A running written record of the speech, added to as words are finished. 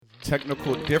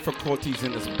Technical difficulties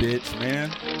in this bitch, man.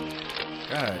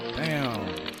 God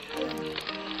damn.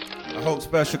 I hope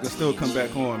Special can still come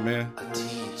back on, man.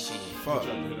 Fuck.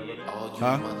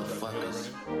 Huh?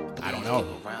 I don't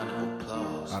know.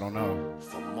 I don't know.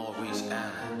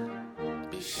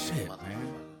 Shit,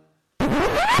 man.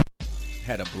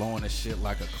 Had to blow on this shit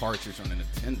like a cartridge on a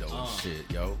Nintendo and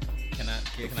shit, yo. Can I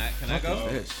go?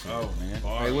 That shit, man.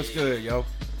 Hey, what's good, yo?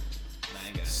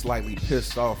 Slightly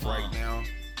pissed off right now.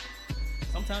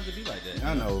 Sometimes it be like that.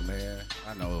 I know,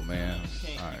 man.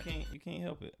 You can't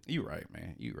help it. You right,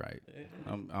 man. You right.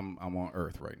 I'm on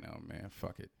Earth right now, man.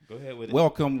 Fuck it. Go ahead with it.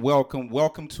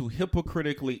 Welcome to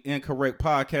Hypocritically Incorrect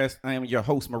Podcast. I am your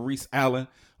host, Maurice Allen.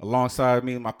 Alongside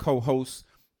me, my co-host,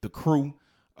 the crew.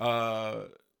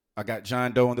 I got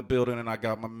John Doe in the building, and I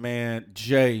got my man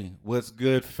Jay. What's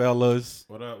good, fellas?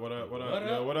 What up?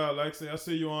 Yo, what up, Lexi? I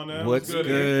see you on there. What's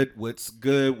good? What's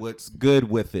good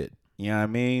with it? You know what I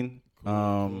mean?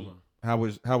 Cool. How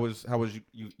was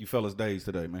you fellas days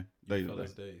today, man? Days.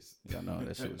 Yeah, no,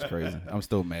 that shit was crazy. I'm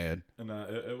still mad. And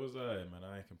it was alright, man.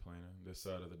 I ain't complaining. This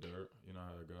side of the dirt, you know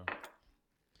how it go.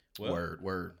 Well,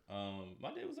 Word.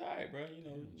 My day was alright, bro. You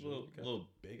know, little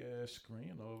big ass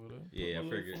screen over there. Yeah, I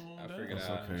figured. That's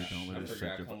okay. Don't let it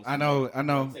shake your vibe. I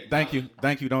know. Thank you.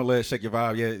 Don't let it shake your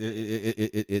vibe.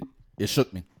 Yeah, it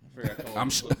shook me. I'm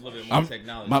a little bit more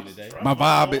technology today. My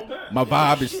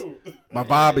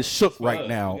vibe is shook right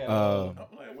now.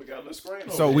 We got the screen.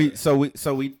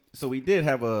 So we did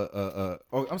have a.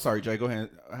 Oh, I'm sorry, Jay. Go ahead.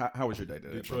 How was your day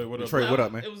today? Detroit, what up? Detroit, what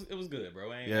up, man? It was good,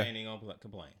 bro. I ain't even gonna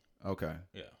complain. Okay.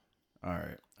 Yeah. All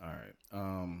right.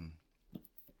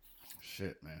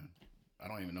 Shit, man. I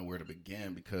don't even know where to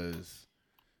begin because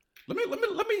let me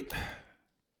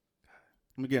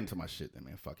get into my shit then,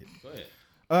 man. Fuck it. Go ahead.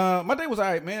 My day was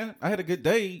alright, man. I had a good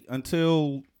day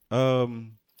until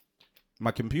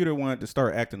my computer wanted to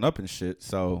start acting up and shit.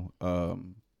 So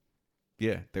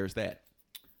yeah, there's that.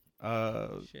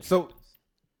 So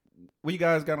what you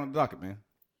guys got on the docket, man?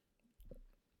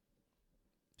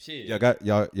 Shit.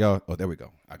 Y'all. Oh, there we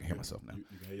go. I can hear myself now.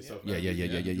 You can hear yourself. Yeah.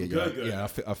 Good. Yeah,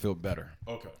 I feel better.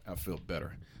 Okay. I feel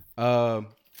better.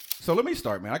 So let me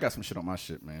start, man. I got some shit on my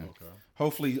shit, man. Okay.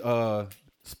 Hopefully,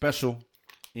 Special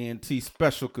ENT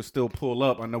Special could still pull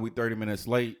up. I know we 30 minutes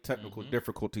late. Technical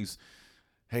difficulties.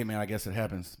 Hey, man. I guess it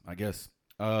happens. I guess.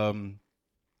 So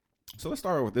let's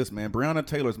start with this, man. Breonna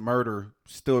Taylor's murderers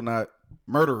still not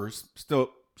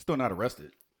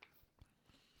arrested.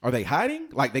 Are they hiding?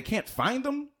 Like they can't find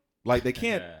them? Like they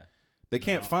can't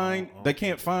find. They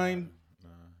can't find.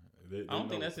 They I don't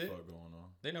think that's what it. the fuck going on.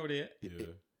 They know where they at. Yeah.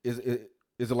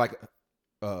 Is it like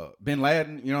Bin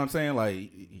Laden? You know what I'm saying? Like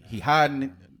he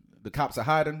hiding. The cops are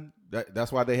hiding.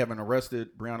 That's why they haven't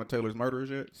arrested Breonna Taylor's murderers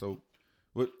yet. So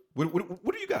what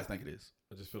do you guys think it is?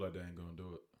 I just feel like they ain't gonna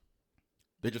do it.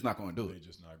 They're just not going to do They're it.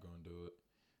 just not gonna do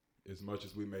it. As much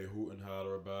as we may hoot and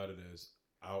holler about it, as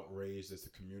outraged as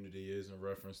the community is in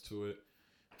reference to it,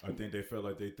 I think they felt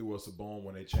like they threw us a bone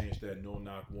when they changed that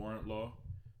no-knock warrant law,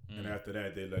 and after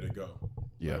that they let it go.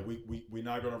 Yeah, like, we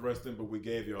not gonna arrest them, but we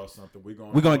gave y'all something. We're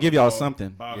gonna give y'all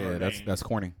something. Yeah, name, that's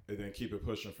corny. and then keep it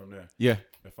pushing from there. Yeah.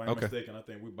 If I'm mistaken, I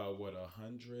think we about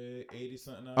 180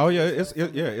 something. Oh yeah,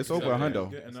 it's over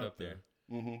 $100. Getting up there.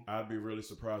 Mm-hmm. I'd be really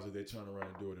surprised if they turn around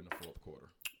and do it in the fourth quarter.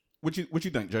 What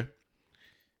you think, Jay?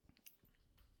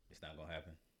 It's not gonna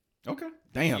happen. Okay.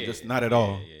 Damn, Yeah, just not at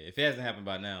all. Yeah. If it hasn't happened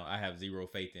by now, I have zero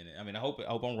faith in it. I mean, I hope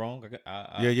I'm wrong.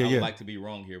 I Yeah. would like to be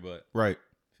wrong here, but Right.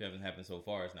 if it hasn't happened so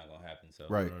far, it's not gonna happen. So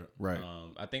Right.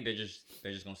 I think they're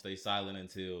just gonna stay silent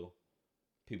until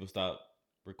people stop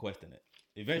requesting it.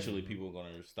 Eventually, people are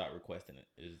gonna start requesting it.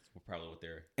 Is probably what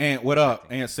they're. And what up?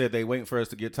 And said they waiting for us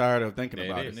to get tired of thinking They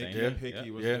about did, it. same Yeah. thing.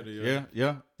 Picky was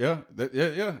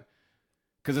Yeah.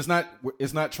 Because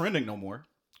it's not trending no more.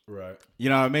 Right. You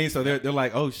know what I mean? So they're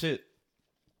like, oh shit.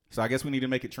 So I guess we need to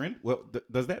make it trend. Well,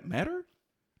 does that matter?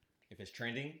 If it's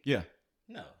trending, Yeah.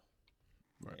 no.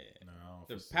 Right. Yeah. No, I don't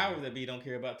The foresee powers it. that be don't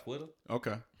care about Twitter.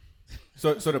 Okay.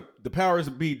 So the powers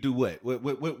of B do what?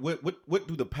 What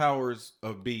do the powers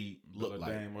of B look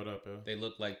like? Dame, what up, yo? They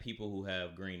look like people who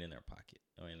have green in their pocket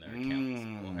or in their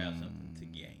accounts or have something to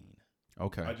gain.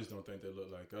 Okay. I just don't think they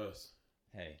look like us.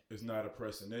 Hey, It's not a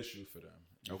pressing issue for them.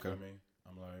 You Okay. feel me?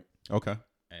 I'm like, Okay.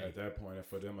 hey. at that point, and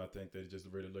for them, I think they just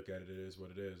really look at it as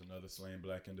what it is. Another slain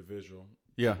black individual.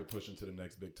 Yeah. Keep it pushing to the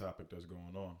next big topic that's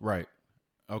going on. Right.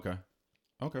 Okay.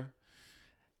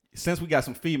 Since we got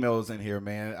some females in here,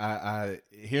 man, I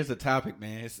here's a topic,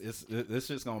 man. This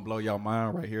just gonna blow your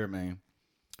mind right here, man.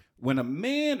 When a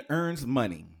man earns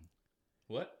money,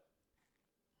 What?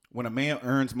 when a man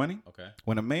earns money, Okay.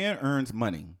 when a man earns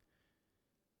money,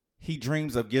 he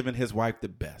dreams of giving his wife the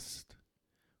best.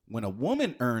 When a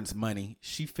woman earns money,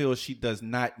 she feels she does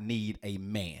not need a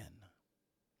man.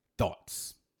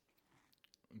 Thoughts?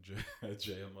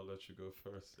 Jay, I'm gonna let you go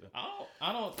first.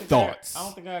 I don't think Thoughts? I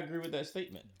don't think I agree with that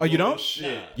statement. Oh, you don't?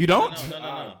 Shit. You don't?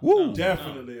 No. Woo. No,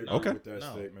 Definitely no, agree Okay. with that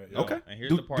statement. Yeah. Okay. And here's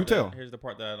Do- the part do tell. here's the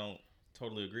part that I don't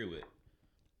totally agree with.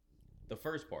 The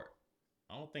first part.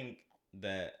 I don't think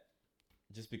that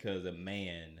just because a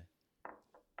man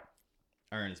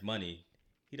earns money,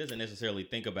 he doesn't necessarily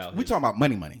think about We talking about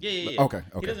money. Yeah. Okay.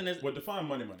 He doesn't Well, define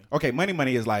money. Okay,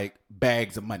 money is like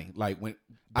bags of money. Like when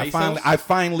Bezos? I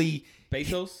finally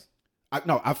Bezos?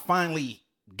 I finally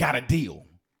got a deal.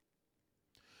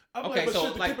 I'm Okay, like, but so,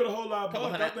 shit, to like, keep it a whole lot, come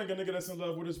on, I think a nigga that's in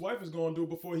love with his wife is going to do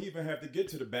before he even have to get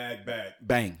to the bag.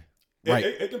 Bang. Right.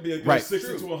 It can be a good Right.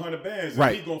 60 to 100 bands. Right.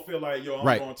 And he gonna feel like, yo, I'm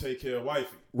Right. gonna take care of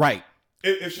wifey. Right.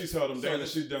 If she's held him So down and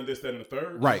this- she's done this, that, and the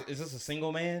third. Right. Is this a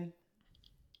single man?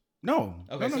 No.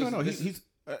 Okay, no. so this He's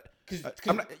Cause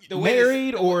I'm not- the way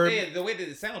married or the way that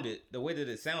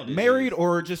it sounded married is-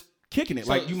 or just kicking it. so,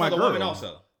 Like you so my the girl. woman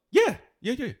also. Yeah.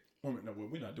 Woman, no,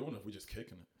 we're not doing it. We're just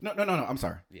kicking it. No. I'm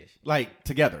sorry. Yeah. Like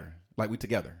together. Like we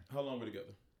together. How long we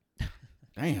together?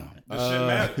 Damn. This shit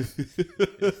matters.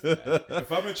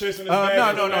 If I've been chasing this No.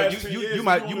 bag for the last 10 years, You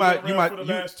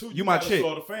my chick.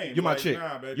 you You my chick.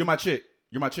 Nah, baby. You're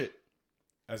my chick.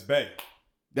 That's bae.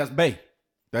 That's Bay.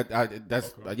 That's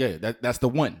Okay. That's the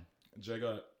one. Jay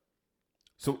got it.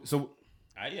 So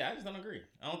I just don't agree.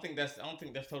 I don't think that's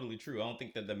totally true. I don't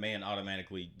think that the man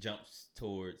automatically jumps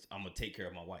towards I'm gonna take care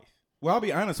of my wife. well, I'll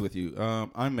be honest with you.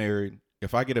 I'm married.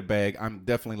 If I get a bag, I'm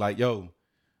definitely like, yo,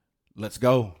 let's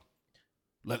go.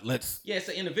 Let's. Yeah, it's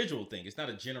an individual thing. It's not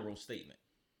a general statement.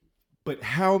 But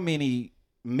how many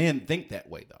men think that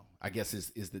way, though? I guess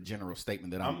is the general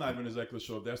statement that I'm not even exactly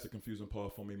sure if that's the confusing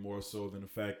part for me, more so than the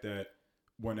fact that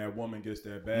when that woman gets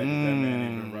that bag, that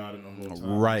man ain't been riding the whole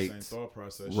time. Right. The same thought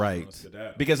process. Right.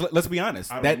 Because let's be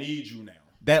honest. I that don't need you now.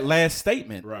 that last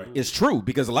statement Right. is true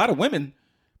because a lot of women.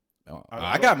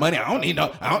 I got money. I don't need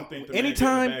no. I don't think the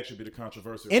anytime. bag should be the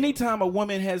controversial. Anytime a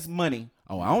woman has money,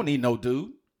 I don't need no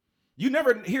dude. You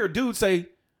never hear a dude say,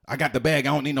 I got the bag,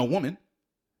 I don't need no woman.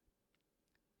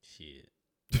 Shit.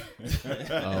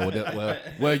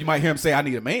 Well, you might hear him say, I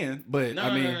need a man, but No,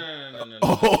 I mean, no.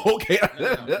 oh, okay.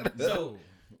 So,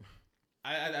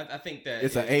 I think that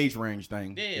It's an age range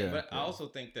thing. Yeah, but I also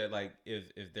think that like if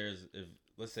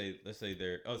let's say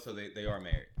they're so they are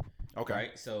married. Okay.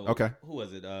 Right. So Okay. Who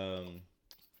was it?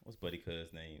 What's Buddy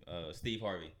Cuz's name? Steve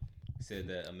Harvey said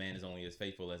that a man is only as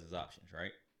faithful as his options.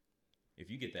 Right. If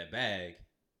you get that bag,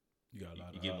 you got a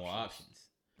lot you of get more options.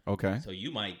 Okay. So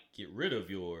you might get rid of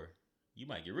your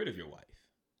wife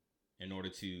in order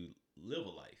to live a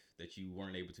life that you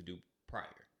weren't able to do prior.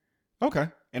 Okay.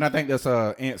 And I think that's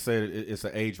Ant said it's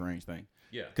an age range thing.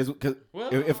 Yeah. Because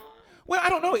Well, well, I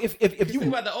don't know if you you think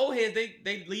about the old heads,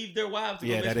 they leave their wives to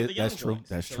go mess with the young that's true. joints.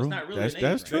 That's So true. It's not really That's an age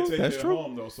that's range. true. They take That's care true.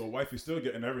 home though, so wifey's still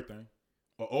getting everything.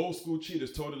 An old school cheat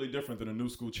is totally different than a new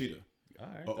school cheater. All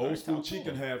right, An old school cheat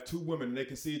can have two women and they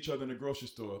can see each other in the grocery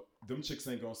store. Them chicks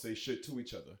ain't gonna say shit to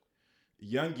each other.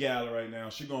 Young gal right now,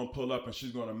 she gonna pull up and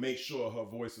she's gonna make sure her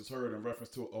voice is heard in reference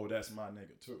to, oh, that's my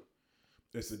nigga too.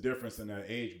 It's a difference in that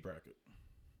age bracket.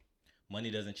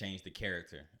 Money doesn't change the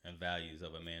character and values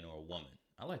of a man or a woman.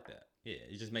 I like that. Yeah,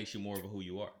 it just makes you more of who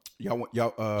you are. Y'all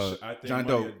I think John money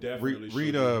Doe, definitely read should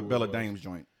be who it Bella was. Dame's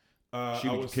joint. I She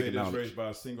was would say kicking this knowledge. raised by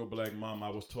a single black mom. I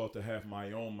was taught to have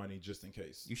my own money just in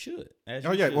case. You should. As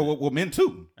Oh you yeah, should. well, men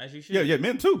too. As you should. Yeah,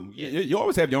 men too. Yeah. You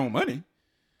always have your own money.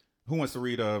 Who wants to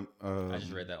read? I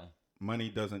just read that one. Money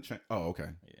doesn't change. Oh, okay.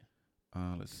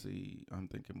 Yeah. Let's see. I'm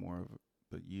thinking more of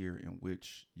the year in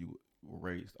which you were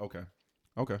raised. Okay.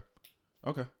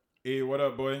 Hey, what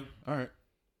up, boy? All right.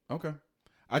 Okay.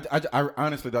 I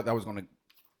honestly thought that was gonna.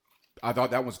 I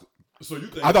thought that was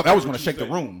gonna shake the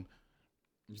room.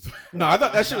 No, I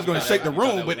thought that shit was gonna shake the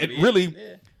room, but it really.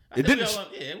 Yeah. It didn't.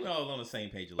 We're all on the same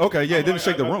page a little Okay, bit. yeah, it didn't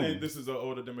shake the I room. think this is an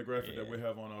older demographic that Yeah. we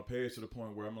have on our page to the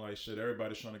point where I'm like, shit,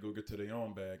 everybody's trying to go get to their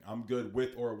own bag. I'm good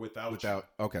with or without. Without.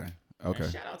 Okay. Man,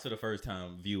 shout out to the first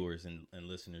time viewers and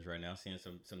listeners right now, seeing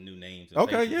some new names. and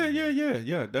Okay. faces in here.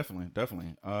 Yeah.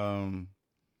 Definitely.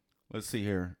 Let's see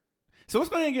here. So let's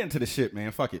go ahead and get into the shit,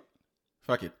 man. Fuck it.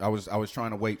 I was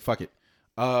trying to wait. Fuck it.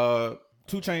 2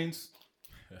 Chainz,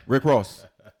 Rick Ross.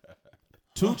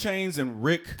 2 Chainz and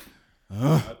Rick.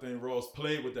 I think Ross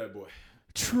played with that boy.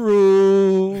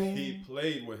 True. He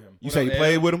played with him. You say he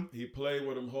played with him? He played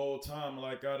with him whole time.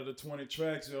 Like out of the 20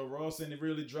 tracks, yo, Ross didn't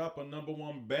really drop a number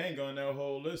one banger on that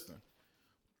whole listing.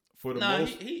 For the Nah,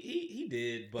 most, he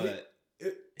did, but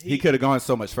He could have gone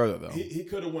so much further though. He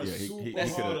could have went super he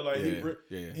harder. coulda- Like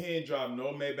yeah. he ain't dropped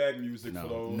no Maybach music for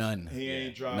those. None. He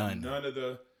ain't dropped none of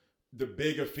the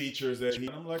bigger features that he.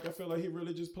 I'm like, I feel like he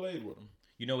really just played with him.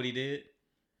 You know what he did?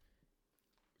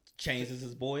 Chains is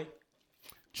his boy.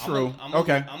 True. I'm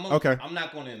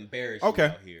not going to embarrass you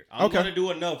out here. I'm going to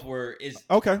do enough where it's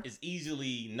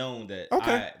easily known that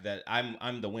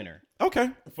I'm the winner. Okay.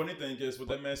 The funny thing is, what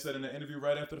that man said in the interview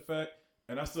right after the fact,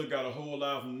 and I still got a whole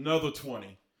lot of another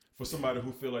 20 for somebody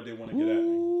who feel like they want to get at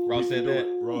me. Ross said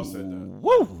that. Ross said that.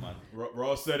 Woo.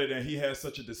 Ross said it, and he had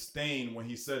such a disdain when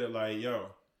he said it. Like, yo,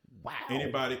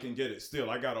 anybody can get it. Still,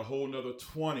 I got a whole nother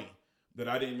 20 that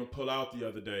I didn't even pull out the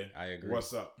other day. I agree.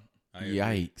 What's up?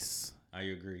 Yikes. I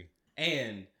agree.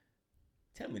 And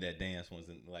tell me that dance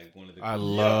wasn't like one of the. I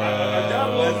love. I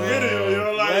got one video.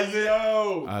 You're like,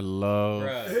 yo. I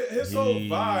love. His whole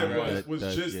vibe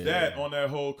was just that on that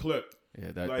whole clip.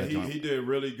 Yeah, that like joint, he did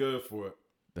really good for it.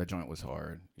 That joint was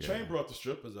hard. Yeah. Chain brought the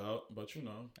strippers out, but you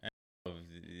know.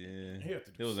 Yeah. He had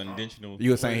to do it was something. an intentional.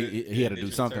 You were saying he had to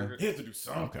do something. He had to do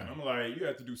something. Okay. I'm like, you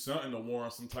had to do something to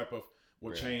warrant some type of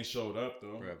Chain showed up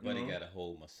though. Bruh, buddy got a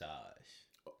whole massage.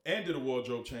 And did a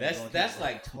wardrobe change. That's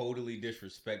like totally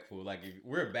disrespectful. Like if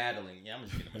we're battling, I'm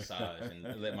just getting a massage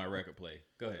and let my record play.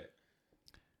 Go ahead.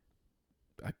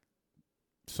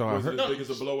 Was it as big as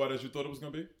a blowout as you thought it was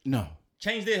gonna be? No.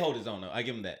 Chainz did hold his own though. I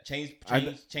give him that.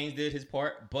 Chainz did his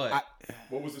part, but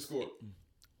what was the score?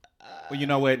 Well, you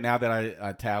know what? Now that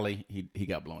I tally, he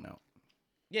got blown out.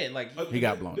 Yeah, like he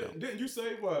got blown out. Didn't you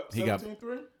say what?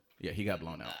 17-3? Yeah, he got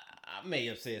blown out. I may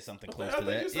have said something close to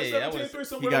that. Yeah, that was.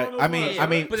 He got. I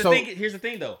mean. But here's the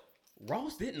thing though.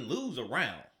 Ross didn't lose a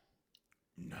round,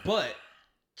 but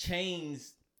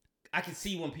Chainz. I can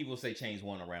see when people say Chainz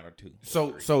won a round or two.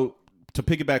 So to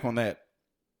piggyback on that,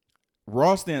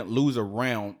 Ross didn't lose a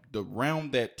round. The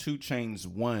round that 2 Chainz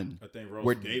won, I think Ross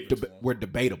were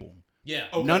debatable. Yeah.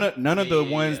 Okay. None of the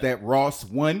ones that Ross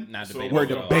won were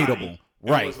debatable.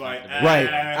 Right. Like, right.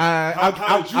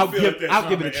 I'll give it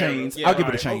a Chainz. I'll give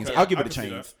it a Chainz. I'll give it a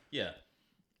Chainz. Yeah.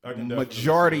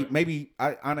 Majority, maybe 2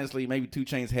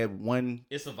 Chainz had one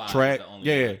track.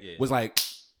 Yeah. Was like.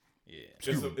 Yeah. It's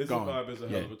a vibe. It's a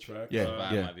hell of a track. Yeah.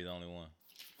 Vibe might be the only one.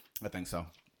 I think so.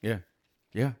 Yeah.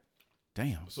 Yeah.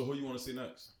 Damn. So who you want to see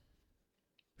next?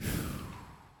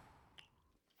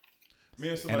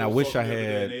 And I wish I had.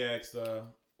 And they asked,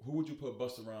 who would you put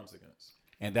Busta Rhymes against?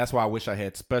 And that's why I wish I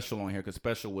had Special on here because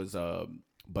Special was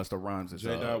Busta Rhymes'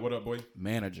 what up, boy?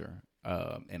 Manager,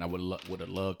 and I would have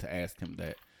loved to ask him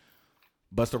that.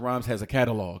 Busta Rhymes has a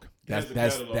catalog. That's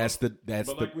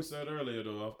like we said earlier,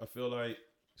 though, I feel like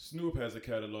Snoop has a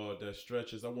catalog that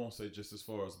stretches. I won't say just as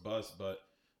far as Bus, but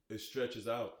it stretches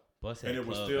out. And it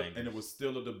was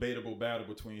still a debatable battle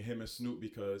between him and Snoop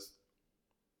because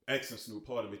X and Snoop,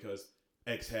 because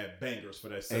X had bangers for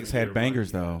that. X had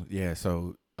bangers though, yeah.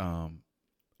 So,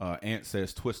 Ant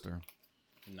says Twister.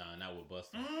 Nah, not with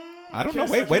Busta. I don't know.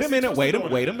 Wait a minute. Wait a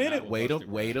minute.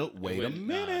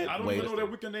 I don't even know that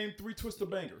we can name 3 Twister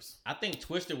bangers. I think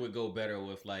Twister would go better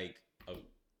with like a.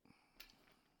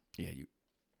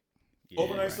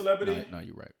 Overnight Celebrity. No,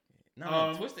 you're right.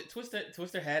 No,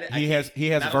 Twister had it. He has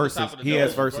verses. He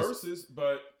has verses,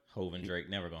 but Hov and Drake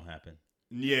never gonna happen.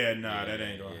 Yeah, that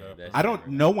ain't gonna happen. I don't.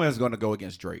 No one's gonna go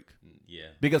against Drake. Yeah,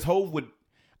 because Hov would.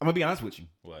 I'm gonna be honest with you.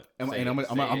 What? I'm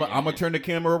gonna turn the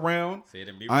camera around.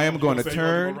 I am going to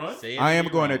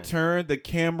turn the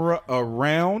camera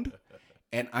around,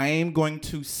 and I am going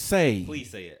to say.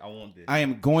 Please say it. I want this. I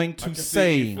am going to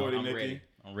say.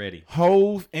 I'm ready.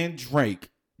 Hov and Drake,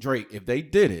 if they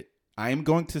did it, I am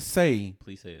going to say.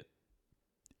 Please say it.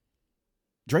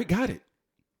 Drake got it.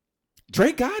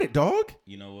 Drake got it, dog.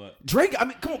 You know what? Drake. I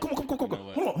mean, come on.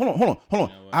 Hold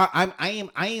on.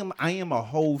 I am a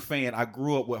Hov fan. I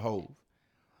grew up with Hov,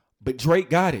 but Drake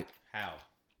got it. How?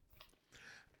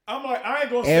 I'm like, I ain't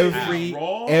gonna say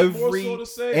wrong.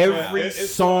 Every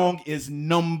song is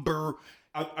number.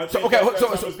 I think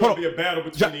it's gonna be a battle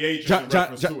between the agents in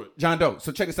reference to it. John Doe.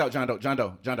 So check this out, John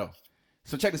Doe.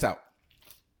 So check this out.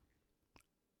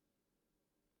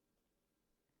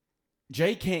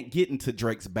 Jay can't get into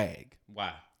Drake's bag.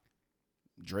 Why?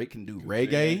 Drake can do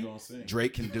reggae.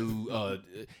 Drake can do.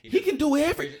 He can do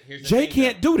everything. Jay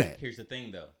can't do that. Here's the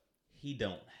thing, though. He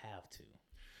don't have to.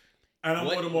 And I'm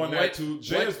with him on that too.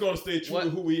 Jay is going to stay true to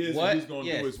who he is, and he's going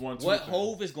to do his 1-2. What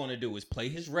Hov is going to do is play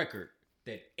his record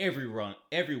that everyone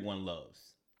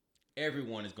loves.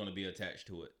 Everyone is going to be attached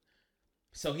to it.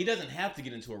 So he doesn't have to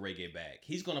get into a reggae bag.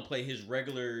 He's going to play his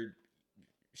regular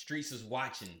Streets is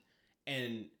Watching,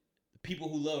 and people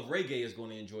who love reggae is going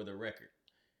to enjoy the record.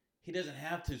 He doesn't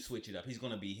have to switch it up. He's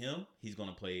going to be him. He's going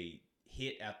to play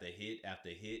hit after hit after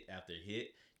hit after hit.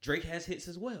 Drake has hits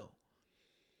as well.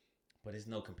 But it's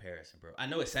no comparison, bro. I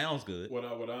know it sounds good. What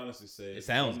I would honestly say, It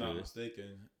sounds if I'm not good.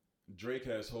 mistaken, Drake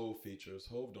has Hove features.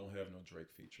 Hove don't have no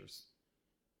Drake features.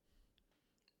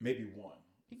 Maybe one,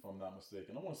 if I'm not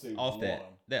mistaken. I want to say Off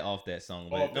one. off that song. Off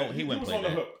But no, that. he He wouldn't was play on the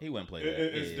that. hook. He wouldn't play It-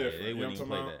 that. it's different. They You know wouldn't what even I'm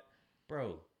play talking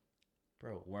that.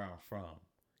 Bro, where I'm from.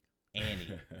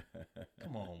 Annie.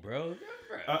 Come on, bro.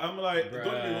 I'm like, don't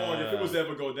get me wrong. If it was Bruh. to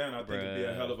ever go down, I think it'd be a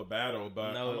Bruh. hell of a battle.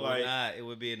 But No, I'm it like, would not. It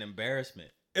would be an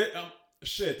embarrassment.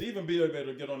 shit, to even be able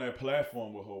to get on that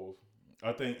platform with Hove,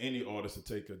 I think any artist would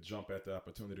take a jump at the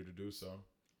opportunity to do so.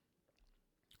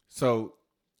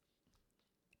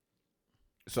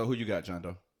 So who you got, John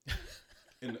Doe?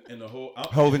 In the whole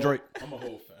Hove and Drake. I'm a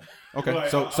Hove fan. Okay, Like,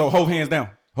 so I'm- Hove hands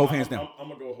down. Hove hands I'm down.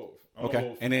 gonna go Hove. I'm a Okay,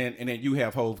 Hove and fan. then you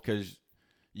have Hove because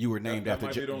you were named that might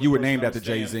after be the only you were person named I after would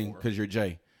stand Jay-Z for. because you're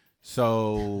Jay.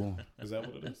 So Is that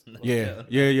what it is? yeah.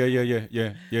 Yeah,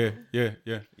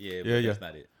 Yeah. but that's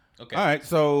not it. Okay. All right,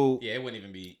 so Yeah, it wouldn't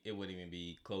even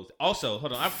be close. Also,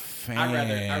 hold on.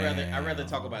 I rather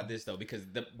talk about this though because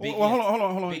the Biggie, well, hold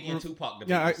on. Biggie and Tupac debate.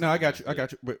 Yeah, was I something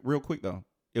got you. But real quick though,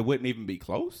 it wouldn't even be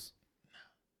close.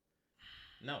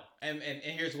 No, and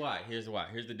here's why. Here's the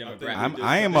think demographic.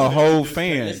 I am a Hove Just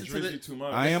fan. take Listen to Drizzy the- too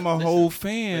much. I am a listen, Hove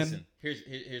fan. Listen,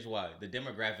 here's why. The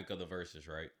demographic of the verses,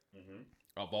 right? Mhm.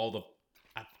 Of all the,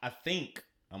 I think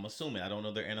I'm assuming I don't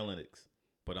know their analytics,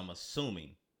 but I'm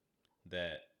assuming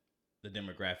that the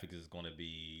demographic is going to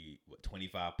be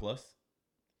 25 plus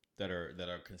that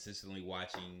are consistently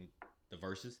watching the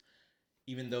verses.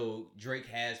 Even though Drake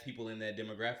has people in that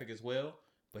demographic as well,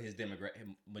 but his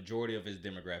majority of his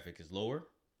demographic is lower,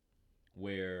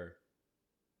 where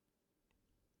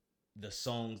the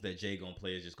songs that Jay gonna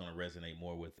play is just gonna resonate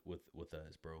more with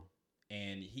us, bro.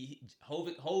 And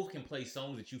Hove can play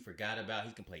songs that you forgot about.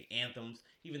 He can play anthems,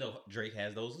 even though Drake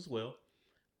has those as well.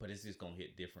 But it's just gonna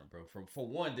hit different, bro. For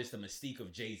one, there's the mystique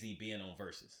of Jay-Z being on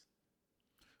verses.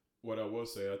 What I will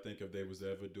say, I think if they was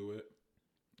to ever do it,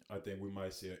 I think we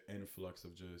might see an influx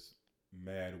of just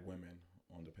mad women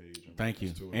on the page. in Thank you.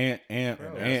 reference to it.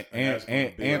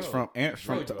 Ants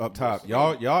from Bro, up top.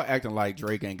 bro. Y'all acting like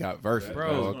Drake ain't got verses,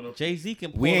 Bro, dog. Jay-Z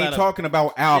can pull We ain't out talking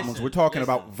about albums. Listen, We're talking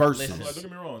about listen, verses. listen. Like, don't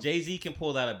get me wrong. Jay-Z can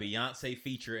pull out a Beyonce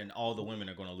feature, and all the women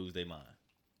are gonna lose their mind.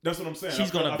 That's what I'm saying.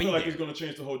 She's gonna I be feel like there. it's going to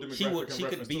change the whole demographic She in could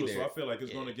reference be to it. So there. I feel like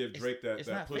it's going to give Drake that it's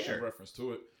not push in fair. reference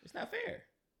to it. It's not fair.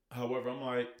 However, I'm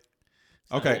like,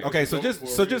 Okay, Okay, so go just for a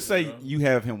so just say reason, bro. you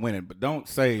have him winning, but don't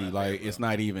say It's not like fair, it's bro.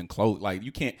 not even close. Like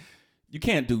you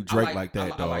can't do Drake like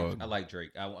that, dog. I like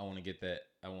Drake. I want to get that.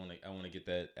 I want to get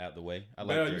that out the way. I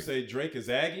like Bell, Drake. you say Drake is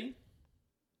Aggie?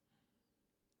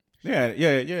 Yeah.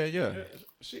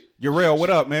 Urel, what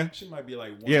up, man? She might be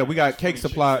like one Yeah, we got of Cake 20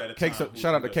 Supply. chicks at a Cake. time who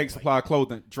Shout out to does Cake like Supply that.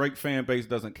 Clothing. Drake fan base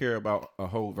doesn't care about a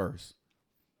whole verse.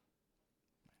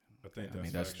 I think I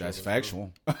mean, that's that's as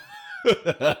factual. well.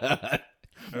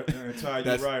 And Ty, you're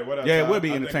That's- right. What up, yeah, it Ty? would be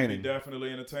I think entertaining. it'd be definitely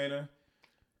entertaining.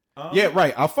 Yeah,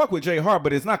 right. I'll fuck with Jay Hart,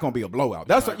 but it's not gonna be a blowout.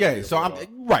 That's not gonna be a So I'm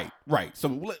blowout. right. So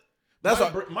that's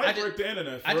might, what. might I just- break the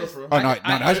internet. I For just- real. Oh no,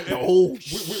 I- that's I- oh.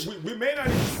 We may not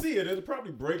even see it. It'll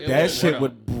probably break the It That internet. shit Hold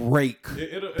would break.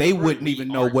 It'll They break. wouldn't even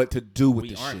know aren't- what to do with we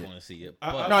the aren't shit. going to see it.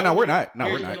 I- But No, we're not. No,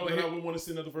 I we're don't not. know how we want to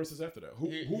see another verses after that. Who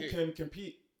Here- can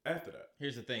compete after that?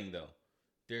 here's the thing, though.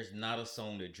 There's not a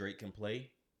song that Drake can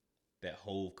play that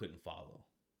Hove couldn't follow.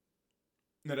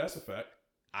 No, that's a fact.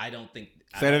 I don't think.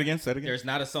 Say that again. There's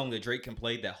not a song that Drake can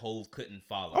play that Hove couldn't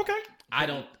follow. Okay. I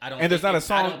don't. And there's not a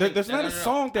song. There's not a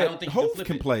song that Hove flip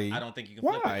can it. play. I don't think you can.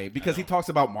 flip Why? it. Because he I don't. talks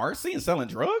about Marcy and selling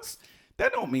drugs.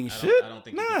 That don't mean I don't- shit. I don't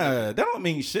think you Nah, can flip that don't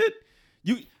mean shit.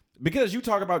 Because you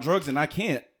talk about drugs and I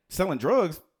can't selling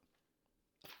drugs.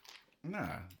 Nah.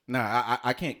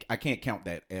 I can't count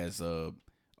that as I'm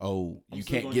you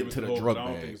still can't gonna get give it to the Hov, drug but I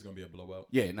don't think bag. it's gonna be a blowout.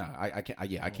 Yeah, nah, I can't. I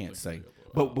don't can't think say. it'll be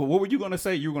a blowout. But what were you gonna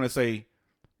say? You were gonna say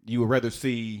you would rather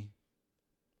see.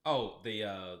 Oh,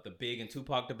 the Big and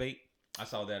Tupac debate. I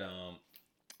saw that.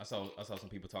 I saw some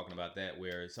people talking about that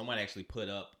where someone actually put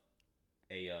up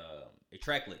a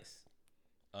track list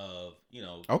of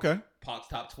Okay, Pac's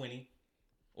top 20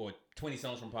 or 20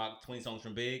 songs from Pac, 20 songs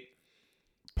from Big.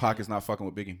 Pac is not fucking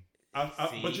with Biggie.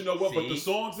 But you know what? But the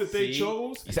songs that they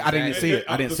chose, I didn't see it.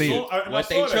 I didn't see it. What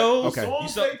they chose? The Okay. songs You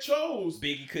saw- they chose.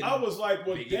 Biggie couldn't. I was like,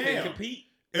 well, Biggie couldn't damn. compete.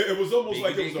 It was almost Biggie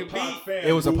like it was a didn't Pac compete. fan.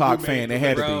 It was a who Pac made fan. the It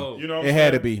had to Bro. be. You know what It I'm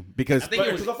had to saying? be because I think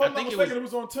it was- Because if I'm I not think it mistaken, it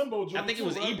was- was on Timbo. I think it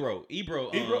was Ebro.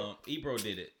 Ebro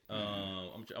did it.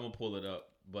 I'm gonna pull it up,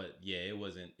 but yeah, it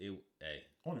wasn't. Hey,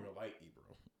 I don't even like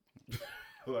Ebro.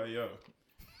 Like, yo.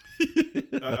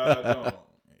 I don't.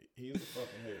 He's a fucking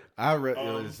hater. I'd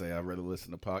rather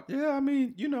listen to Pac. Yeah, I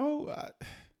mean,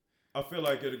 I feel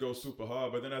like it'll go super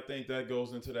hard, but then I think that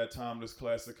goes into that timeless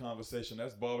classic conversation.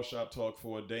 That's barbershop talk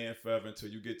for a day and forever until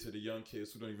you get to the young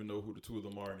kids who don't even know who the two of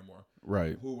them are anymore.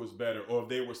 Right. Who was better, or if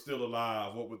they were still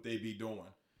alive, what would they be doing?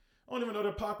 I don't even know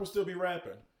that Pac will still be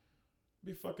rapping.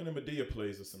 Be fucking in Medea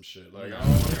plays or some shit. Like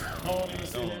I don't even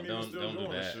see him even still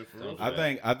doing that shit for real.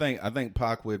 I think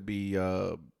Pac would be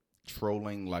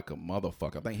trolling like a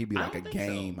motherfucker. I think he'd be like a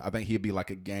game. So. I think he'd be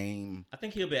like a game. I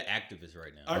think he'll be an activist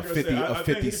right now. I 50 think he'd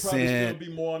probably Cent. still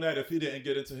be more on that if he didn't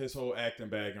get into his whole acting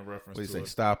bag in reference What do you to say? it.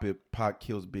 Stop it. Pac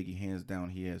kills Biggie hands down.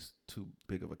 He has too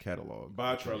big of a catalog.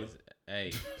 Bye, Trelly.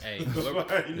 Hey,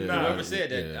 Like, nah. whoever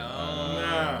said that,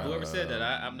 Nah. whoever said that,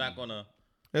 I'm not gonna.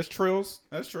 That's Trills.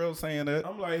 That's Trills saying that.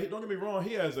 I'm like, don't get me wrong,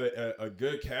 he has a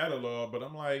good catalog, but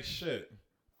I'm like, shit.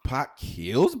 Pac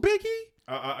kills Biggie?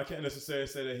 I can't necessarily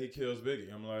say that he kills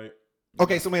Biggie. I'm like,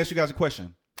 Okay, so let me ask you guys a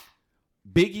question.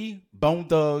 Biggie, Bone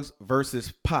Thugs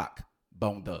versus Pac,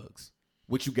 Bone Thugs.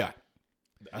 What you got?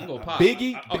 I'm gonna pop.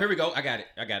 Biggie. Here we go. I got it.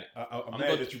 I'm I'm mad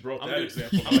gonna- that you brought I'm that gonna-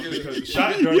 example I'm gonna- because the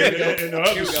shotgun and the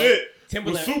other Here we go. shit was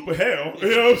Timberland. super hell. You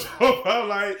know what I'm saying? I'm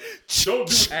like,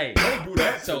 don't do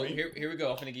that So to me. here we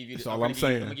go. I'm gonna give you. That's all I'm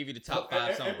saying. I'm gonna give you the top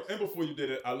 5 songs. And before you did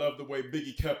it, I love the way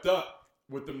Biggie kept up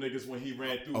with them niggas when he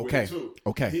ran through Okay. with it too.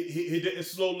 Okay. He didn't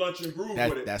slow lunch and groove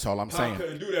with it. That's all I'm Pac saying.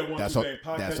 couldn't do that one That's two all- thing.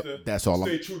 Pac that's- had to that's all I'm-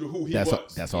 stay true to who he That's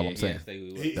was. that's all I'm saying.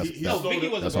 stay with He That's- slowed Biggie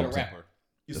it- was that's a all better I'm saying. rapper.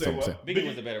 You That's say all I'm what? saying. Biggie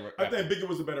was a better rapper. I think Biggie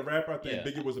was a better rapper. I think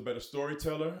Yeah. Biggie was a better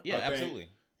storyteller. Yeah, I think absolutely.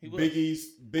 He was.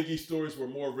 Biggie's stories were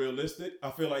more realistic.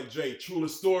 I feel like Jay Trula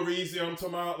stories. You know what I'm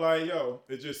talking about? Like, yo,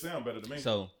 it just sound better to me.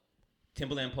 So,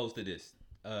 Timberland posted this.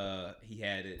 He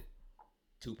had it.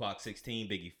 Tupac 16,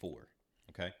 Biggie 4.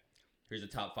 Okay. Here's the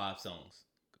top 5 songs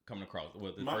coming across.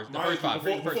 Well, the first 5.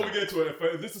 Before we get into it,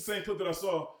 if this is the same clip that I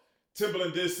saw,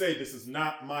 Timberland did say this is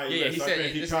not my Yeah, list. he I said,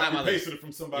 think he this is not copy my list. pasted it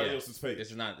from somebody Yeah. else's page.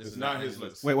 This is not. This It's is not his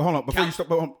list. Wait, hold on. Before you start,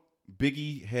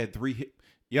 Biggie had 3 hit.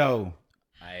 Yo,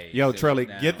 Hey, yo, sit Trelly,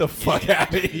 down. get the fuck Yeah.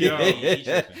 out of here. Yo, he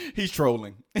tripping. He's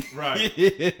trolling. Right. All right,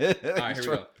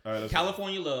 here we go. All right, let's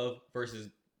California Love versus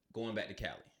Going Back to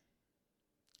Cali.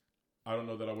 I don't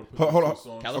know that I would put Hold those on. two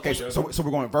songs California- Okay, together. so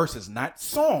we're going verses, not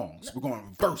songs. We're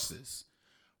going verses.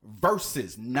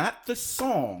 Verses, not the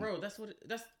song. Bro, that's what.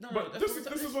 That's no. But that's this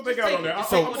what is what they got on there. Just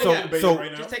So- take what they so- got. so-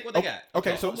 right now. Just take what they got. Okay,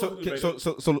 That's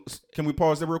so all. can we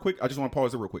pause there real quick? I just want to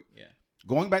pause there real quick. Yeah.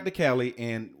 Going back to Cali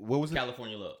and what was it?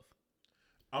 California Love.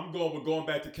 I'm going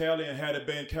back to Cali and had it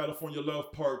been California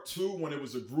Love Part 2 when it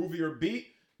was a groovier beat,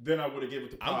 then I would have given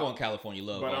it to Pop. I'm going California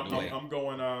Love But all the way. I'm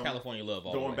going California Love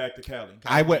all the going way. back to Cali.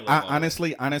 I would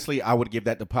California Love honestly I would give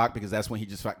that to Pac because that's when he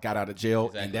just got out of jail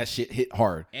and Exactly. that shit hit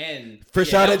hard. And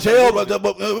Fresh yeah, out that of was a jail. movement.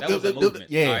 That was a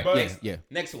movement. Yeah, All right, but- next, yeah.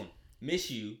 Next one, Miss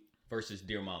You versus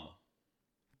Dear Mama.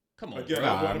 Come on, Again, bro.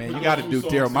 I Nah, wanna man, put you those got to two do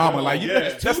songs Dear Mama. together. Like,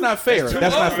 Yeah, that's not fair. that's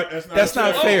That's too not. hard. That's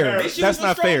not Oh, fair. man, Miss You That's was a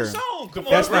not strong fair. song. Come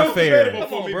on, That's bro. not fair.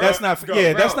 Come on, bro. That's not. Go.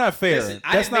 Yeah, Bro, that's not fair. listen,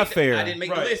 I That's didn't not make fair. I didn't make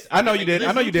Right. the list. I know you didn't did. make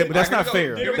I know the you list. did, but that's All right, not here we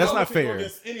fair. go. Here we That's go. not fair.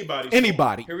 Anybody.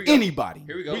 Anybody. Here we go. Anybody.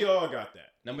 Here we go. We all got that.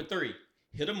 Number 3,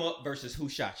 Hit 'Em Up versus Who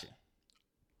Shot You.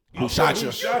 Who shot you?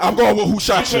 Who shot I'm you? going with who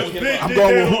shot you. Because Big I'm did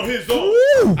going that with on who. his own.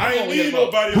 Woo! I ain't Who need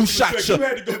nobody Who else to shot respect. you? You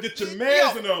had to go get your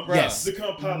mans and them Yes. to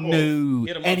come pop off. No.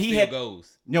 Hit 'Em Up And he still had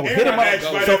goes. no And hit him I up. asked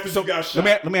right So, after you got shot.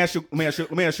 let me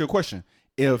ask you a question.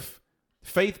 If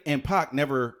Faith and Pac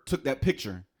never took that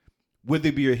picture, would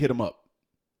there be a hit him up?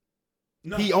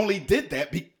 No. He only did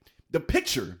that the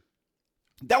picture.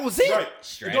 That was it. Right.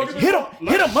 Strategy. Don't get me Hit wrong. him.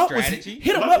 Hit him up. Was, Strategy.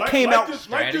 hit him up came out. Like the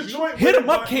Strategy. joint Hit him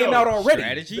with up came out yo, already.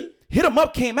 Strategy. Hit him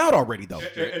up came out already though.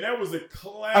 And that was a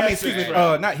classic. I mean, excuse me.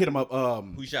 track. Not hit him up.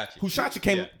 Who Shot You? Who shot you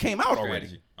came Yeah. came out already.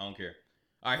 Strategy. I don't care.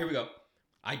 All right, here we go.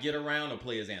 I Get Around or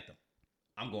Players Anthem.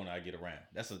 I'm going to I Get Around.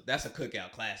 That's a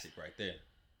cookout classic right there.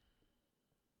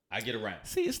 I Get Around.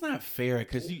 See, it's not fair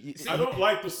because you. I don't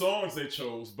like the songs they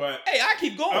chose, but Hey, I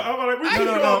keep going. I'm like, we No, keep no,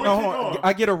 going, no, we no. keep Hold on. going.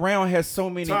 I Get Around has so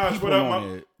many Taj, people what up, on my-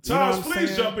 it. You know Taj, what I'm please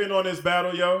saying? jump in on this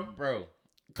battle, yo. Bro,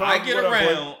 Come I on, Get what up, boy?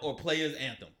 Around or Players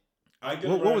Anthem. I get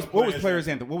What around was Players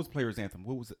Anthem? What was Players Anthem?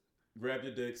 What was it? Grab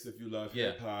your dicks if you love Yeah.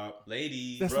 hip hop.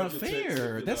 Ladies. That's Rub not your tits if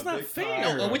fair. you That's love not big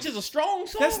fair. cock. Which is a strong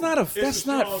song. That's not a. It's That's a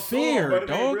not strong fair, song, but it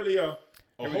ain't dog. really a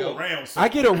Here we whole go. round song. I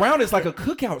Get Around is like a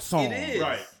cookout song. It is.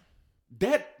 Right.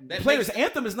 That That Players makes-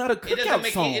 Anthem is not a It doesn't cookout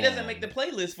make song. it doesn't make the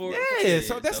playlist for Yeah,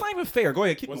 so that's not even fair. Go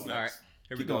ahead, keep What's going. All right,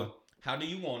 here we Keep go. going. How Do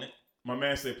You Want It? My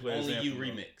man said Players Only You Anthem, bro.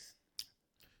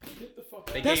 remix. Get the fuck out.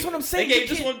 They That's gave- what I'm saying. They You gave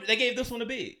this can't- one. They gave this one a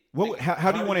big. What?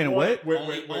 How do you want it? And what? With,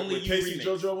 Only- with, only with You Casey remix.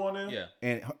 JoJo on there? Yeah.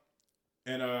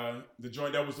 And The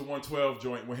joint that was the 112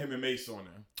 joint with him and Mace on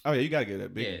there. oh yeah, you gotta get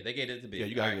that big. Yeah, they gave it to big. Yeah,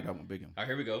 you gotta All get right. that one big. All right,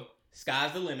 here we go.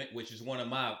 Sky's the Limit, which is one of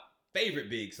my favorite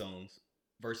big songs,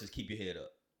 versus Keep Your Head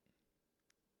Up.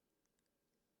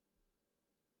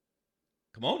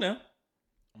 Come on now.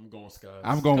 I'm going Skies.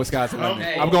 I'm going with Sky's the Limit.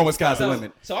 Hey, I'm going with Sky's the so-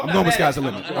 Limit. So I'm not going with mad Sky's at-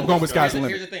 the Limit. I'm I'm going with Sky's the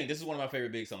here's Limit. the thing. This is one of my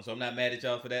favorite big songs, so I'm not mad at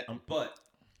y'all for that. But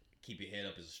Keep Your Head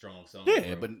Up is a strong song.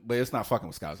 Yeah, bro. but it's not fucking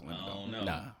with Sky's the Limit. I don't though. know.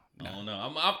 Nah. I don't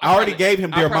know. I already gave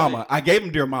him Dear probably- Mama. I gave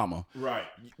him Dear Mama. Right.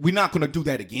 We're not gonna do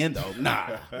that again though.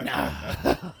 Nah.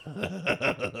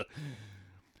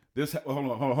 This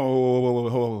hold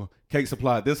on. Cake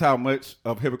Supply. This how much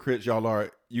of hypocrites y'all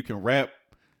are. You can rap.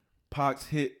 Pox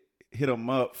hit them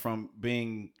up from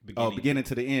being beginning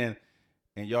to the end,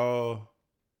 and y'all.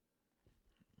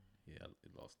 Yeah,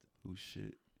 it lost it. Oh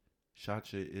shit.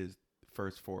 Chacha is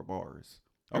first 4 bars.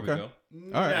 Here Okay. we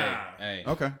go. All right. Nah. Hey.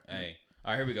 Okay. Hey.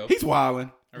 All right, here we go. He's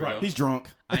wilding. Here we go. He's drunk.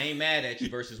 I Ain't Mad at You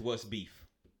versus What's Beef.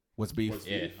 What's beef? What's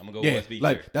Yeah, beef? I'm gonna go with Yeah, What's Beef.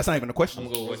 like here. that's not even a question. I'm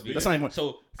gonna go with What's Beef. That's not even.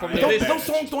 So from I the don't- list, Those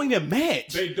songs don't even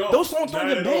match. They don't. Those songs don't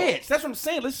Not even at all. match. That's what I'm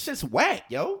saying. Let's just whack,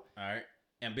 yo. all right,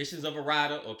 Ambitions of a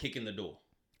Rider or Kicking the Door.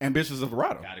 Ambitious of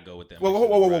Verado. Gotta go with them.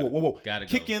 Whoa. Gotta go.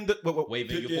 Kick in the. Whoa.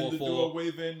 Waving Kick your in the 4-4. door,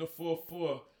 waving the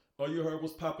 4-4. All you heard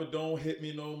was Papa, don't hit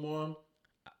me no more.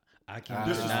 I can't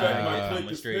Disrespect deny my it. clique I'm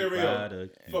a is straight stereo. rider. You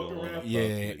Fuck don't around. wanna-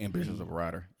 Yeah, Ambitions of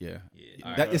Verado. Yeah. Yeah.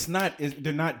 All That right. it's not.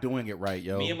 They're not doing it right,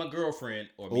 yo. Me and my girlfriend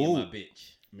or me and Ooh. my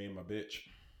bitch. Me and my bitch.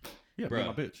 yeah, Bruh.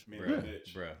 my bitch. Me and Bruh, my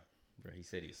bitch. bruh. He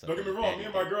said he sucked Don't get me on wrong. the Me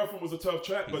and daddy my girlfriend was a tough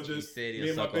track, but He just said he'll me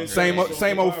and my suck on bitch. her Same ass.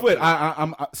 same old foot.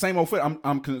 I'm same old foot.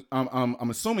 I'm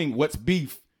assuming What's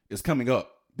Beef is coming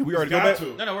up. Did we already go back? No,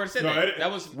 we already said No, that. it-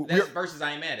 That's we're- versus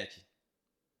I Ain't Mad at You.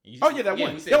 You Oh, yeah, that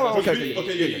one. we said Yeah, What's okay, Beef.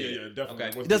 Okay, yeah, definitely.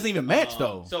 Okay. It doesn't even match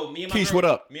though. So me and my Keish, what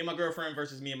up? Me and my girlfriend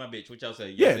versus me and my bitch. What y'all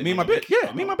say? Y'all Yeah, say me and my bitch.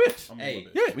 Yeah, me and my bitch. I'm Hey.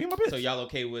 with it. Yeah, me and my bitch. So y'all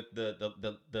okay with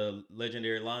the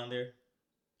legendary line there?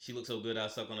 She looks so good, I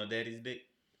suck on her daddy's dick.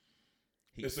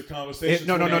 It's a conversation.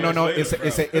 No. 20 years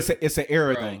later. It's an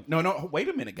era Bro. thing. No. Wait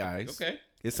a minute, guys. Okay.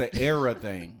 It's an era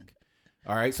thing.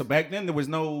 All right. So back then there was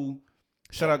no.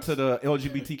 Shout out to the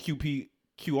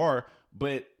LGBTQR,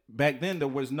 but back then there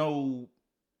was no.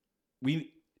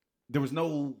 There was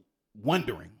no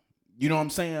wondering. You know what I'm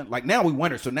saying? Like now we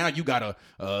wonder. So now you gotta.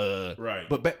 Right.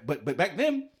 But back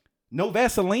then, no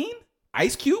Vaseline.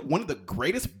 Ice Cube, one of the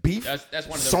greatest beef That's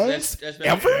one of the songs that's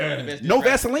ever. one of the best No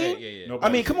diss tracks. Vaseline. Yeah. No I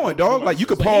mean, come on, Nobody- dog. Like you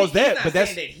could But pause he's that, not but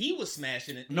that's saying that he was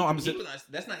smashing it. No, I'm he just- was not,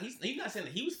 that's not. He's not saying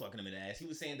that he was fucking him in the ass. He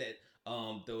was saying that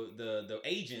the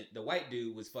agent, the white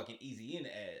dude, was fucking Easy in the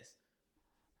ass.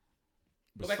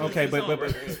 Go back and okay, listen to the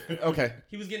but song, bro. okay,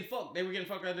 He was getting fucked. They were getting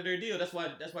fucked out of their deal. That's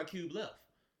why Cube left.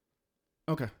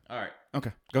 okay, All right.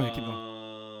 okay. Go ahead, keep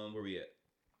going. Where we at?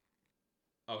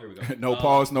 Oh, here we go. No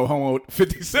pause, no homo.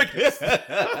 50 seconds.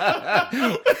 That's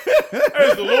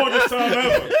the longest time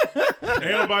ever.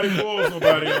 Ain't nobody pause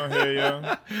nobody on here,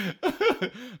 yo.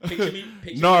 Picture me.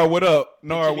 Nar, what up?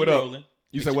 Nar, picture me what up? rolling.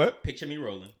 You said what? Picture me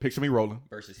rolling Picture me rolling.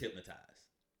 versus Hypnotize.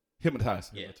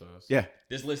 Hypnotized. Yeah. Yeah.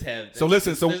 This list have. So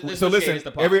listen. So this so list listen. caters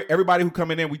to Pac. Everybody who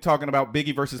coming in, we talking about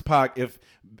Biggie versus Pac. If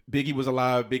Biggie was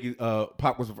alive,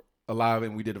 Pac was alive,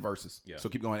 and we did the verses. Yeah. So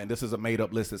keep going. And this is a made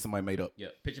up list that somebody made up. Yeah,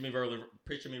 picture me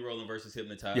rolling versus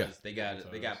Hypnotize. Yeah. They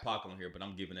got Pac on here, but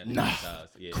I'm giving that to Nah, Hypnotize.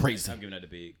 Yeah, crazy. I'm giving that to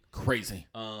Big. Crazy.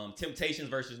 Temptations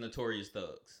versus Notorious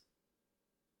Thugs.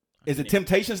 Is it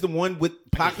Temptations the one with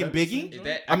Pac and Biggie? Is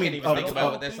that, I I mean, can't even think I about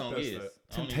what don't that think song that's is. that. I don't even-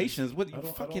 Temptations? What I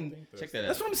don't fucking? think Check that out.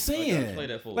 That's what I'm Like, saying. play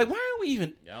that for Like, us. why are we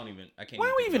even? Yeah, I don't even. I can't. Why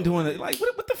are we even think doing about it? Like,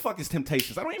 what the fuck is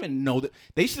Temptations? I don't even know that.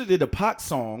 They should have did a Pac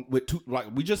song with two, like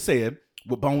we just said,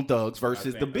 with Bone Thugs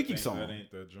versus the Biggie song. That ain't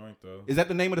the joint though. Is that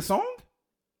the name of the song?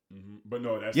 But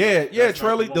no, that's Yeah, not, yeah, that's not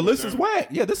Trelly. one The with list is them. whack.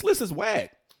 Yeah, this list is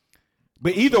whack.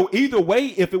 But either way,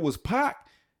 if it was Pac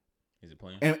Is it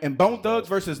playing? and Bone Thugs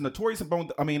versus Notorious and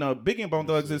Biggie and Bone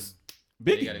Thugs is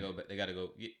They Biggie. gotta go. They gotta go.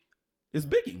 Yeah. It's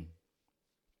Biggie.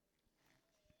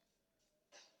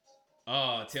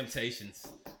 Oh, Temptations.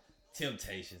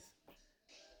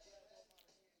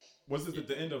 Was it at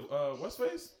the end of What's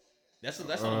Face? That's on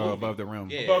the movie. Above the rim.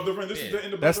 Yeah. Above the rim. This is Yeah. the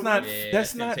end of That's Above the not. Rim? Yeah,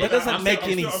 That's not. That Temptations. doesn't I'm make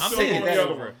still- any I'm still sense. going with the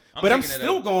other over. one. But I'm taking it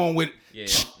still over. going with. Yeah,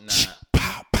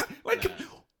 Pow, pow. Like, Nah.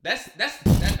 That's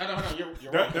hold on.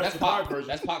 You're wrong. That's That's the Pac Pac version.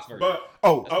 That's Pac's version. But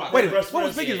oh, That's Pac. wait a minute. Rest What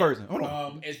was Friends, Biggie's yeah. version? Hold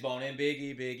on. It's Bone and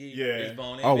Biggie. Yeah. It's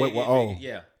Bone and Oh, Biggie. wait, well, oh.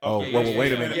 Yeah. Oh, Yeah, well, yeah,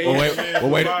 wait yeah, a minute. yeah, Well, yeah, wait, yeah,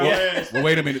 well, wait, yeah, well, yeah.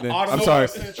 wait a minute then. Auto I'm sorry.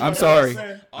 Center, I'm sorry.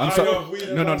 Center, I'm I sorry. got weed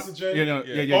and No, oxygen. yeah.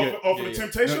 Off of the yeah.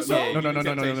 Temptations No, song? no,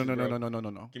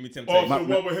 No. Give me Off Temptations.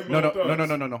 the one with him and No.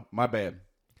 Thugs. No. My bad.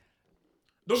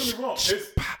 Don't get me wrong.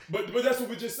 But that's what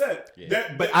we just said.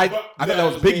 Yeah. But I thought that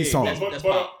was Biggie's song. That's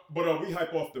Pac. But are we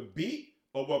hype off the beat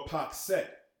or what Pac said?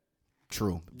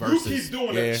 True. You Versus. keep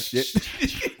doing yeah, it. yeah.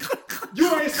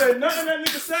 You ain't said nothing that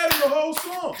nigga said in the whole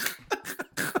song.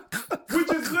 We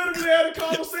just literally had a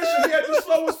conversation. He had to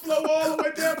slow his flow all the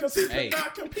way down because he could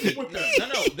not compete with them.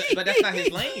 No, but that's not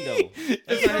his lane though.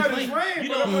 That's not his lane.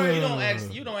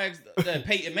 You don't ask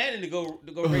Peyton Manning to go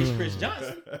race Chris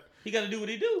Johnson. He got to do what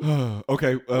he do.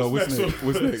 Okay, what's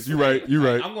next? You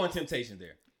right. I'm going Temptations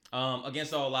there.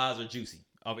 Against All Eyes or Juicy.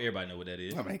 Everybody know what that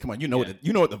is. I mean, come on, you know what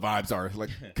the vibes are. Like,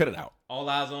 cut it out. All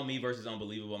Eyes on Me versus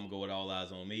Unbelievable. I'm gonna go with All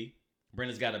Eyes on Me.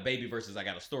 Brenda's Got a Baby versus I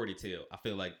Got a Story to Tell. I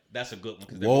feel like that's a good one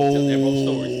because they're both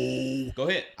stories. Go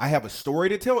ahead. I have a story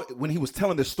to tell. When he was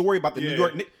telling the story about the New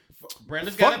York Knicks.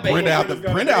 Brenda's Got a Baby.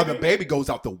 Brenda out the baby goes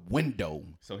out the window.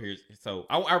 So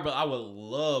I would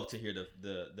love to hear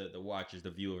the watchers,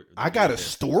 the viewer. I got a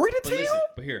story to tell. Listen,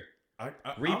 but here,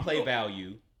 replay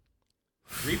value.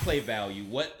 Replay value.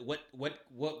 What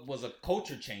was a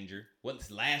culture changer?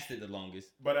 What's lasted the longest?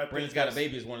 But Brenda's Got a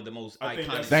Baby is one of the most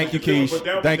iconic. Thank you,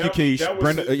 Keish. Thank you, Keish.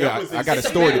 Brenda, I got a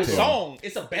story to tell.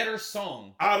 It's a better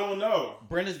song. I don't know.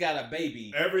 Brenda's Got a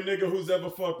Baby. Every nigga who's ever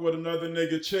fucked with another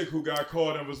nigga chick who got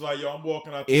caught and was like, yo, I'm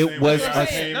walking out the it same was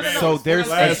way. No. So there's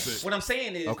what I'm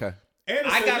saying is, okay.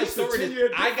 I Got a Story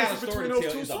to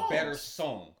Tell is a better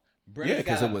song.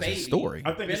 Because it was a story.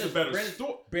 I think it's a better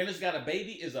story. Brenda's Got a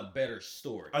Baby is a better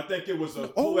story. I think it was a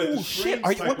shit.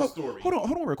 type of story. Hold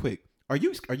on real quick. Are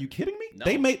you kidding me? No.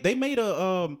 They made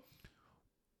a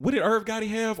what did Irv Gotti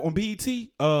have on BET? I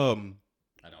don't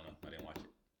know. I didn't watch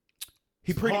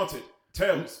it. Haunted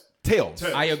Tales.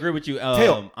 I agree with you.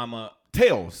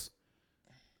 Tales.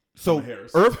 So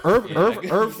Irv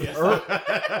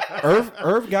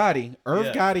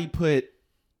Gotti put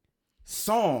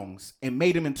songs and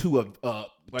made them into a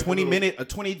 15 minute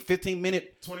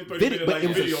video, but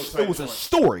it was a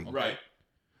story. Right.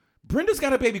 Brenda's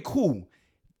Got a Baby, cool.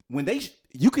 When it's a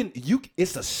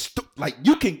I'm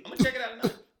gonna check it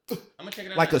out. I'm gonna check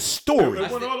it out. Like a story. I'm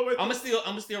gonna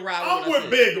still ride. I'm with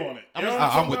big on it.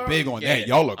 I'm with big on that.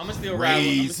 Y'all are crazy. I'm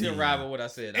gonna still ride with what I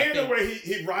said. And the way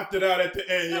he rocked it out at the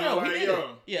end.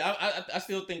 Yeah, I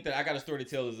still think that I Got a Story to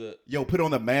Tell is a. Yo, put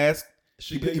on the mask.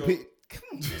 Come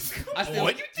on.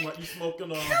 You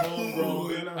smoking a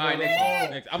homegrown. All right,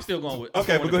 next. I'm still going with.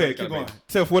 Okay, but go ahead. Keep going.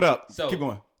 Tiff, what up? So, keep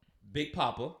going. Big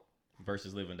Papa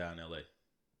versus Living Down in LA.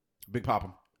 Big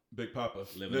Papa.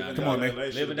 Living down come on, man.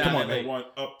 Living down in LA. One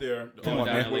up there. Come on,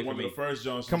 man. One of the first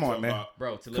Jones. Come on, man.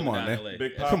 Bro, to Living Down in LA.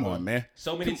 Big Papa. Come on, man.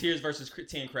 So Many Tears versus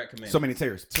 10 Crack Commandments. So Many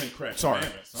Tears. 10 Crack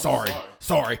Commandments. Sorry.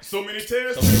 So Many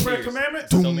Tears. 10 Crack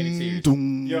Commandments. So Many Tears.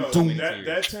 Yo,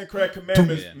 that 10 Crack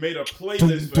Commandments made a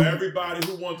playlist for everybody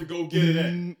who wanted to go get it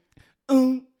in.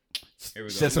 Here we go.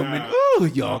 So many. Oh,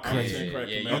 y'all crazy. Yeah,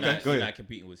 okay, go ahead. You're not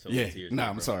competing with So Many Tears. Nah,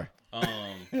 I'm sorry.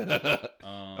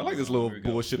 I like this little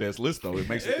bullshit ass list though. It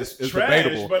makes it's trash,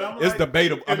 debatable. But I'm it's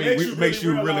debatable. I mean, it makes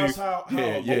you really how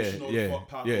emotional the fuck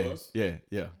Pop was.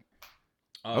 Yeah.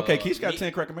 Okay, Keith got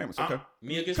 10 Crack Commandments. Okay.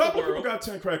 Me Against Couple the World. people got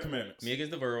 10 Crack Commandments. Me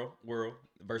Against the World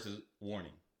versus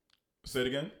Warning. Say it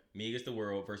again. Me Against the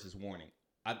World versus Warning.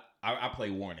 I play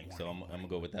Warning, so I'm gonna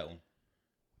go with that one.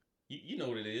 You know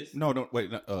what it is? No, don't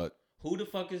wait. Who the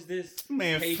fuck is this?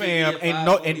 Man, fam,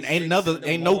 ain't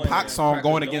no Pac song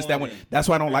going against that one. That's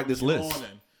why I don't like this list.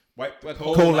 Wipe the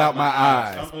cold out my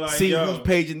eyes. Like, see who's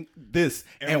paging this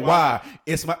and why.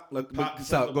 It's my look.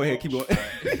 Go ahead, keep going.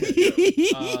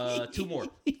 Right. Two more.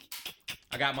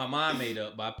 I got My Mind Made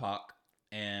Up by Pac,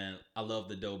 and I Love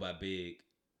the Dough by Big.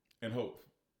 And Hope.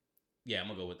 Yeah, I'm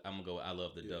gonna go with I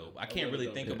Love the Dough. I can't really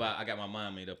think about I Got My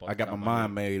Mind Made Up. I got my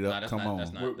mind made up. Come on.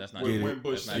 That's not That's not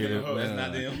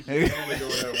them.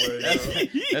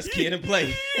 That's Kid and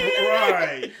Play.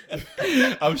 Right.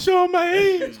 I'm showing my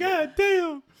age. God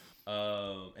damn.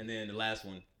 And then the last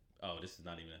one. Oh, this is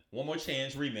not even One More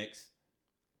Chance remix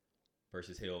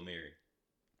versus Hail Mary.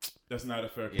 That's not a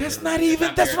fair. That's not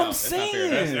even. That's what I'm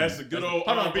saying. That's a good old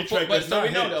R&B track. But so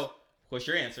we know though. What's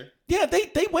your answer? Yeah,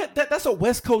 they went. That's a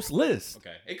West Coast list.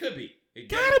 Okay, it could be.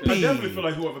 Gotta be. I definitely feel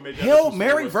like whoever made that Hail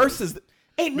Mary versus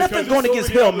ain't nothing going against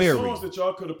Hail Mary. Songs that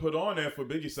y'all could have put on there for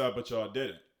Biggie side, but y'all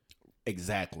didn't.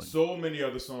 Exactly. So many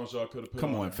other songs y'all could have put.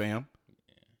 Come on, fam.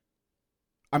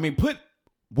 I mean, put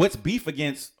What's Beef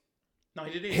against. No,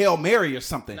 he did it. Hail Mary or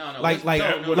something. No, like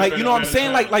you know what I'm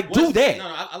saying? Like do that.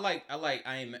 No, I like.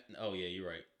 I ain't. Oh yeah, you're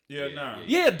right.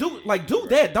 Yeah, do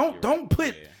that. Don't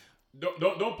put.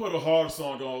 Don't put a hard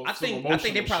song on. I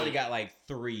think they probably got like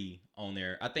 3 on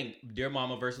there. I think Dear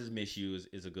Mama versus Miss You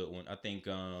is a good one. I think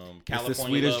California it's the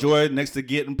sweetest joy next to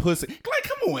getting pussy. Like,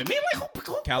 come on, man.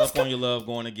 Like, California Love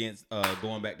going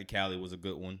back to Cali was a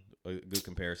good one. A good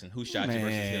comparison. Who Shot You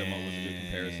versus Hit 'Em Up was a good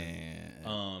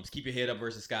comparison. Keep Your Head Up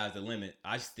versus Sky's the Limit.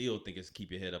 I still think it's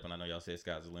Keep Your Head Up, and I know y'all said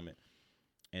Sky's the Limit.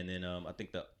 And then I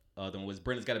think the other one was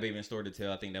Brenda's Got a Baby and Story to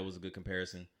Tell. I think that was a good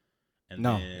comparison. And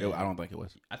No, then, I don't think it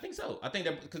was. I think so. I think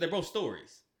that because they're both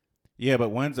stories. Yeah, but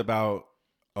one's about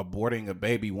aborting a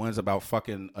baby. One's about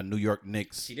fucking a New York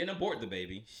Knicks. She didn't abort the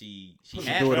baby. She Pussy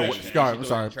had threw it the away. baby. Sorry, She I'm threw it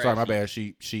sorry. in the Sorry, my trash.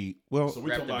 bad. She. Well, So we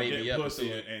Wrap talking the about baby getting up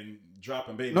pussy and and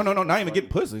dropping babies. no, not even getting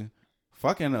pussy.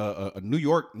 Fucking a New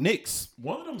York Knicks.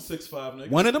 One of them 6'5" niggas.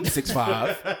 One of them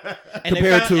 6'5". And,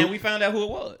 Compared to- and we found out who it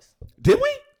was. Did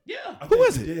we? Yeah. I Who think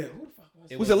was he it? did. Who the fuck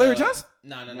was it? Was it Larry Johnson?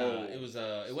 No. Whoa. It was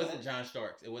it wasn't John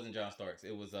Starks. It wasn't John Starks.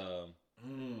 It was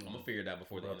I'm gonna figure it out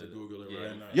before the About end to of Google it yeah.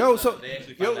 right now. Yo, so they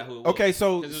actually found out who it was. okay,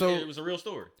 so 'Cause so it was a real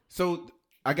story. so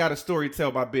I got a story to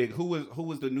tell by Big. Who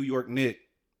was the New York Knick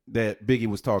that Biggie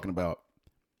was talking about?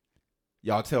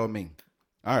 Y'all tell me.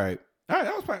 All right,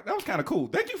 that was kind of cool.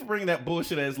 Thank you for bringing that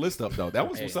bullshit ass list up though. That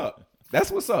was what's up. That's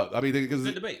what's up. I mean, because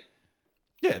Good debate.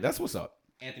 yeah, that's what's up.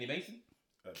 Anthony Mason.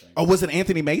 I think. Oh, was it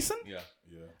Anthony Mason? Yeah.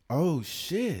 Yeah. Oh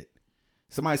shit!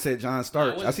 Somebody said John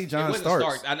Starks. I see John it wasn't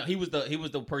Starks. I know he was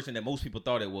the person that most people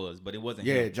thought it was, but it wasn't.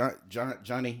 Yeah, him.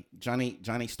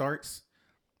 Johnny Starks.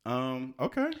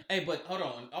 Okay. Hey, but hold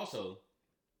on. Also,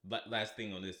 last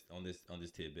thing on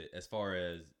this tidbit, as far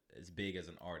as Big as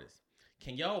an artist,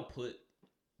 can y'all put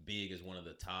Big as one of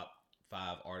the top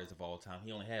 5 artists of all time?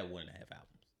 He only had 1.5 albums.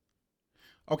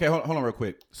 Okay, hold on real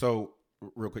quick. So,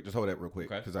 real quick, just hold that real quick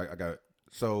Okay. because I got it.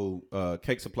 So,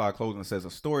 Cake Supply Clothing says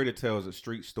a story that tells a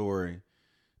street story,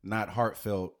 not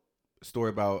heartfelt. A story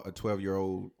about a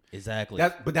 12-year-old. Exactly.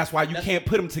 But that's why you can't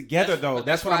put them together, though.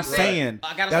 That's what I'm saying.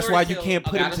 That's why you can't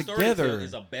put them together.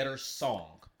 Is a better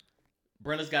song.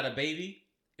 Brenda's Got a Baby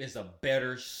is a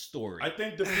better story. I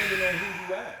think depending on who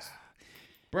you ask.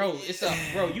 Bro,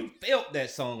 you felt that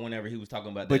song whenever he was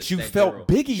talking about that. But you that felt girl.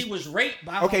 Biggie. She was raped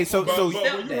by Okay, her so- But, so- but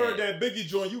when you heard that Biggie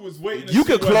joint, you was waiting to You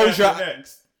see could what close your- happened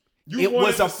next. You It wanted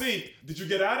was to a- see. Did you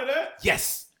get out of that?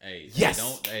 Yes. Hey, Yes.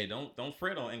 don't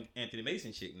fret on Anthony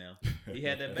Mason chick now. He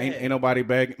had that bag. Ain't nobody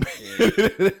begging.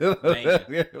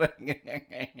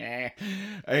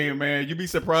 Hey man, you be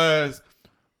surprised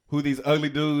who these ugly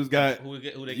dudes got. who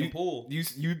they can pull.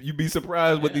 You be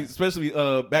surprised with Yeah. these, especially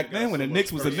back They then got when so the much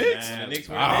Knicks was the personality. Knicks. And the Knicks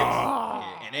were Ah. the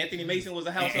Knicks. Yeah, and Anthony Mason was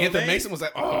a household Anthony name. Mason was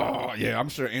like, oh yeah, I'm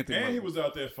sure Anthony. And he was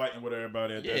out there fighting with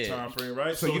everybody at that Yeah. time frame,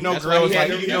 right? So you know that's why girls he had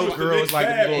like to- you know he was the girls big like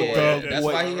bad the little boy. thug That's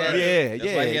boy. why he had. Yeah,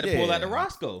 That's why he had to pull yeah. out the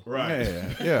Roscoe. right.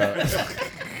 Yeah.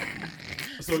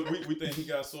 So we think he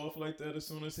got soft like that as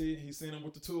soon as he seen him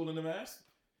with the tool in the mask.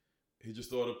 He just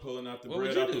started pulling out the What would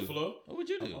bread you out do? the floor. What would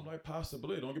you do? I'm like,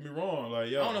 possibly. Don't get me wrong. Like,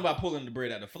 yo, I don't know about pulling the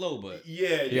bread out the flow, but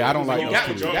Yeah, I don't like you those got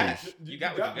two what you things. got. You You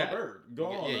got got what you my got. bird. Go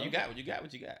on. yeah, man. you got what you got.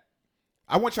 What you got.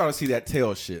 I want y'all to see that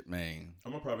tail shit, man.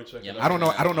 I'm gonna probably check Yeah, it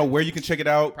out. I don't know where you can check it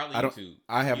out. Probably I don't. YouTube.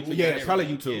 I have. YouTube Yeah, has it's probably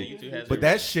everything. YouTube. Yeah, YouTube has But that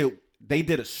everything. shit, they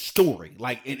did a story,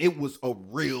 like, and it was a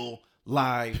real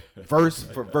live verse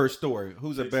for verse story.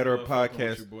 Who's a better Thanks, fucking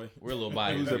with podcast? you, boy. We're a little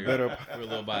biased. Who's a here. better- We're a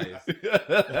little biased.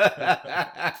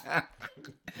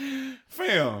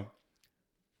 Fam,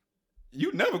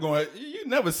 you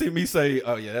never see me say,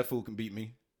 "Oh yeah, that fool can beat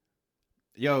me."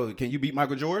 Yo, can you beat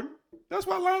Michael Jordan? That's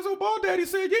why Lonzo Ball Daddy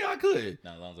said, "Yeah, I could."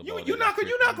 Not Lonzo You- Ball, you're not that's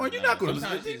gonna different.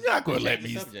 Sometimes you're it's- not gonna it's let the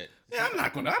me. subject. Yeah, I'm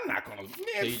not gonna. So Man,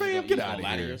 you just fam, gonna- get you out gonna of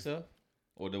lie to here. yourself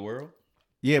or the world.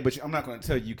 Yeah, but I'm not gonna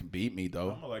tell you can beat me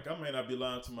though. I'm like, I may not be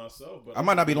lying to myself, but I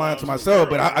might not be lying to the myself,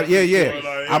 but world. yeah.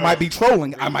 Like, I might be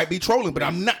trolling. I might be trolling, but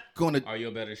I'm not gonna. Are you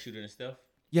a better shooter than Steph?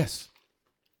 Yes.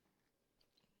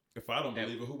 If I don't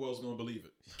believe it, who else gonna believe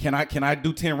it? Can I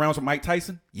do 10 rounds with Mike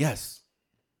Tyson? Yes.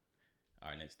 All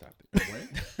right, next topic.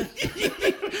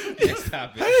 Next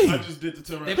topic. I just did the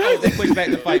turn. They pushed back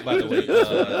the fight, by the way. You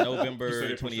said November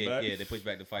they pushed it 28th. back? Yeah, they pushed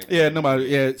back the fight. Yeah, nobody.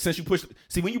 Yeah, since you push.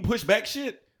 See, when you push back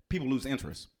shit, people lose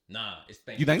interest. Nah, it's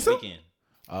Thanksgiving You think so? weekend.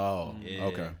 Oh,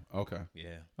 Yeah. okay.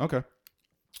 Yeah. Okay.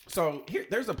 So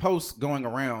there's a post going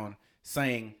around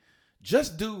saying,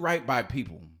 just do right by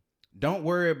people. Don't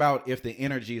worry about if the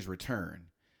energy is returned.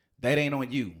 That ain't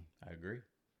on you. I agree.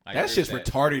 That's just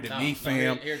retarded to me,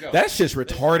 fam. Here you go. That's just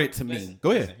retarded to me. Listen, Go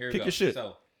ahead. listen, here we Kick go. your shit.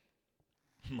 So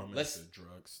My man Let's- said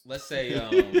drugs. let's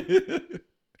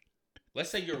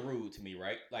say you're rude to me,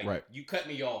 right? Like Right. you cut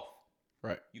me off.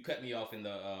 Right. You cut me off in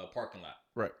the parking lot.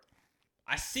 Right.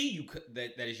 I see you.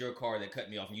 That is your car that cut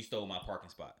me off, and you stole my parking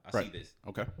spot. I Right. see this.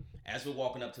 Okay. As we're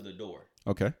walking up to the door,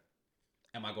 Okay.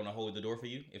 am I going to hold the door for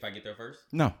you if I get there first?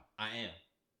 No. I am.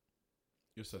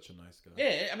 You're such a nice guy.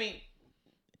 Yeah, I mean,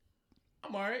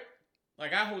 I'm all right.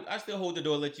 Like I still hold the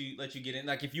door, let you get in.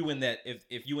 Like if you in that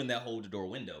hold the door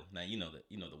window, now you know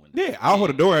the window. Yeah, I'll hold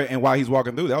the door, and while he's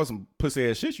walking through, that was some pussy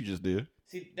ass shit you just did.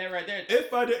 See that right there.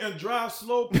 If I didn't drive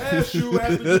slow past you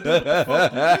after you did what the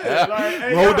fuck you did, like,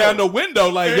 hey, Roll yo, down the window,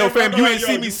 like, Hey, yo, yo, fam, no, you no, ain't yo,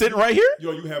 see me you- sitting right here?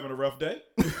 Yo, you having a rough day?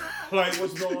 like,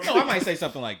 what's going on? No, I might say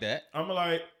something like that. I'm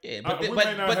like, Yeah, but we may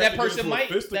not have that to person get into a might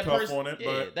fisticuff on it,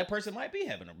 but that person might be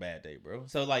having a bad day, bro.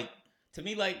 So like to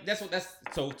me, like that's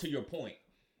so to your point.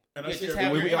 and Yeah, I see just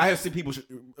everybody- have I have seen people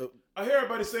I hear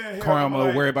everybody saying, "Hey, karma, I'm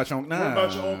like, worry about your own. Nah, worry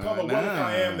about your own karma. What if nah.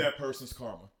 I am that person's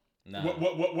karma? Nah.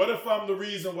 What if I'm the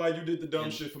reason why you did the dumb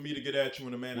shit for me to get at you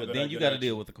in the manner Well, that then I you got got to at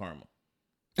deal with the karma.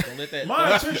 Don't let that.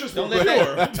 My intentions were don't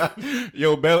let that- pure.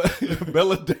 Yo,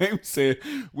 Bella Dame said,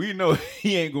 we know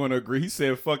he ain't going to agree. He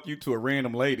said, fuck you to a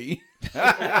random lady.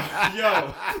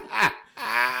 Yo.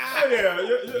 Yeah,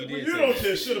 You did you say don't that.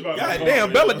 care shit about God my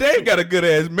damn, karma, Bella yo. Dame got a good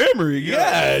ass memory.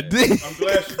 Yeah. God damn. I'm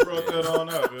glad you brought that on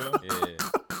up, yo.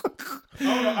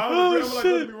 Yeah. I'm like,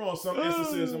 don't get me wrong. Some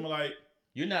instances, I'm like,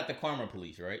 You're not the karma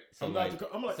police, right? So I'm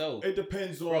like, so it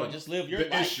depends on bro, just live your the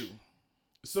life. issue.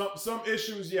 Some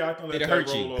issues, yeah, I can let Did it that hurt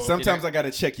roll you? off. Sometimes I got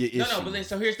to check your issue. No, but then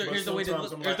so here's the But way to sometimes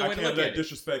look. I'm Here's like, the I way to can't look let at it.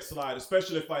 disrespect slide,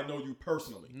 especially if I know you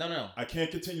personally. No. I can't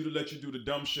continue to let you do the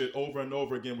dumb shit over and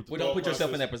over again with the Well, don't thought put yourself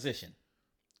in process. that position.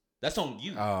 That's on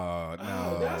you. Oh,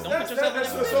 no.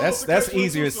 That's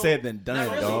easier said than done, Not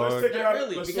really. dog. Let's take it Not out.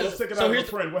 really, Let's because- take it so out of a here's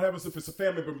the- friend. What happens if it's a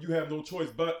family member? You have no choice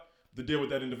but to deal with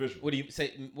that individual. What do you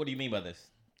say? What do you mean by this?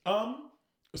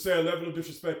 Say a level of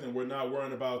disrespect, and we're not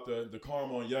worrying about the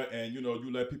karma on you, and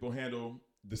you let people handle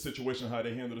the situation how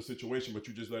they handle the situation, but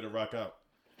you just let it rock out.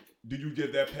 Do you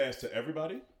give that pass to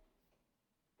everybody?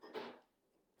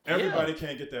 Everybody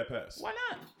can't get that pass. Why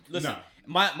not? Listen,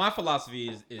 Nah. my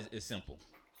philosophy is simple.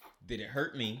 Did it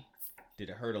hurt me? Did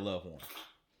it hurt a loved one?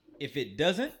 If it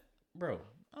doesn't, bro,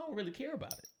 I don't really care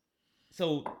about it.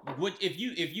 So what if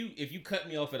you cut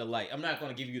me off at a light? I'm not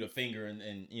going to give you the finger and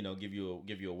give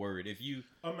you a word. If you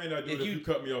I may not do it if you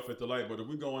cut me off at the light, but if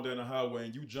we're going down the highway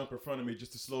and you jump in front of me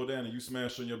just to slow down and you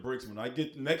smash on your brakes, when I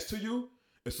get next to you,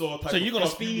 it's all type. So of you're gonna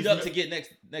fuck speed you, up to get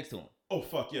next to him, Oh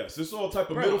fuck yes! It's all type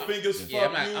of Bro, middle fingers, yeah,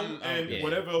 fuck I'm you, not- I'm- and yeah.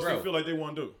 whatever else Bro. they feel like they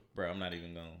want to do. bro. I'm not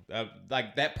even gonna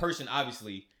like that person.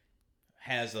 Obviously,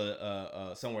 has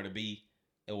a somewhere to be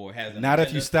or has an Not if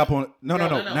agenda. you step on. No. No.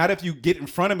 Not if you get in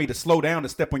front of me to slow down to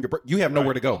step on your brake. You have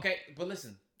nowhere to go. Okay, but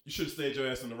listen, You should have stayed your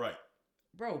ass on the right.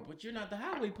 bro. But you're not the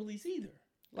highway police either.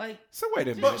 Like, So wait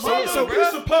a minute. But So- my so, little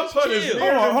piece bruh, of putt putt is chill.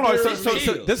 near Hold on. and So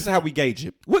dear to me. this is how we gauge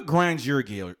it. What grinds your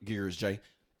gears, Jay?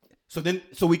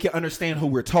 So we can understand who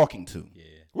we're talking to. yeah,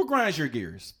 What grinds your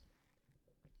gears?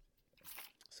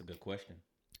 that's a good question.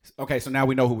 Okay, so now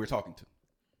we know who we're talking to,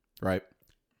 right?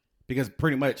 Because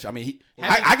pretty much, I mean,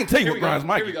 Having- I can tell you here what we go, grinds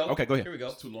my here we gears. go, Okay, go ahead. Here we go.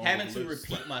 It's too long Having of to a list.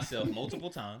 repeat myself multiple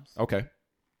times, Okay,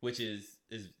 which is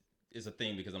a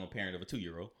thing because I'm a parent of a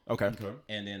 2-year-old, okay. Okay.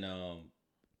 and then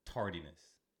tardiness.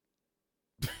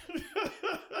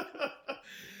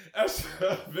 That's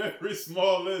a very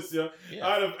small list, yeah. Yeah.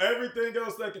 Out of everything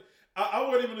else, I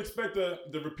wouldn't even expect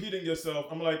the repeating yourself.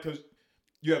 I'm like, because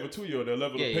you have a 2-year-old, their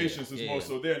level Yeah, of yeah, patience is yeah, more yeah.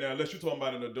 so there. Now, unless you're talking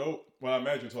about an adult, well, I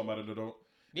imagine you're talking about an adult.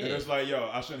 Yeah, And it's like, yo,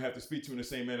 I shouldn't have to speak to you in the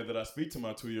same manner that I speak to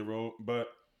my 2-year-old. But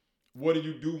what do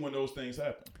you do when those things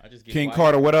happen? I just get King quiet.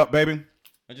 Carter, what up, baby?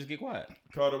 I just get quiet.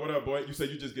 Carter, what up, boy? You said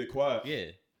you just get quiet. Yeah,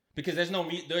 because there's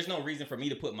no reason for me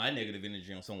to put my negative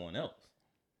energy on someone else.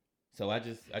 So I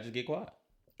just get quiet.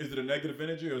 Is it a negative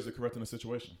energy or is it correcting the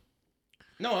situation?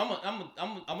 No, I'm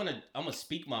gonna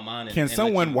speak my mind. And, Can and let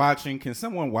someone you-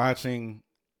 watching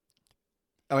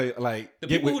like The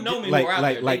get people with, who know me who like are out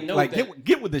like there, like they know like that-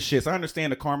 get with the shits. I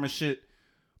understand the karma shit,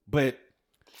 but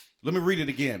let me read it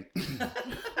again.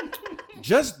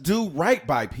 Just do right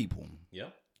by people. Yeah.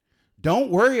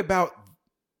 Don't worry about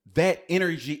that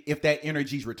energy if that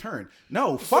energy's returned.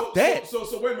 No, fuck that. So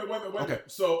wait a minute. Okay.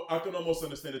 So I can almost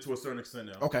understand it to a certain extent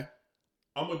now. Okay.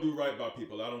 I'm gonna do right by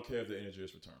people. I don't care if the energy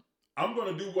is returned. I'm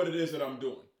gonna do what it is that I'm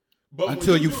doing. But when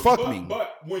Until you do- fuck but- me.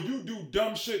 But when you do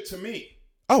dumb shit to me,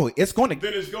 Oh, it's going to.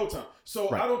 then it's go time. So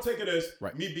Right. I don't take it as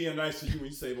Right. me being nice to you and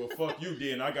you say, well, fuck you,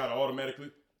 D, and I gotta automatically.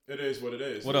 It is what it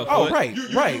is. What up, Oh, Foot? right, You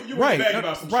right, you right, bag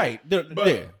about some right. But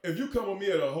Yeah. if you come with me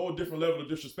at a whole different level of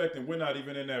disrespect and we're not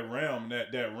even in that realm,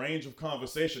 that range of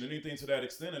conversation, anything to that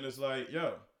extent, and it's like,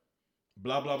 yo,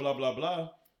 blah blah blah blah blah.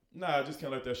 Nah, I just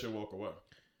can't let that shit walk away.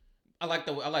 I like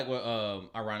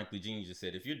what ironically Gene just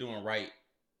said. If you're doing right,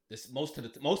 this most of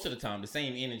the time the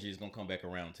same energy is gonna come back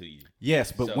around to you.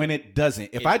 Yes, but So, when it doesn't,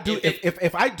 if if- I do,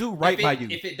 if I do right by you,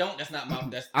 If it don't, that's not my.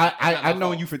 That's I've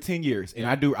known you for 10 years, and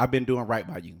I've been doing right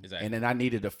by you. Exactly. And then I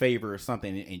needed a favor or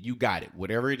something, and you got it.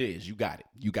 Whatever it is, you got it.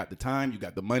 You got the time, you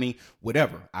got the money,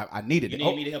 whatever. I needed You it.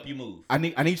 need me to help you move. I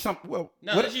need something. Well,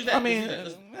 No, let's use that. I mean, Let's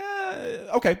use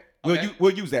okay. Okay.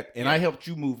 We'll use that. And Yeah. I helped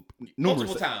you move numerous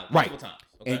multiple times. right? Multiple times.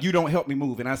 Okay? And you don't help me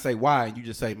move, and I say why, and you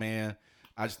just say, man,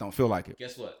 I just don't feel like it.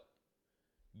 Guess what?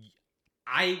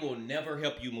 I will never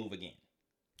help you move again.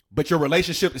 but your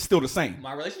relationship is still the same.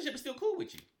 My relationship is still cool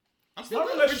with you. I'm still My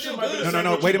good. We're relationship still might be good. the No, same.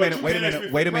 no, But wait a you minute, can't wait a ask me minute,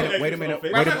 for wait a minute, money wait a for minute, no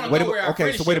favor. wait a We're not minute, gonna go where our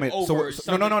okay, so wait a minute. friendship So over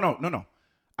something- no.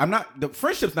 I'm not, the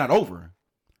friendship's not over.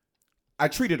 I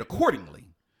treat it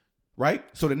accordingly, right?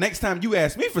 So the next time you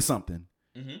ask me for something,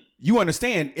 you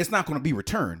understand it's not going to be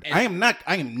returned. I am not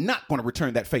going to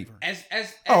return that favor. As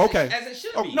okay. as it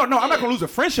should Oh, be. no, I'm not Yeah. going to lose a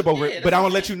friendship over Yeah, it, but that's I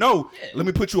what want to I'm let you know, Yeah. let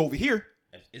me put you over here.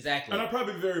 Exactly. And I'll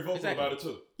probably be very vocal Exactly. about it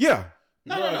too. Yeah.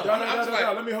 No. Bruh, I'm just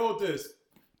like- let me hold this.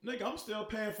 Nigga, I'm still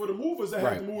paying for the movers that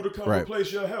Right. have to move to come Right.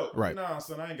 replace your help. Right. Nah,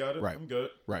 son, I ain't got it. Right. I'm good.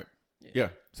 Right. Yeah.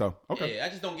 So, okay. Yeah, I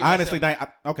just don't get I honestly myself,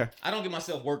 think, okay. I don't get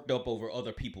myself worked up over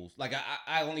other people's. Like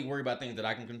I only worry about things that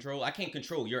I can control. I can't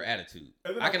control your attitude.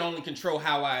 And then I can only control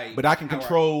how I. But I can how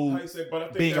control How you say, but I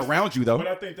think being that's- around you, though. But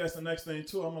I think that's the next thing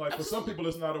too. I'm like, for some Absolutely. people,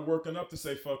 it's not a working up to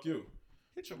say fuck you.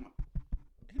 Hit your.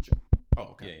 Oh,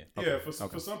 okay. Yeah. Yeah,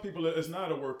 for some people, it's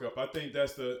not a workup. I think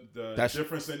that's the That's-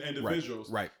 difference in individuals.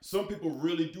 right. Some people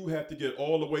really do have to get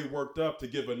all the way worked up to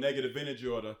give a negative energy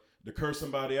or to curse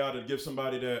somebody out or to give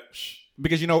somebody that.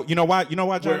 Because you know why, John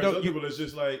Whereas Doe. other people, it's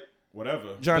just like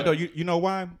whatever. John Doe, you know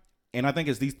why? And I think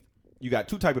it's these. You got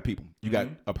two type of people. You got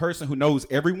a person who knows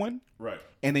everyone, Right.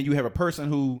 and then you have a person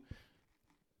who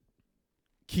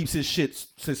keeps his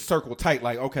circle tight.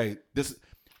 Like, okay, this.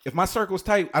 If my circle's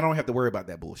tight, I don't have to worry about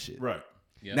that bullshit. Right.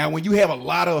 Yeah. Now, when you have a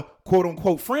lot of quote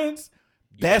unquote friends,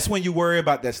 that's when you worry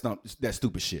about that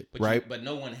stupid shit, But right? but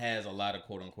no one has a lot of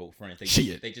quote unquote friends. They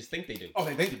Shit. they just think they do. Oh,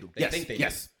 they do. They think they do.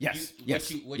 Yes.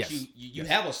 You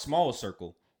have a small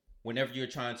circle. Whenever you're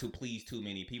trying to please too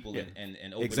many people and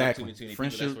open Exactly. up too many people,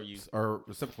 that's where you. Friendships are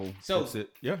reciprocal. So- that's it.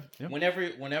 Yeah.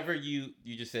 Whenever you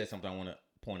just said something, I want to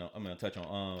point out. I'm gonna touch on.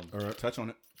 All right. Touch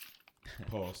on it.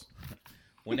 Pause.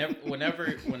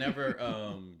 Whenever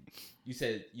you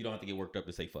said you don't have to get worked up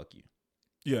to say fuck you.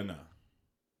 Yeah, nah.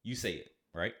 You say it,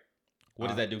 right? What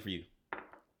does that do for you?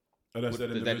 Unless that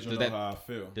Does individual that- know how I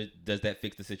feel. Does that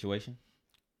fix the situation?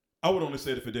 I would only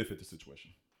say it if it did fit the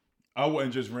situation. I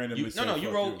wouldn't just randomly say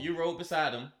You rode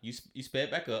beside him. You sped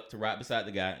back up to ride beside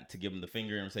the guy to give him the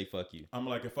finger and say fuck you. I'm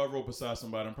like, if I roll beside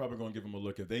somebody, I'm probably gonna give them a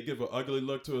look. If they give an ugly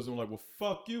look to us, I'm like, well,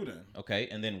 fuck you then. Okay,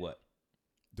 and then what?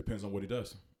 Depends on what he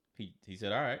does. He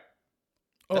said, all right.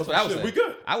 Oh, That's what I would shit, say. we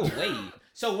good. I would wave.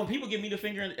 So when people give me the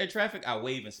finger in traffic, I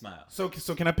wave and smile. So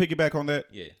can I piggyback on that?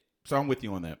 Yeah. So I'm with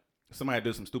you on that. Somebody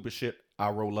does some stupid shit, I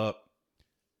roll up,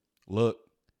 look.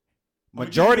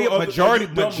 Majority of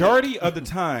the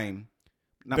time,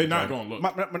 They're not gonna look.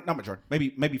 Not majority.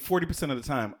 Maybe 40% of the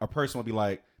time, a person will be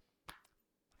like,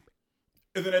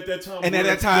 And then at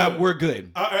that time, we're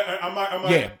good. I might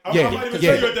even yeah,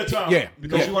 tell you at that time. yeah.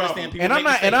 Because you understand people And I'm make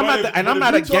not, mistakes. and I'm But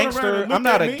not if a you turn around gangster. and look I'm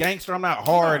not at a me, gangster. I'm not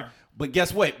hard. nah. But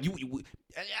guess what?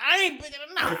 I ain't.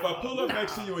 Nah. If I pull up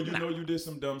next to you and you know you did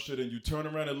some dumb shit and you turn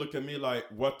around and look at me like,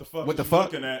 what the fuck? What the you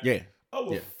fuck? Looking at? Yeah. Oh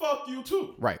well, Yeah. fuck you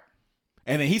too. Right.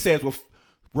 And then he says, "Well,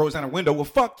 rolls down the window. Well,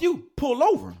 fuck you. Pull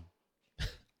over."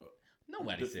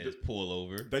 Nobody says pull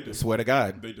over. They do. Swear to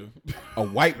God. They do. A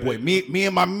white boy. Me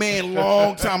and my man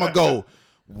long time ago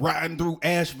riding through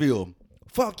Asheville.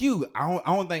 Fuck you. I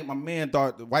don't think my man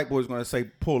thought the white boy was gonna say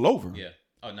pull over. Yeah.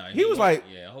 Oh no. He was like,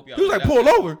 yeah. I hope y'all. he was like, pull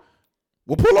over.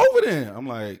 Well, pull over then. I'm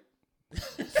like,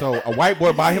 so a white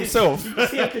boy by himself.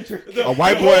 A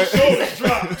white boy.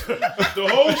 The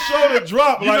whole shoulder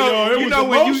dropped. Like, yo, it was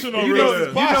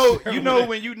emotional. You know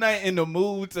when you not in the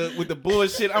mood with the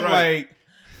bullshit. I'm Right. like,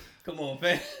 Come on,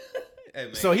 fam. Hey,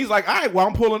 man. so he's like, all right, well,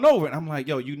 I'm pulling over. And I'm like,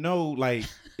 yo, like,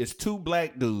 it's two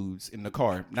black dudes in the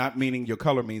car. Not meaning your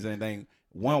color means anything.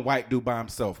 One white dude by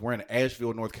himself. We're in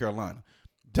Asheville, North Carolina.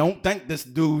 Don't think this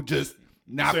dude just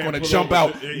not Saying going to pull jump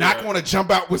over, out. yeah. Not going to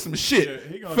jump out with some shit.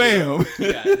 Yeah, he gonna Fam.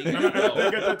 He got And I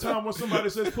think at that time when somebody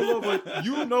says pull over,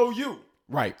 you know you.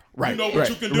 Right. You know what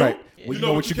you can do. Right. Well, you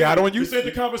know what you got on you. We said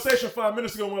the conversation 5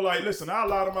 minutes ago. We're like, listen, I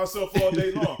lie to myself all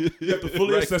day long. You have to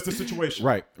fully Right. assess the situation.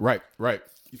 Right.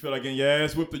 You feel like getting your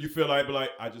ass whipped, or you feel like,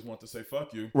 I just want to say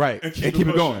fuck you. Right. And keep it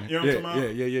pushing. going. You know what I'm talking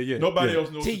about? Yeah. Nobody Yeah.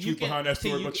 else knows T, the you truth can- behind that T,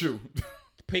 story you but you.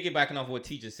 piggybacking off what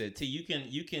T just said, T, you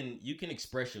can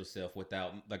express yourself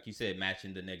without, like you said,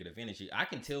 matching the negative energy. I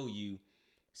can tell you.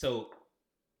 So,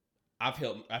 I've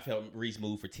helped Reese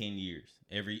move for 10 years.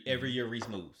 Every year Reese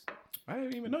moves. I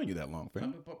didn't even know you that long,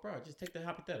 fam. Bro, just take the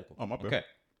hypothetical. Oh, my bad. Okay.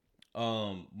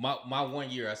 My 1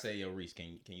 year, I say, yo, Reese,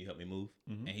 can you help me move?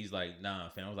 And he's like, nah,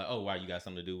 fam. I was like, oh, why, you got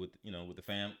something to do with the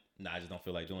fam? Nah, I just don't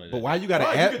feel like doing it. But why you gotta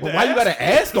Why you ask? get But to why you gotta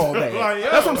ask all that? Like,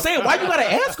 yo. That's what I'm saying. Why you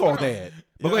gotta ask all that?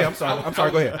 But go ahead. I'm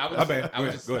sorry. Go ahead. My bad. I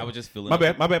was just feeling. My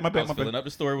bad. I was filling up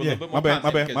the story with a little bit more My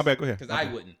content. bad. Go ahead. Because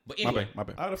I wouldn't. But anyway, My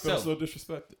bad. I'd have felt So- so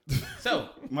disrespected. so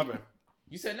My bad.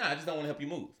 you said, nah, I just don't want to help you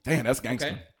move. Damn, that's gangster.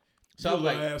 Okay. So I'm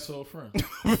like, asshole friend.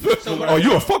 so Oh,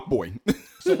 you a fuck boy.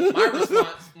 So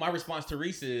my response to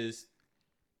Reese is,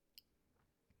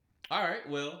 all right,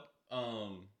 well,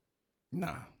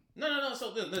 Nah. no.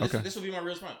 So this will be my real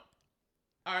response.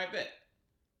 All right, bet.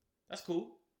 That's cool.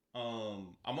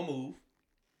 I'm gonna move,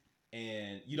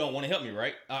 and you don't want to help me,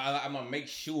 right? I'm gonna make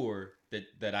sure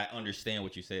that I understand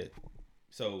what you said.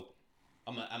 So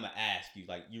I'm gonna ask you,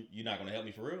 like, you're not gonna help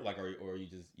me for real, like, or you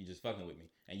just fucking with me,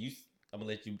 and I'm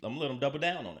gonna let them double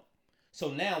down on it.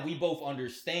 So now we both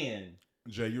understand.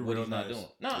 Jay, you what real he's nice. not doing.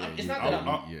 No, Yeah, it's you- not that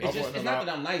I'm. yeah. It's not that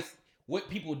I'm nice. What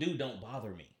people do don't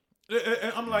bother me.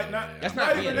 And I'm like, Yeah, not, that's not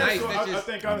not even being that. nice, So that's I just-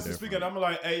 think I'm honestly speaking, different. I'm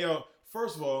like, hey, yo,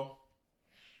 first of all,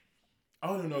 I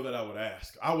don't even know that I would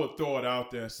ask. I would throw it out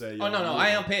there and say, yo, Oh no, I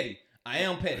am petty. I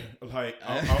am petty. Like,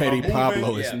 Petty I'm moving.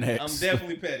 Pablo is Yeah, next. I'm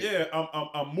definitely petty. Yeah,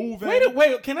 I'm moving.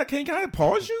 Wait. Can I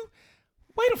pause you?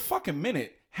 Wait a fucking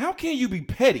minute. How can you be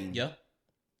petty? Yeah.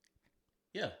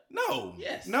 Yeah. No.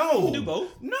 Yes. No. You can do both.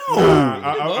 No.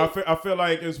 I feel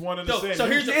like it's one and the same. So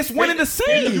here's the, It's one and the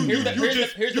same. Here's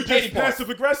the petty part. passive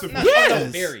aggressive. No,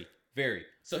 Yes. no, very.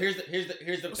 So here's the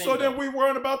thing. So then we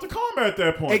weren't about to combat at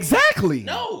that point. Exactly.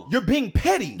 No. You're being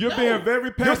petty. You're No. being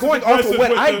very passive. going off of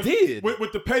what I did.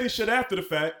 with the petty shit after the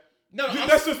fact. No,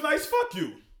 That's just nice. Fuck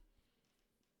you.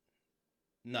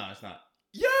 No, it's not.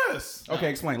 Yes. Okay,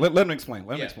 explain. Let him explain.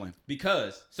 Let him Yeah. explain.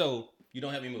 Because you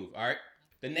don't help me move. All right.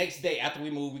 The next day after we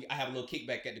move, I have a little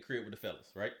kickback at the crib with the fellas.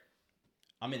 Right.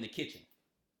 I'm in the kitchen.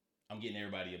 I'm getting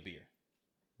everybody a beer.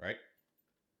 Right.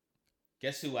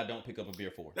 Guess who I don't pick up a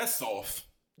beer for? That's soft.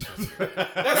 No.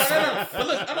 But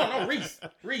look, no,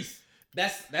 Reese.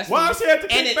 That's Why I had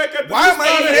to and kick back at the why am I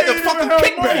start? gonna They hit the didn't fucking even have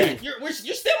kickback? money.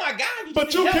 You're still my guy.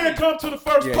 But you help can't me. come to the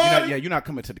first Yeah, party. you're not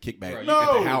coming to the kickback. Bro, No.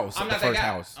 At the house. I'm At not the that first guy.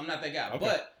 house. I'm not that guy.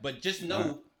 Okay. But just know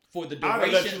Alright. for the I'd have let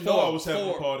duration you know I was having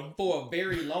a party. for a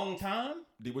very long time,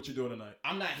 D, what you doing tonight?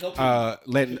 I'm not helping.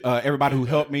 You. Letting everybody who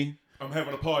helped me I'm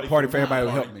having a party. for everybody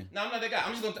who helped me. No, I'm not that guy.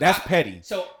 I'm just gonna. That's petty.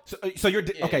 So So you're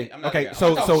Yeah, okay. I'm not Okay. that guy. So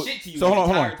I'm gonna so talk shit to you so hold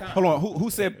the on. entire time. Hold on. Who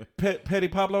said petty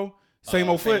Pablo? Same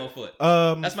old Same foot. old foot.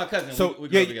 Um, That's my cousin. So we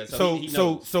grew yeah. up together, So he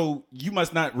so knows. so you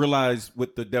must not realize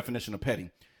what the definition of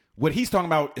petty. What he's talking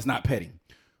about is not petty.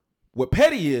 What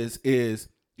petty is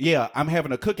yeah, I'm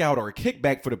having a cookout or a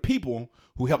kickback for the people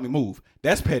who helped me move.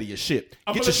 That's petty as shit.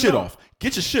 I'm Get gonna your let shit you know. off.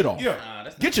 Get your shit off. Yeah.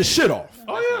 That's Get not your petty. shit off. That's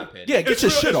Oh, yeah. not petty. Yeah, get It's your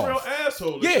real, shit it's off. real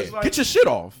asshole. It's Yeah, just like, get your shit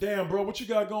off. damn, bro, what you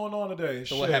got going on today?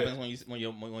 So Shit. what happens when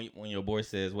your boy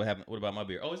says what happened? What about my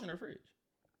beer? Oh, it's in the fridge.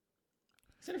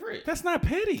 It's in the fridge. That's not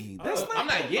petty. That's not. I'm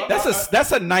not getting.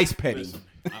 That's a nice petty. Listen.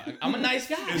 I'm a nice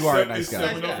guy. It's You are a se- nice it's guy.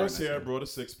 7 Nice of guy. us here. I brought a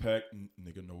 6-pack.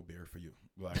 Nigga, no beer for you.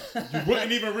 Like, you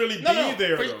wouldn't even really No, be no,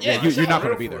 there, for- though. yeah, Yeah, for you're sure. not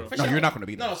going to For be real, there. for No, sure. you're not going to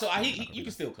be there. No, so you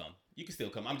can still come. You can still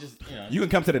come. I'm just You can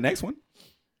come to the next one.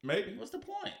 Maybe. What's the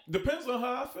point? Depends on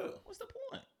how I feel. What's the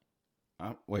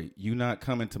point? Wait, you not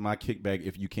coming to my kickback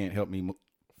if you can't help me?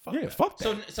 Fuck Yeah, that. fuck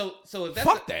that. So if that's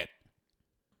Fuck that.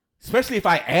 Especially if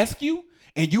I ask you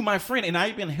and you my friend and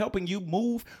I've been helping you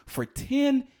move for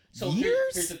 10 So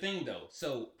years. here's the thing, though.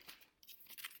 So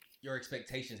your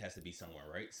expectations has to be somewhere,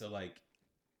 right? So like,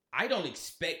 I don't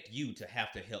expect you to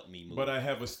have to help me move. But I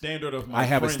have a standard of my I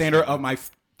have a friends standard now. of my.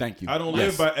 Thank you. I don't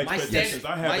Yes. live by My expectations. standard-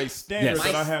 I have my- a standard Yes.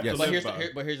 that I have Yes. to but live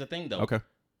by. here's the thing, though. Okay.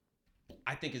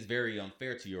 I think it's very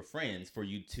unfair to your friends for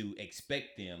you to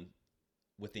expect them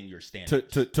within your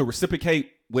standards. To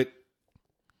reciprocate with.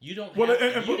 You don't. Well, have,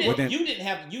 and- you, but- didn't, then- you didn't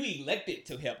have. You elected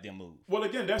to help them move. Well,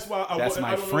 again, that's why I That's wouldn't-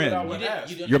 my I don't friend. know that I You would didn't- ask.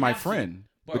 you didn't You're my have to. friend,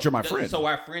 but you're my friend. So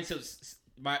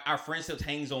our friendship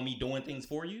hangs on me doing things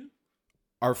for you.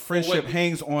 Our friendship wait.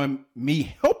 hangs on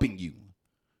me helping you.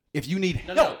 If you need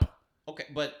No, help. no. Okay,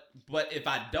 but if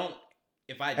I don't,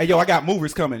 Hey, yo, I got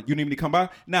movers coming. You need me to come by?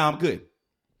 Nah, I'm good.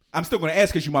 I'm still going to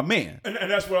ask because you my man. And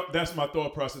that's my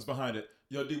thought process behind it.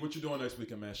 Yo, D, what you doing next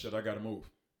weekend, man? Shit, I gotta move.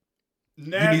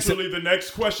 Naturally, the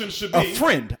next question should be A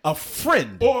friend.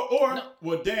 Or No.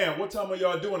 well, damn, what time are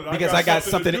y'all doing it? Because I got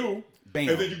something to do. Bam.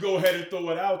 And then you go ahead and throw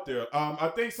it out there. I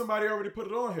think somebody already put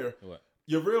it on here. What?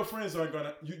 Your real friends aren't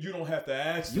gonna. You don't have to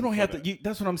ask. You them don't for have that. to.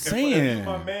 That's what I'm If saying. you're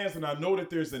my man's and I know that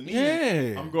there's a need,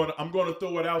 Yeah. I'm gonna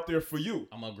throw it out there for you.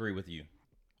 I'm gonna agree with you.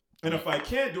 And if I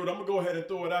can't do it, I'm gonna go ahead and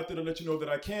throw it out there to let you know that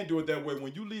I can do it. That way,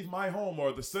 when you leave my home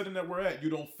or the setting that we're at, you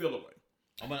don't feel away.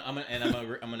 I'm gonna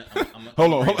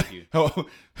Hold on, agree hold with you. on. Hold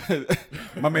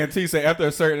on. My man T said after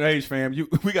a certain age, fam,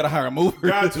 we gotta hire a mover.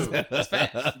 Got to. That's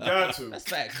facts. Got to. That's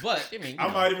facts. But I mean, you I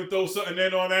know. might even throw something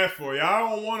in on that for you. I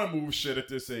don't want to move shit at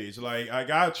this age. Like, I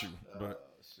got you. But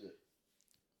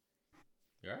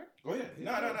You all right? Go ahead.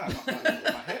 No.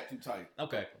 My hat too tight.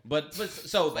 Okay, but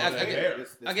so I that hair.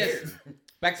 guess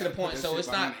back to the point. So it's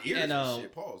not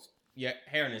and Pause. Yeah,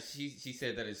 Harris, she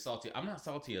said that it's salty. I'm not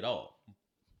salty at all.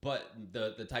 But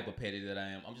the type of petty that I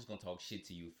am, I'm just gonna talk shit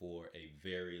to you for a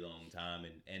very long time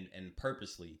and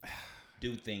purposely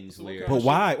do things where. But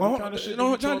why? What Well, kind of shit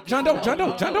no, do you John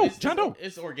talk- Doe.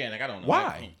 It's organic. I don't know.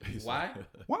 Why? Why?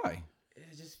 Why?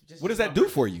 Just What does that do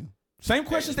for you? Same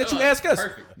questions that you No, ask us.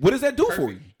 perfect. What does that do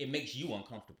for you? It makes you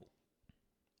uncomfortable.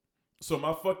 So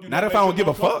my fuck you. Not if make I don't you give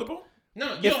a fuck. uncomfortable?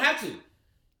 No, you don't have to.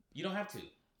 You don't have to.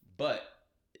 But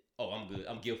I'm good.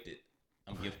 I'm gifted.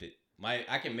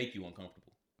 I can make you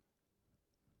uncomfortable.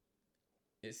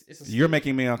 It's a You're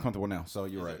making me uncomfortable now, so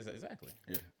you're right. Exactly.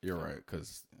 Yeah, you're right.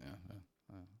 Because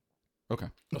okay.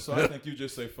 So I think you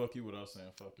just say fuck you without saying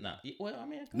fuck you. Nah. Well, I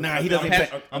mean. Nah, he doesn't I'm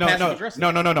say. passive aggressive.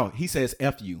 No. He says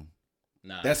F you.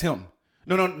 Nah. That's him.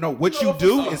 No. What No, you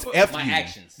do for is some- F my you.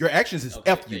 actions. Your actions is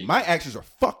Okay, F there you. you My go. actions are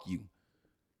fuck you.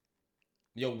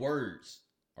 Your words.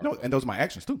 Are No, fuck. and those are my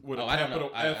actions too. With Oh, a I don't know.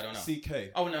 capital I don't know.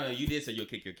 FCK. Oh no, you did say you'll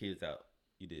kick your kids out.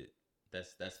 You did.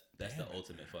 That's the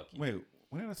ultimate fuck you. Wait,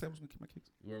 when did I say I was gonna keep my kids?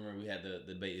 Remember we had the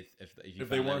debate if you If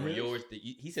they found out weren't were his? yours.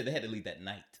 He said they had to leave that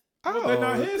night. Oh, they're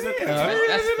not his at the damn. time.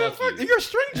 That's fuck you. You're a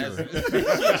stranger.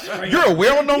 That's- You're a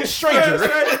well-known stranger.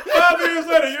 5 years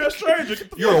later, you're a stranger.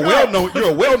 Get the You're a fuck out. well-known. You're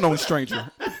a well-known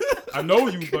stranger. I know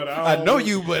you, but I know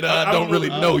you, but I don't really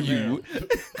know you.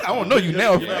 I don't know you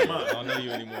now. You're not mine. I don't know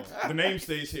you anymore. The name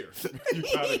stays here. You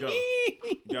gotta go.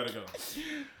 You gotta go.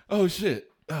 Oh shit!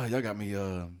 Oh, y'all got me.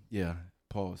 Yeah.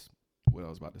 Pause. What I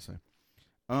was about to say.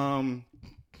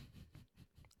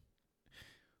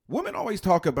 Women always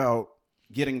talk about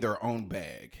getting their own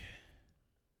bag,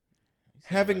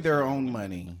 having their own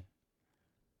money,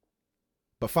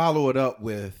 but follow it up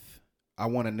with, "I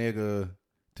want a nigga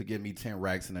to give me 10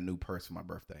 racks and a new purse for my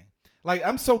birthday." Like,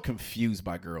 I'm so confused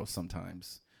by girls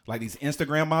sometimes. Like these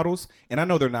Instagram models, and I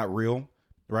know they're not real,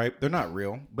 right? They're not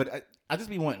real, but I just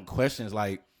be wanting questions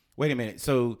like, wait a minute,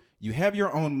 so you have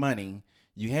your own money,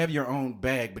 you have your own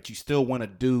bag, but you still want a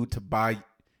dude to buy,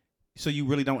 so you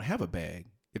really don't have a bag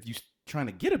if you trying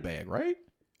to get a bag, right?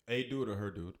 A dude or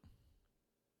her dude?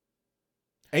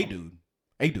 A dude.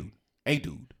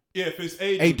 Yeah, if it's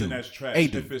a dude, dude. then that's trash. A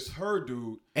dude. If it's her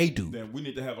dude, A dude. then we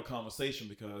need to have a conversation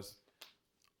because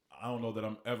I don't know that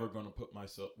I'm ever gonna put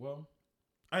myself. Well,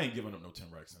 I ain't giving up no 10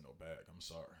 racks in no bag. I'm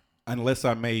sorry. Unless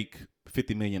I make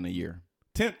 $50 million a year.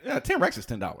 10 racks is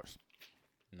 $10.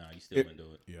 No, you still wouldn't do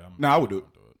it. Yeah, I would do it.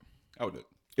 I would do it.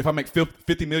 If I make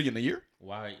 $50 million a year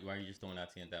Why are you just throwing out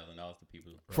 $10,000 to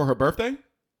people? for her birthday,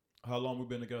 How long we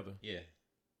been together? Yeah.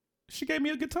 she gave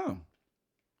me a good time.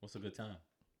 What's a good time?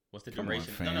 What's the Come on,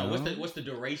 duration? fam. No. What's the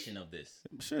duration of this?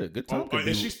 Shit, good time. could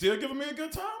Is be- she still giving me a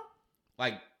good time?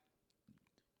 Like,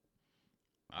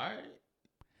 all right.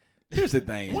 Here's the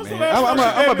thing, When's the man. last time she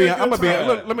I'm gave me a gonna good be. time?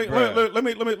 Look,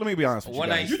 let me be honest with you One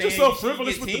night guys. You just stand, so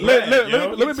frivolous you with get the 10. bag,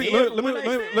 Let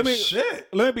yo. me be. Shit.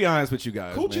 Let me be honest with you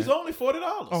guys. Coochie's man. only $40.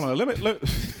 Hold on.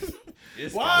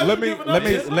 It's Why? fine. Let you me giving let up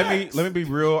me 10 let me racks? let me be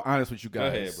real honest with you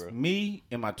guys. ahead, bro. Me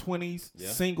in my 20s, Yeah.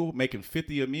 single, making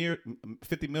 50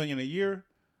 million a year.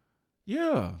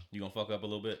 Yeah, You gonna fuck up a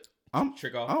little bit? I'm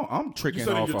Trick off? I'm tricking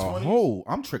said in off your a 20s? whole.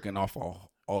 I'm tricking off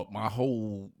my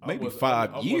whole maybe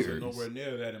 5 I years. wasn't nowhere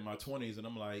near that in my 20s, and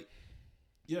I'm like,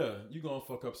 yeah, you gonna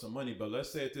fuck up some money, but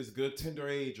let's say at this good tender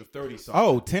age of 30 something.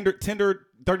 Oh, Tinder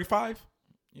 35,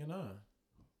 You know.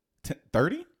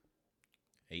 30.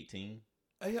 18.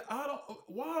 Hey, I don't.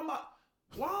 Why am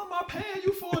I paying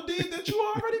you for a deed that you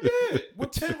already did with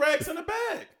 10 racks in a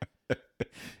bag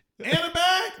and a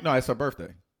bag? No, it's her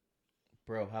birthday.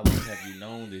 Bro, how long have you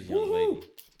known this young Woo-hoo. lady?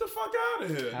 Get the fuck out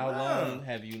of here. How Nah. long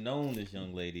have you known this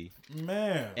young lady?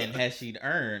 Man. And has she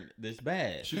earned this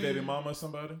bag? She baby mama or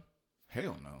somebody?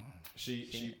 Hell no.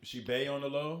 She bay on the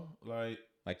low? Like,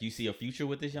 Like, you see a future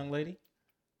with this young lady?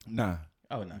 Nah.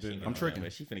 Oh, no. She ain't I'm gonna- tricking.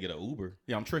 She finna get an Uber.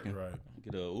 Yeah, I'm tricking. right.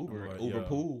 Get an Uber. Right, Uber yo.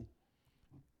 pool.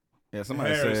 Yeah, somebody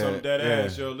Harry, said. some dead yeah.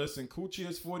 ass. Yo, listen, coochie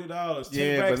is $40. 10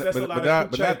 Yeah, racks, that's a lot of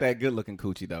but coochie. not that good looking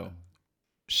coochie though.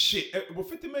 Shit, with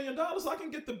 $50 million, I can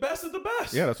get the best of the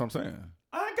best. Yeah, that's what I'm saying.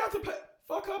 I ain't got to pay.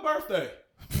 Fuck her birthday.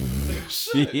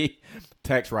 Shit.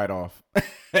 Tax write off.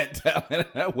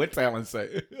 What Talon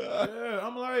say? Yeah,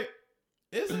 I'm like,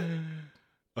 is it?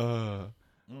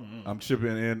 I'm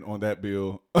chipping in on that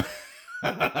bill.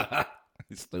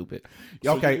 It's stupid.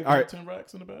 So Okay, you all right. 10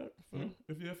 racks in the bag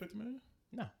if you have 50 million?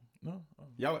 No. No. Oh.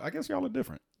 Y'all, I guess y'all are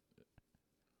different.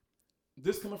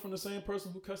 This coming from the same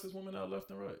person who cussed this woman out left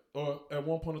and right, or at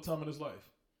one point in time in his life.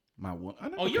 My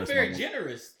woman. Oh, you're very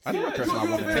generous. I never curse my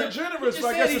You're woman. very generous. He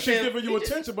Like, I just guess if said- she's giving you he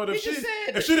just- attention, but he if just she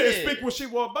said if she didn't shit. speak when she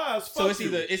walked by, it's So fuck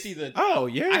you. it's either Oh I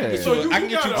can yeah. get So you, you I can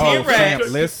get you gotta- 10 Oh, fam,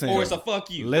 racks, listen. or it's a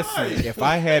fuck you. Listen, Right. if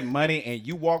I had money and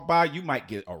you walk by, you might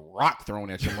get a rock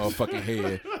thrown at your motherfucking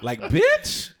head. Like,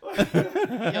 bitch. Yo.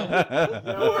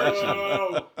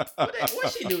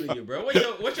 What she do to you, bro?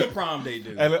 What's your prom day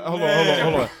do? Hey, hold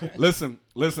on. Listen.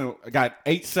 I got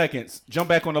 8 seconds. Jump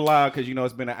back on the live because you know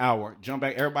it's been an hour.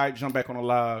 Everybody jump back on the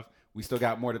live. We still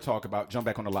got more to talk about. Jump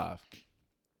back on the live.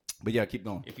 But yeah, keep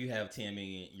going. If you have 10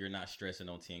 million, you're not stressing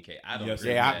on 10K. I don't Yes,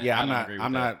 agree. yeah, with that. yeah, I I'm don't not- agree I'm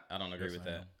with not- that. I don't agree Yes, with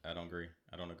I that. am. I don't agree.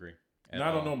 I don't agree. At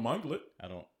Not all. on no Munglet. I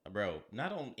don't, bro.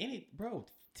 Not on any, bro.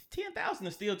 10,000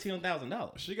 is still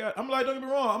 $10,000. She got. I'm like, don't get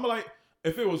me wrong. I'm like,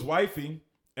 if it was wifey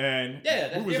and Yeah,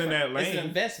 that's we was different. in that It's an lane,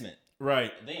 investment.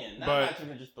 right? Then, But- not you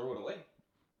can just throw it away.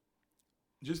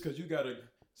 Just because you got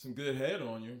some good head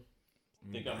on you,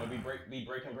 Think I'm gonna be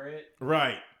breaking bread?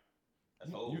 right?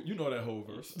 That's old. You know that whole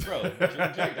verse, Bro, Drake don't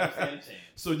stand a chance.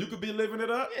 So you could be living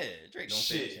it up. Yeah, Drake don't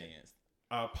stand a Shit. chance.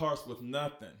 I parse with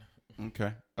nothing.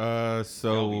 Okay. Don't be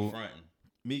So fronting.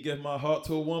 Me give my heart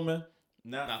to a woman,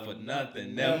 Not for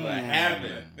nothing. Never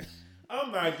happened.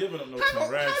 I'm not giving him no How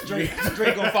congrats.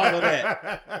 Drake gonna follow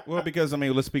that? well, because I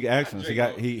mean, let's speak actions. He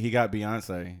got Drake- he got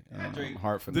Beyonce. Drake-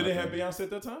 Heart for Did they nothing. have Beyonce at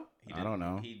that time? He I don't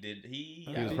know. He did. He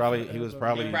He He was Yeah. probably He he was was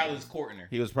probably probably was courting her.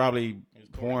 he was probably He was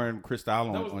courting her. pouring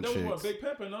Cristal That was on what chicks. Big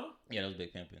Pimpin', no? Yeah, that was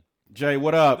Big Pimpin'. Jay,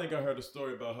 what I up? think I heard a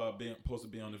story about her being supposed to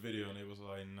be on the video, and it was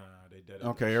like, nah, they dead.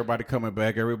 Okay, everybody coming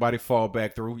back. Everybody fall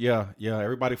back through. Yeah.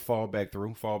 Everybody fall back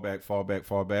through. Fall back.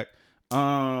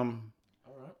 All right.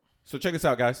 So check this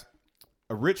out, guys.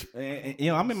 A rich,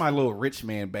 I'm in my little rich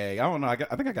man bag. I don't know. I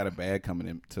think I got a bag coming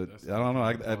in. I don't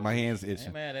know. My hands I ain't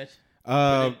itching. mad at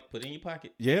you. Put it in your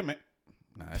pocket. Yeah, man.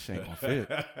 Nah, that shit ain't gonna fit.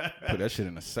 Put that shit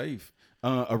in a safe.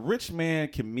 A rich man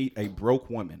can meet a broke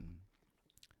woman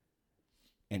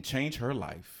and change her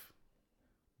life,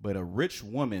 but a rich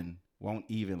woman won't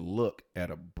even look at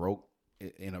a broke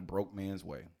man's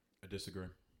way. I disagree.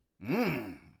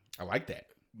 I like that.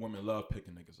 Women love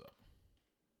picking niggas up.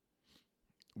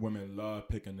 Women love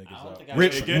picking niggas I don't up. think I-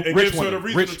 Rich, It gives rich her the woman,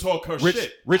 reason to talk her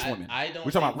shit. Rich I- women. I don't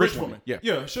We're talking think- about rich Rich women. woman. Yeah.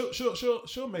 Yeah,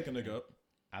 she'll make a nigga up.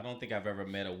 I don't think I've ever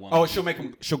met a woman. Oh,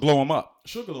 she'll glow him up.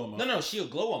 She'll glow him up. No, she'll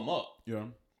glow him up. Yeah.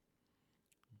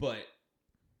 But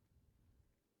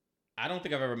I don't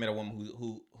think I've ever met a woman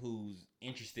who's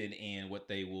interested in what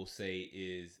they will say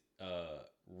is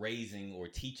raising or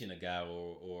teaching a guy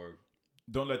or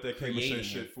Don't let that K Creating Machine him.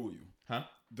 shit fool you. huh?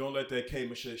 Don't let that K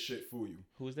Machine shit fool you.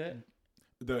 Who is that?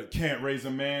 The Can't Raise a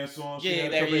Man song she Yeah, had a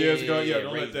that- couple yeah, years yeah, ago. yeah,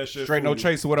 Don't Raise let that shit Straight fool no you.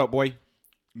 chaser. What up, boy?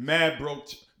 Mad broke.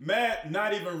 Mad,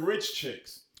 not even rich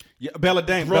chicks. Yeah, Bella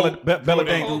Dame. Broke- Bella broke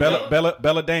Dame. down.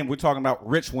 Bella Dame. We're talking about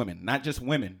rich women, not just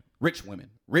women. Rich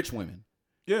women. Rich women.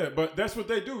 Yeah, but that's what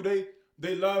they do.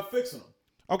 They love fixing them.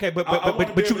 Okay, but I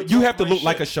wanna be able to you talk have to my look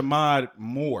like a shit. Shamad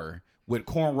Moore with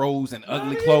cornrows and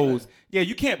ugly Not clothes. even. Yeah,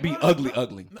 you can't be Not- ugly.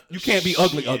 not- You can't be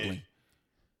ugly. Shit.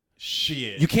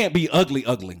 Shit. You can't be ugly.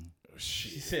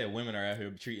 She said women are out here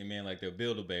treating men like they're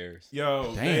Build-A-Bears.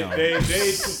 Yo, Damn.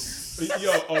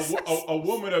 a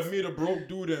woman that meet a broke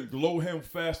dude and glow him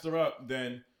faster up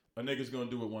than a nigga's gonna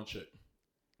do with one chick.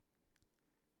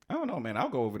 I don't know, man. I'll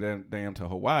go over there damn to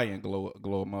Hawaii and glow a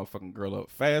motherfucking girl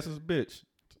up fast as a bitch.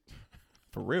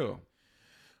 For real.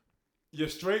 You're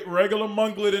straight regular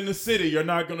munglet in the city. You're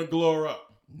not gonna glow her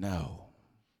up. No.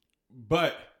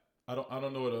 But I don't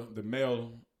know the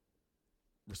male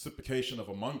reciprocation of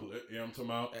a munglet. You know what I'm talking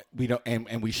about? We don't,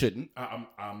 and we shouldn't.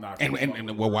 I'm not. And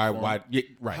gonna well, fuck with why? her. Yeah,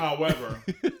 right. However,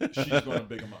 she's gonna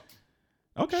big him up.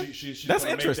 Okay. She's That's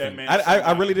gonna make that interesting. man I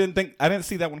somebody. really didn't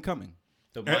see that one coming.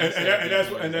 The And mindset of that's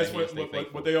being what, a and that's woman is they what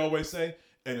faithful. they always say.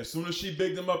 And as soon as she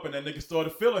bigged him up and that nigga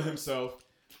started feeling himself,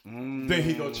 then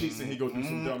he go cheats and he go do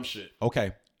some dumb shit.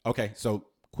 Okay. So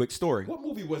quick story. What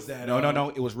movie was that? No.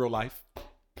 It was real life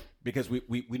because we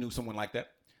knew someone like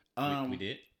that. We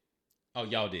did. Oh,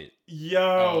 y'all did. Yo,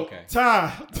 Oh, okay.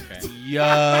 Ty. Okay.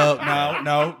 Yo,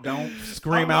 no, don't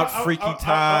scream out freaky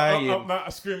Ty. I'm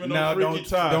not screaming no freaky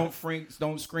Ty.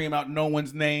 Don't scream out no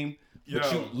one's name.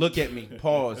 But Yo. you look at me,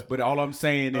 pause. But all I'm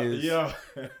saying is, Yo.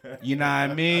 you know what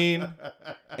I mean?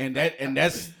 And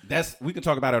that's we can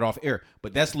talk about it off air,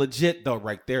 but that's legit though,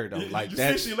 right there though. Like you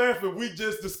that's see she laughing. We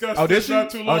just discussed Oh, did this she? not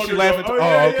too Oh, long she ago. laughing too? Oh,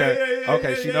 yeah, okay. yeah,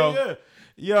 Okay, she know. yeah.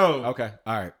 Yo. okay.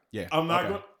 All right, yeah. I'm not okay.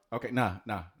 gonna- Okay, nah.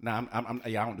 I'm I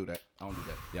don't do that. I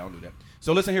don't do that.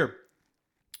 So listen here.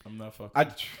 I'm not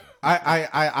fucking.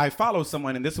 I follow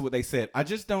someone, and this is what they said. I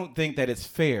just don't think that it's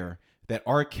fair that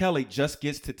R. Kelly just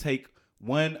gets to take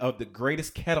one of the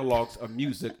greatest catalogs of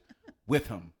music with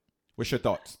him. What's your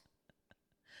thoughts?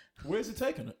 Where's he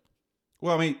taking it?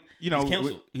 Well, I mean, you know, He's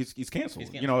canceled. He's canceled. He's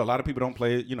canceled. You know, a lot of people don't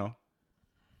play it. You know.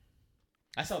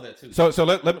 I saw that too. So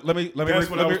let me That's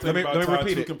what I was thinking about. Ty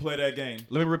repeat 2 it. can play that game.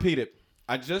 Let me repeat it.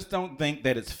 I just don't think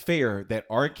that it's fair that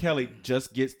R. Kelly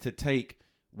just gets to take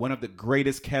one of the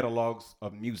greatest catalogs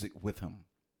of music with him.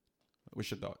 What's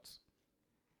your thoughts?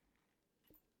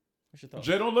 What's your thought?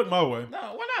 Jay, don't look my way.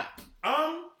 No, why not?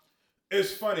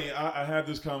 It's funny. I have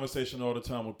this conversation all the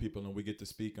time with people, and we get to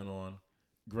speaking on.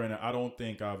 Granted, I don't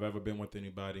think I've ever been with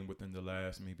anybody within the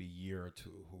last maybe year or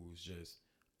two who's just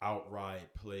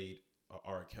outright played a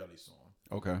R. Kelly song.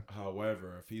 Okay.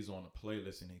 However, if he's on a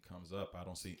playlist and he comes up, I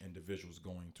don't see individuals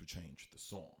going to change the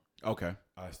song. Okay.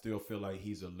 I still feel like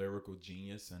he's a lyrical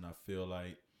genius, and I feel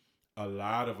like a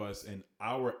lot of us in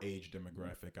our age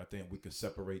demographic, I think we could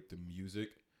separate the music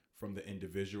from the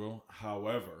individual.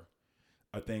 However,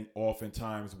 I think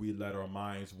oftentimes we let our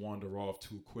minds wander off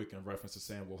too quick in reference to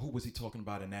saying, well, who was he talking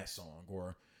about in that song?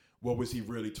 Or what was he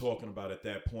really talking about at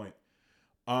that point?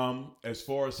 As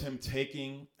far as him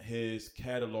taking his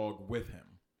catalog with him,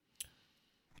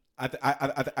 I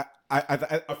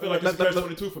feel like it's catch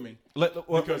 22 for me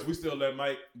because we still let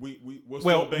Mike. We'll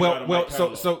still bang out of Mike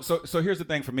catalog. So here's the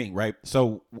thing for me, right?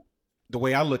 So the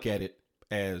way I look at it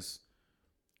as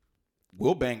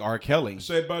we'll bang R. Kelly.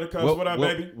 Shea Buttercups, what up,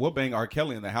 baby? We'll bang R.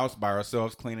 Kelly in the house by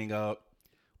ourselves, cleaning up.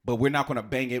 But we're not going to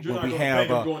bang it You're when not we gonna have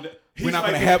bang a. him going to- We're he's not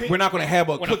like going to the have. pink- We're not going to have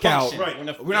a When a cookout. function- Right. when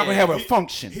a- We're not going to have a He-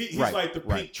 function. He's right. like the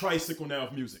right. pink tricycle now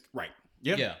of music. Right.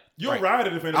 Yeah. Yeah. You'll Right. ride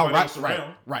it if anybody else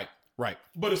around. Right.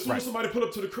 But as soon as Right. somebody pull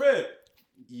up to the crib,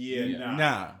 nah.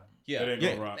 Nah. Yeah. That ain't Yeah.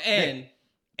 gonna rock.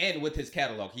 And with his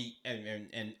catalog, he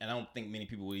and I don't think many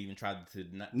people would even try to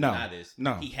No. deny this.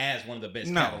 No. He has one of the best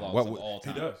No. catalogs What of would- all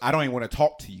time. He does. I don't even want to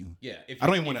talk to you. Yeah. I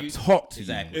don't even want to talk to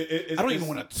exactly. you. I don't even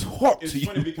want to talk It's to you.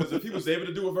 funny because if he was able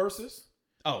to do a versus,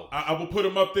 Oh. I will put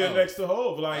him up there Oh. next to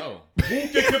Hov. Like, Oh. who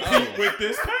can compete Oh. with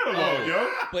this catalog,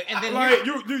 yo? But and then Like,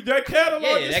 you that catalog.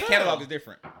 yeah, is that catalog hell. is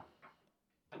different.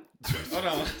 Hold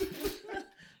on.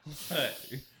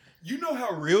 What? You know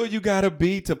how real you gotta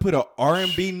be to put a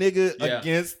R&B nigga Yeah.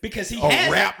 against Because he a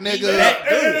has rap he- nigga? that-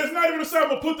 And it's not even the same. I'm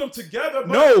gonna put them together. But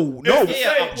No. it's to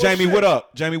Yeah, say, well, Jamie, shit, what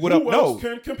up? Jamie, what up? Who No. else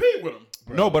can compete with him?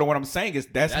 No, but what I'm saying is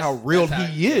that's how That's- real that's how-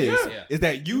 he is. yeah. Is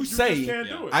that you just say can't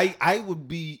Yeah. do it. I would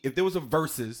be if there was a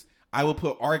versus, I would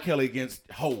put R. Kelly against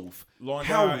Hove. Long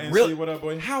How Guy, NC, real? what up,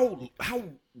 boy? How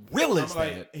real is I'm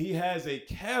like, that? he has a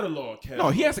catalog. No,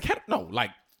 he has a cat. No, like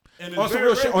And on it's some very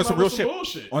real rare shit. to On some come real with shit.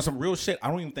 bullshit. On some real shit. I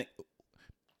don't even think.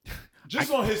 Just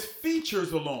on his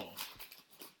features alone,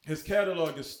 his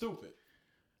catalog is stupid.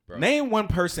 Bro. Name one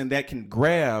person that can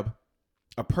grab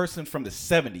a person from the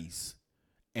 '70s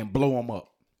and blow him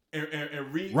up. And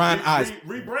Ron Isley.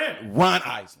 rebrand. Ron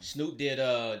Isley. Snoop did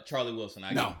Charlie Wilson.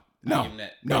 I No. give No. him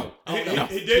that. No. Bro, I don't know.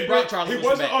 He did. brought Charlie He Wilson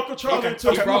wasn't back. Uncle Charlie Okay,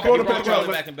 until okay, Snoop okay, brought okay, him okay, back.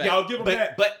 okay, back and back. Yeah, I'll give him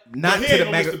that. But not he to ain't the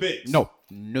no mega. Mr. Biggs. No.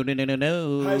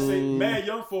 I say, mad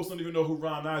young folks don't even know who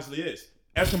Ron Isley is.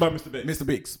 Ask him about Mr. Biggs. Mr.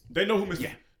 Biggs. They know who Mr.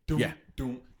 Yeah. Doom, Yeah.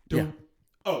 Doom. Yeah.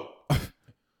 Oh.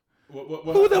 What,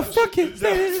 Who the fuck is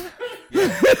that?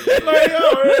 Like, yo,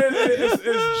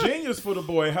 it's genius for the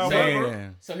boy. However,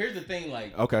 Man. So here's the thing,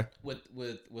 like Okay. with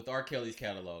R. Kelly's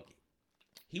catalog,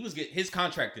 he was his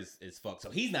contract is fucked.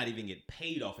 So he's not even getting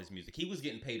paid off his music. He was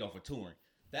getting paid off of touring.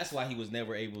 That's why he was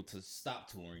never able to stop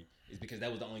touring, is because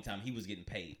that was the only time he was getting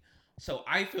paid. So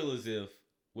I feel as if,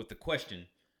 with the question,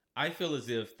 I feel as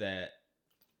if that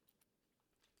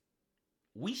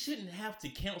we shouldn't have to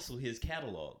cancel his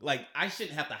catalog. Like, I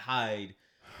shouldn't have to hide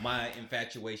my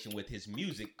infatuation with his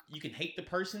music. You can hate the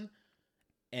person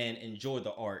and enjoy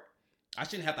the art. I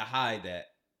shouldn't have to hide that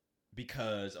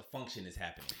because a function is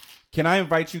happening. Can I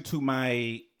invite you to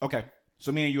my? Okay.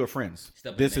 So me and you are friends.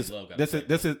 Step in This the is glove, this is gotta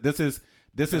this is this is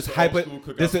this is That's an hypo. old school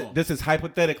cookout This is song. this is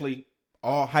hypothetically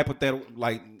all hypothetical.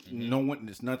 Like no one,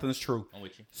 it's nothing is true. I'm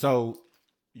with you. So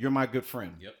you're my good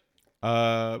friend. Yep.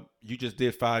 You just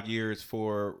did 5 years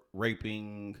for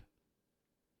raping.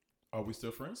 are we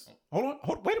still friends? Hold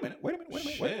on. Wait a minute. Wait.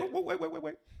 Shit.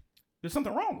 There's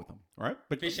something wrong with him, right?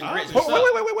 But Fish and Ah, grits. hold what's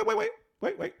on,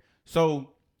 up? wait.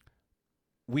 So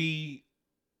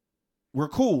we're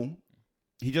cool.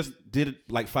 He just did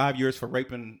like 5 years for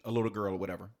raping a little girl or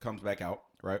whatever. Comes back out,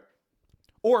 right?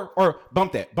 Or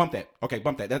bump that. Okay,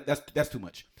 bump that. That's too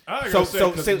much.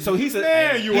 So he's a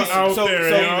man, you were out so, there.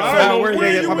 So, yo. I don't know where-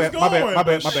 where yeah, you my was bad, my going, bad.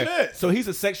 but shit. So he's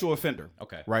a sexual offender.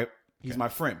 Okay. Right? He's my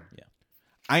friend. Yeah.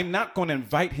 I'm not going to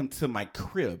invite him to my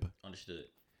crib Understood.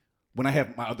 when I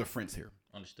have my other friends here.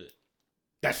 Understood.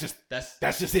 That's just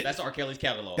That's just it. That's R. Kelly's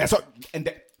catalog. That's all,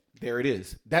 and there it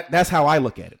is. That's how I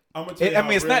look at it. I'm gonna tell you I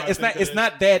mean, how it's real not. I It's think not. it It's is.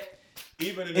 not that.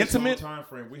 even in this intimate time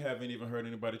frame, we haven't even heard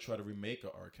anybody try to remake a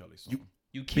R. Kelly song.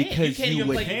 You can't. because you can't you even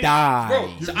would play. die.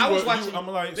 Bro, so I was watching. I'm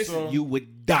like, listen, so You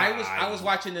would die. I was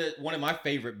watching one of my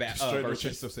favorite straight verses.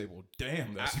 chest to say, well,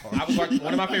 damn, that's I hard. was watching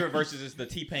one of my favorite verses is the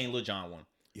T-Pain Lil Jon one.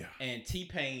 Yeah. And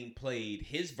T-Pain played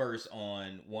his verse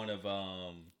on one of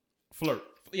Flirt.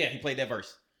 yeah, he played that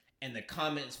verse. And the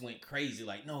comments went crazy,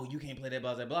 like, no, you can't play that,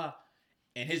 blah, blah, blah.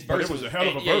 And his But verse it was a hell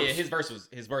of a verse. Yeah, his verse was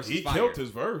He fire. killed his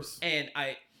verse. And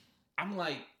I'm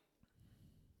like,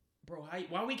 bro,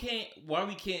 why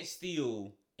we can't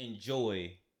still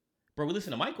enjoy, bro? We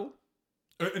listen to Michael.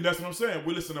 And that's what I'm saying.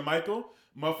 We listen to Michael.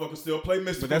 Motherfuckers still play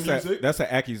mystical But music. that's an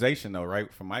accusation though,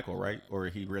 right? From Michael, right? Or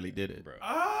he really did it, Bro.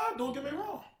 Don't get me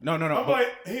wrong. No. I'm but- like,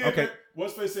 he okay.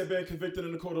 What's face said being convicted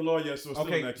in the court of law? Yes, so it's still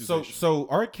an Okay, accusation. so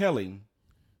R. Kelly,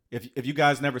 if you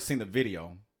guys never seen the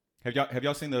video, have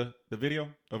y'all seen the video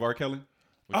of R. Kelly?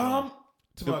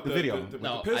 the video.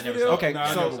 No, Piss I never video? saw it. Okay, Nah,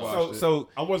 I so- never watched it. so-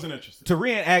 I wasn't interested. To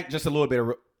reenact just a little bit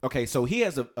of okay, so he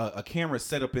has a camera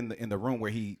set up in the room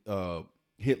where he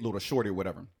hit Little Shorty or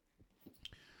whatever.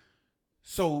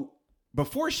 So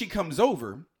before she comes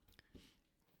over,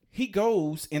 he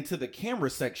goes into the camera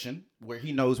section where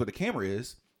he knows where the camera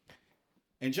is,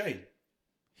 and Jay,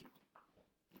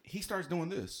 he starts doing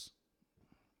this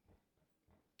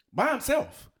by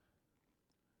himself.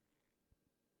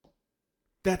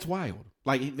 That's wild.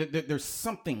 Like there's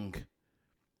something.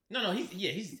 No, he's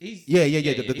Yeah.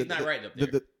 he's not right up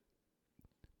there.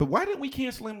 But why didn't we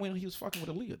cancel him when he was fucking with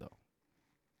Aaliyah though?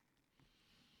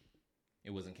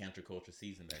 It wasn't counterculture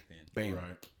season back then. Bam,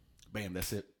 Right. bam.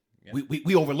 That's it. Yeah.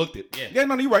 We overlooked it. Yeah.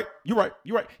 No, you're right. You're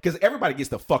right. Because everybody gets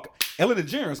the fuck. Ellen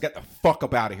DeGeneres got the fuck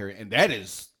up out of here, and that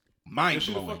is mind Is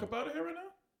she the blowing. fuck up out of here right now?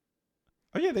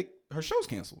 Oh yeah, her show's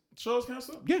canceled. Show's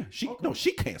canceled? Yeah, Okay.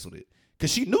 she canceled it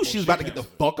because she knew she was she about to get the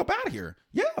canceled it. fuck up out of here.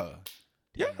 Yeah,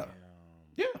 yeah,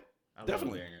 Damn. I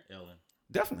Definitely. love Ellen.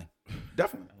 definitely.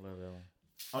 I love Ellen.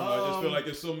 I don't know, I just feel like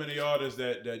there's so many artists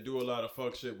that do a lot of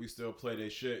fuck shit. We still play their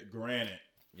shit. Granted,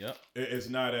 Yep. it's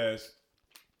not as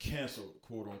canceled,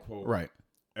 quote unquote, Right.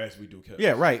 as we do Kevin.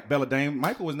 Yeah, right. Bella Dame.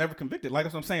 Michael was never convicted. Like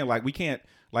that's what I'm saying. Like we can't.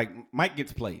 Like Mike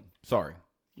gets played. Sorry.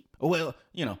 Well,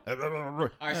 you know. All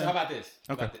right, so how about this?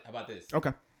 Okay. How about this?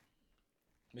 Okay.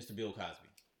 Mr. Bill Cosby.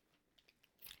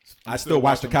 I still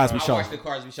watch the Cosby I Show. watch the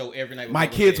Cosby Show every night. My before I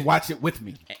go to kids bed. watch it with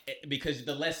me. Because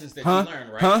the lessons that Huh? you learn,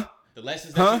 right? Huh? The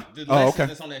lessons Huh? that the Oh, lessons okay.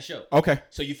 that's on that show. Okay.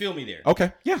 So you feel me there?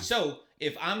 Okay. Yeah. So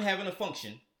if I'm having a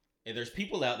function and there's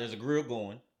people out, there's a grill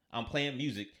going, I'm playing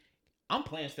music, I'm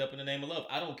playing Step in the Name of Love.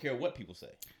 I don't care what people say.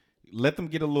 Let them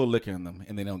get a little liquor in them,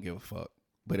 and they don't give a fuck.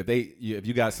 But if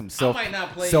you got some might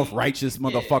not play- self-righteous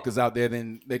motherfuckers out there,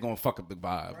 then they're gonna fuck up the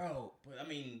vibe. Bro, but I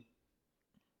mean,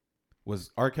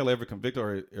 Was R. Kelly ever convicted,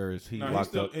 or is he No,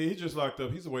 locked up? He's just locked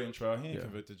up. He's awaiting trial. He ain't Yeah.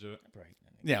 convicted yet. right.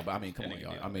 Yeah, but I mean, come That on, nigga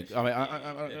y'all. did I all mean,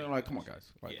 that I'm like, come on,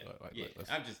 guys. Like, Yeah.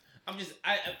 let's-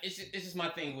 It's just my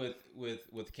thing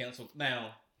with cancel.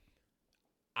 Now,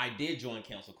 I did join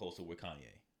cancel culture with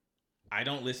Kanye. I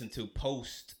don't listen to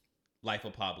post Life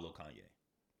of Pablo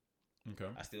Kanye. Okay.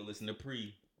 I still listen to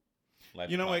pre. Life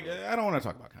You know, of like Pablo. I don't want to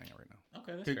talk about Kanye right now.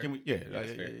 Okay, that's Can, fair. can we? Yeah,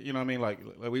 that's fair. you know what I mean. Like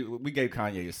we gave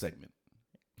Kanye a segment.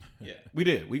 Yeah. We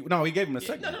did. We gave him a Yeah,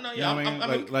 segment. no. You know what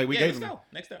I mean? Like we yeah, gave let's him. go.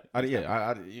 Next up.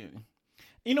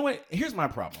 You know what? Here's my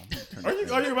problem. Are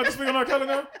you about to speak on R. Kelly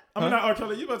now? I mean, not R.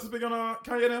 Kelly. You about to speak on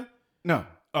Kanye now? No.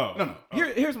 Oh. No.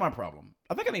 Here's my problem.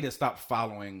 I think I need to stop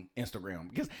following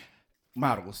Instagram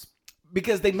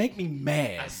because they make me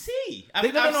mad. I see.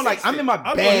 No, like I'm in my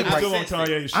I bag thought right he was now. still on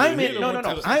Kanye shit. I'm He in done went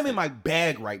to the- I'm in my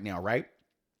bag right now, right?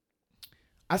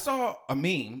 I saw a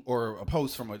meme or a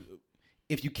post from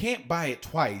if you can't buy it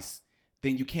twice,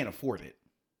 then you can't afford it.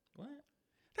 What?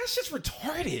 That's just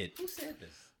retarded. Who said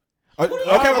this? But you know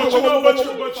what? On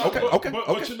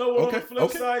the okay, flip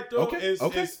okay, side, though, okay, is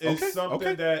okay, something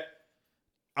okay. that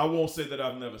I won't say that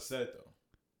I've never said though.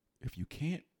 If you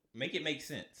can't, Make it make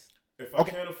sense. If I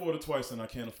can't afford it twice, then I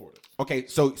can't afford it. okay,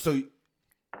 so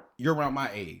you're around my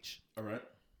age. All right.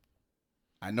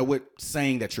 I know what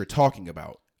saying that you're talking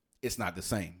about. It's not the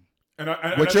same. And I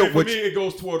What think you're- for what me, it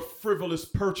goes toward frivolous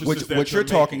purchases. What you're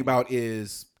talking about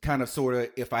is kind of sort of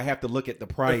if I have to look at the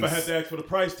price. If I had to ask for the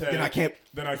price tag, Then I can't.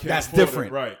 That's That's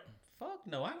different. It, right. Fuck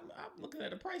no. I'm looking at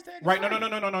the price tag. Right.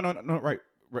 No.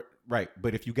 Right.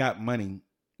 But if you got money,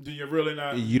 Do you really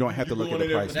not? You don't have to look at the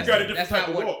price You tag. got a different That's type not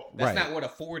of what. walk. That's Right. not what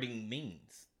affording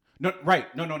means. no.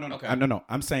 Right. No. Okay. No.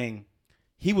 I'm saying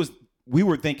we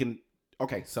were thinking.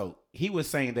 Okay, so he was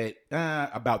saying that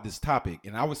about this topic,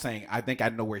 and I was saying I think I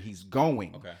know where he's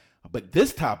going. Okay. But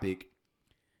this topic,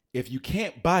 if you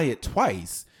can't buy it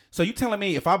twice, so you telling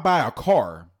me if I buy a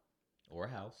car Or a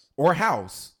house. or a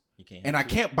house, can't and I have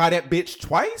two. can't buy that bitch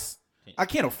twice. I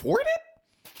can't afford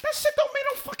it. That shit don't make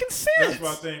no fucking sense. That's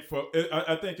what I think.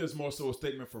 I think it's more so a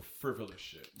statement for frivolous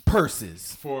shit.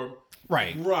 Purses. For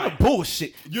Right. Right.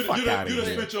 Bullshit. You Fuck done outta here.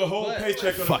 spent your whole But-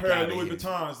 paycheck on a Fuck pair outta of Louis here.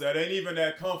 Vuittons that ain't even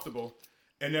that comfortable,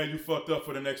 and then you fucked up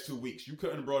for the next 2 weeks. You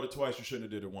couldn't have brought it twice. You shouldn't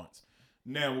have did it once.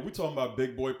 Now, when we talking about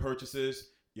big boy purchases,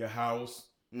 your house,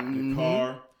 your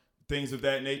car, things of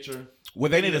that nature. Well,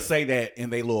 they need to say that in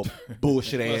they little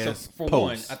bullshit Well, ass so for one,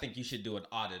 posts. I think you should do an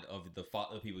audit of the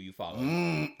people you follow.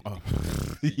 Oh.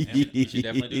 You should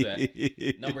definitely do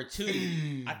that. Number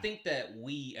two, I think that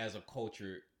we as a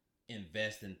culture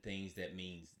invest in things that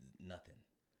means nothing.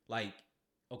 Like,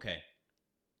 okay,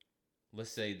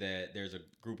 let's say that there's a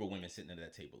group of women sitting at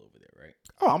that table over there, right?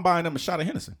 Oh, I'm buying them a shot of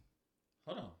Hennessy.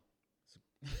 Hold on.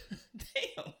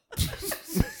 Damn.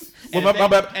 Well,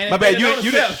 my bad.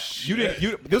 You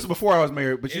didn't. This was before I was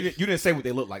married, but you didn't say what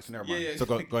they look like. So never mind. Yeah. So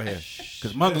go ahead,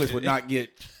 because Munglis would not get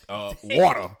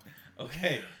water.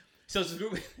 Okay. So it's a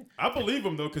group. I believe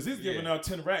him though, because he's giving out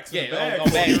 10 racks in the Yeah, bag. on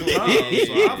bags. all the time,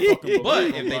 so I fucking believe But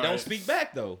him, if they like, don't speak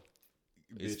back though,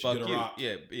 it's bitch, fuck get a you. rock. Yeah.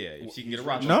 If she can get a He's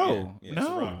rock. rich. No, yeah, no. It's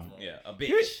a rock. Yeah, a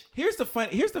bitch. Here's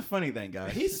the funny thing,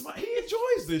 guys. He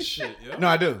enjoys this shit. Yo. No,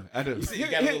 I do. see, you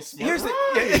got a little smirk. Here's the.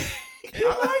 Right. He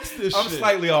likes this I'm shit.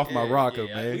 slightly off my Yeah, rocker,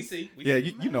 yeah, man. we see. Yeah,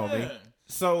 you know me. Man.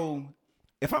 So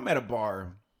if I'm at a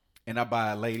bar and I buy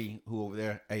a lady who over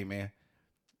there, hey man,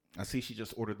 I see she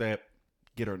just ordered that,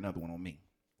 get her another one on me.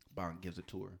 Bond gives it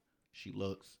to her. She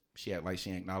looks. She act like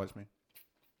she acknowledged me.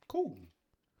 Cool.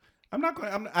 I'm not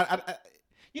gonna. I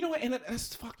you know what? And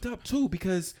that's fucked up too,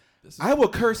 because I will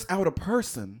curse out a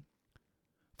person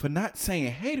for not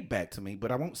saying hey back to me,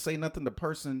 but I won't say nothing to the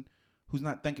person who's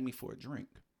not thanking me for a drink.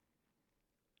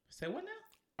 Say what now?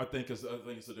 I think it's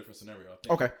a different scenario. I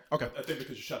think, Okay. I think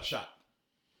because you shot a shot,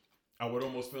 I would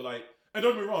almost feel like. And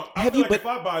don't get me wrong. I Have feel you like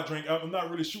been- if I buy a drink, I'm not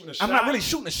really shooting a shot. I'm not really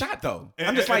shooting a shot though. And,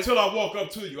 I'm just like until I walk up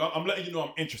to you, I'm letting you know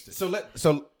I'm interested.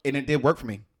 So and it did work for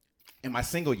me in my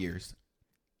single years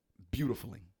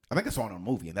beautifully. I think I saw it on a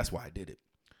movie and that's why I did it.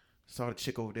 Saw the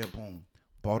chick over there, boom,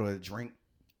 bought her a drink.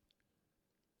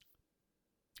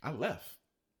 I left.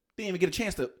 Didn't even get a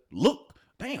chance to look.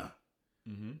 Damn.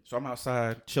 Mm-hmm. So I'm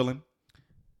outside chilling.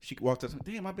 She walked up.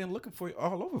 Damn, I've been looking for you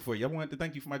all over for you. I wanted to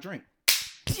thank you for my drink.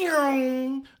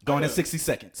 Gone in 60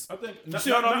 seconds. I think. You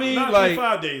see what I mean? Not Like-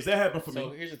 5 days. That happened for So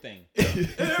me. here's the thing.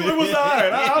 It was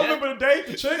alright. I remember the date,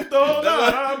 the chick, the whole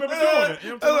nine. I remember doing it. You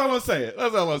know what That's all I'm saying.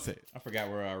 That's all I'm saying. I forgot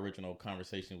where our original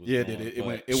conversation was. Yeah, going, did it? It but-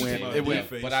 went. It went. Yeah, It went.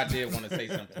 face. But I did want to say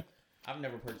something. I've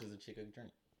never purchased a chick a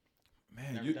drink.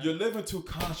 Man, Never done you're living too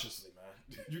consciously,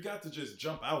 man. You got to just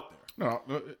jump out there. No.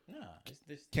 Nah, it's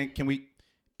this. Can we?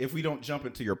 If we don't jump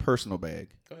into your personal bag,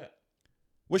 Go ahead.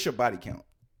 what's your body count?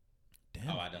 Damn,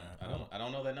 Oh, I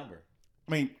don't know that number.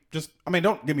 I mean,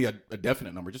 don't give me a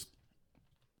definite number. Just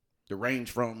the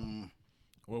range from,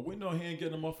 Well, we know he ain't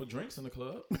getting them off for drinks in the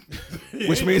club.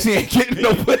 which means he ain't getting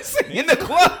no pussy in the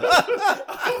club.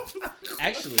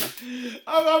 Actually,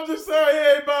 I'm just saying he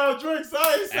ain't buying drinks.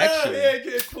 I ain't saying Actually- he ain't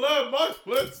getting club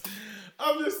mufflets.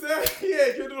 I'm just saying he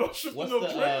ain't getting no shit for what's no the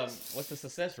drinks. what's the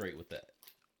success rate with that?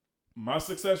 My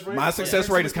success rate. My success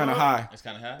rate is kind of high. It's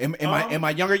kind of high. In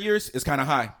my younger years, it's kind of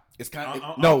high. It's kind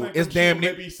of no, it's damn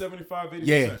near. maybe 75,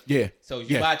 80%. Yeah. So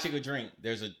if you Yeah. buy a chick a drink,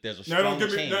 there's a Now strong don't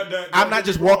give me. chain. I'm not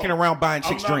just walking around buying I'm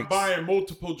chicks not drinks. buying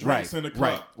multiple drinks Right, in the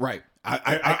club. right. I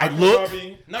I look.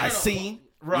 probably- I see.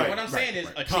 Right. What I'm saying is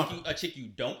right. a chick you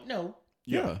don't know.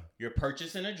 Yeah. You're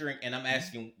purchasing a drink, and I'm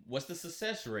asking, what's the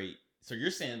success rate? So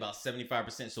you're saying about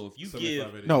 75%. So if you 75,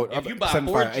 give, 80. No, If you buy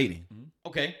 75, four- 80.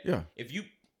 okay, Yeah.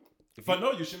 If I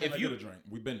know you, she may if not you- get a drink.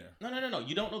 We've been there. no,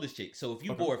 you don't know this chick. So if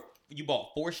you Okay.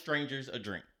 bought 4 strangers a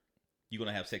drink, you're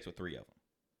gonna have sex with 3 of them.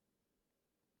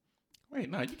 Wait,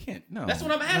 no, you can't. No. That's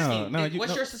what I'm asking. No,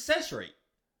 What's your success rate?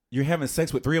 You're having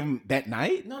sex with 3 of them that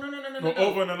night? No. Well,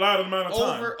 over an allotted amount of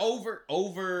time.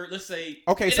 Over. Let's say.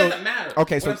 Okay, it so- doesn't matter.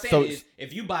 okay, what so- I'm saying so- is,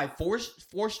 if you buy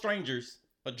four strangers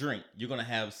a drink, you're gonna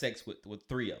have sex with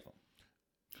 3 of them.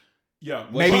 Yeah,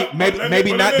 Maybe but let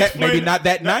me not that explain maybe it. not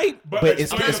that night, but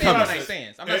it's I'm not it's saying coming. what I'm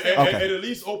saying. I'm not It, saying. Okay. it at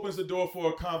least opens the door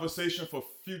for a conversation for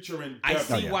future endeavor. I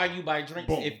see yeah. why you buy drinks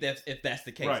Boom. if that's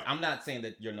the case. Right. I'm not saying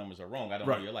that your numbers are wrong. I don't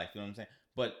Right. know your life. You know what I'm saying?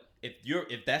 But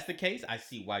if that's the case, I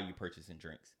see why you purchasing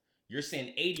drinks. You're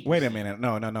saying 80%. Wait a minute.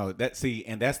 No. That's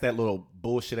that little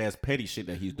bullshit ass petty shit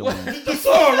that he's doing. That's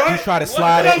all right. He tried to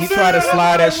slide that. He tried to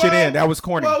slide that shit in. That was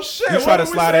corny. Well, shit, He tried to what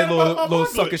we slide that saying little about my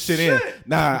little money? sucker shit in. Shit.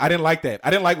 Nah, I didn't like that. I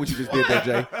didn't like what you just did there,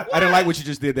 Jay. I didn't like what you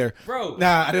just did there, Bro.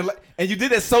 Nah, I didn't like. And you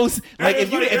did that so like is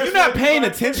if you like- if that's you're not like- paying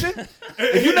attention,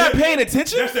 if you're not paying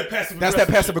attention, That's that passive. that's that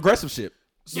passive aggressive shit.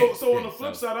 So on the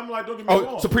flip side, I'm like, don't get me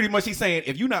wrong. So pretty much he's saying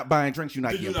if you're not buying drinks, you're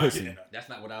not getting pussy. That's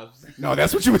not what I was saying. No,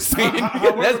 that's what you were saying.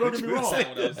 However, don't get me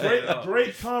wrong.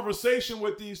 Great conversation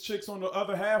with these chicks on the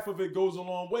other half of it goes a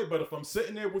long way. But if I'm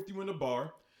sitting there with you in the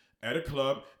bar at a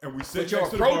club and we sit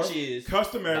next to the bar,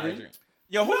 customary.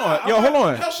 Yo, hold on.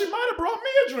 Hell, she might have brought me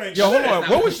a drink. Yo, hold on.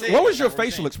 What was your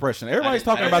facial expression? Everybody's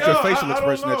talking about your facial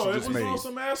expression that you just made. It was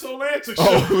on some asshole answer shit.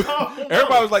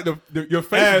 Everybody was like, your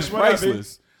face is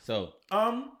priceless. So,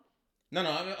 No,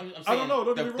 I'm saying. I don't know.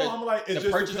 Don't get me wrong. I'm like, the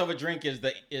purchase of a drink is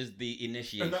the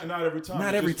initiation. Not every time.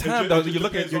 Not every time though. You're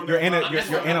looking. You're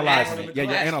analyzing it. Yeah,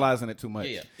 you're analyzing it too much.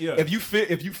 Yeah. If you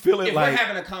feel it if like we're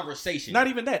having a conversation. Not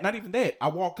even that. I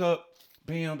walk up,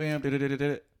 bam, bam,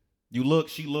 da. You look,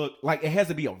 she look. Like, it has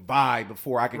to be a vibe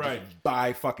before I can just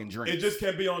buy fucking drinks. It just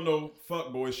can't be on no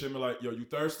fuck boy shit. Like, yo, you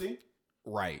thirsty?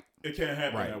 Right. It can't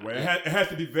happen that way. It has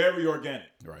to be very organic.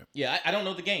 Right. Yeah, I don't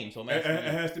know the game, so it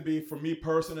has to be, for me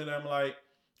personally, I'm like,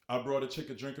 I brought a chick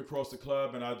a drink across the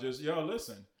club, and I just,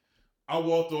 listen. I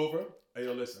walked over. Hey,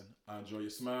 yo, listen. I enjoy your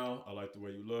smile. I like the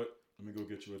way you look. Let me go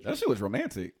get you a drink. That shit was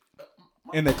romantic.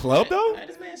 In the club though?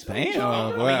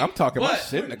 Damn, boy, I'm talking my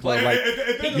shit in the club. Like,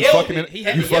 you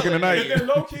fucking tonight. And then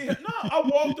low key, I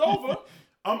walked over.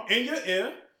 I'm in your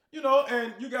ear,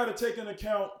 and you got to take into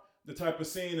account the type of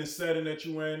scene and setting that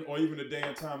you in, or even the day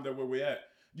and time that where we at.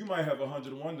 You might have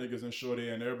 101 niggas in shorty,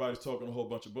 and everybody's talking a whole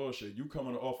bunch of bullshit. You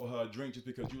coming to offer her a drink just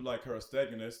because you like her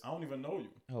aestheticness. I don't even know you.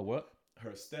 Oh, what?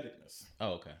 Her aestheticness.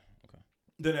 Oh, okay.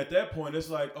 Then at that point, it's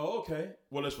like, oh, okay.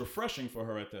 Well, it's refreshing for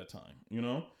her at that time,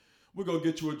 We're going to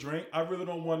get you a drink. I really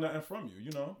don't want nothing from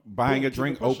you, Buying a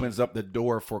drink opens up the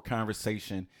door for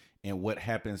conversation, and what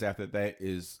happens after that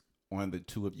is on the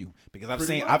two of you.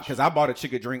 Because I bought a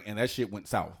chick a drink, and that shit went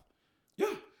south.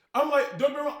 Yeah. I'm like,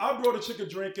 don't get me wrong, I brought a chick a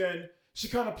drink, and she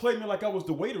kind of played me like I was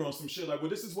the waiter on some shit. Like, well,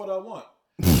 this is what I want.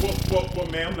 well,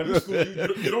 ma'am, let me school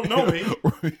you. You don't know me.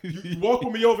 You walk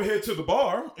with me over here to the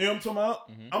bar. You know what I'm talking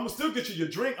about? Mm-hmm. I'm going to still get you your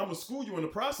drink. I'm going to school you in the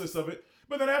process of it.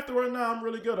 But then afterward, I'm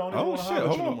really good. I don't even want to holler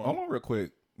at you no more. Hold on real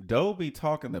quick. Doe be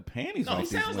talking the panties off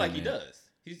these women. He sounds like he does.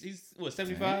 He's what,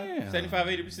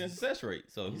 80% success rate.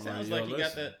 So he sounds like he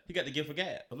got the gift of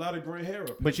gab. A lot of gray hair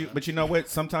up here. But you know what?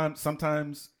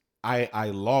 Sometimes I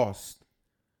lost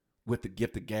with the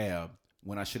gift of gab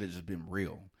when I should have just been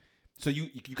real. So you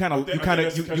kind of no.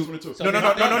 You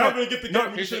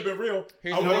should have been real.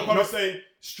 I would probably say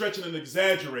stretching and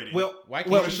exaggerating. Why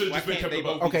can't they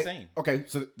both be the same? Okay,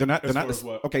 so they're not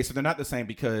the same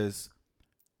because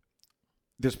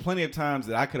there's plenty of times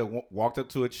that I could have walked up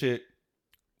to a chick,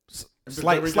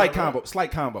 slight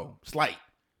combo.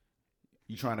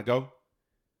 You trying to go?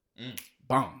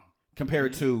 Boom.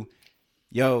 Compared to,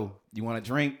 yo, you want a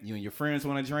drink? You and your friends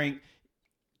want a drink?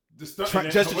 Just to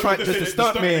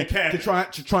stunt man to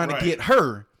trying to get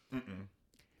her. Mm-mm.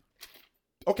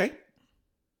 Okay.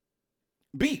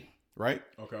 B, right?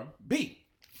 Okay. B.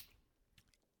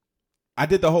 I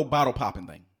did the whole bottle popping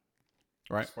thing,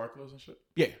 right? Sparklers and shit.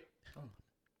 Yeah.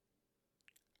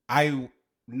 Oh.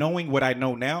 Knowing what I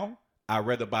know now, I'd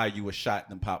rather buy you a shot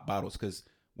than pop bottles because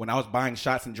when I was buying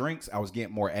shots and drinks, I was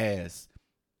getting more ass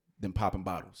than popping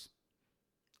bottles.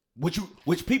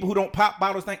 Which people who don't pop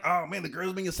bottles think, oh man, the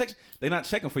girls being in section. They're not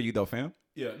checking for you though, fam.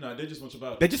 Yeah, no, they just want your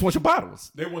bottle. They just want your bottles.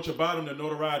 They want your bottle and the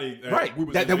notoriety. Right.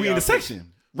 That we in the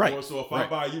section. Right. So if I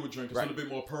buy you a drink, it's a little bit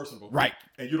more personable. Right.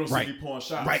 And you don't see me pouring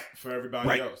shots for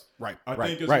everybody else. Right. I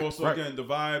think it's also again the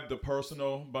vibe, the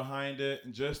personal behind it,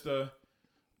 and just the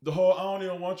whole. I don't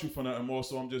even want you for nothing more.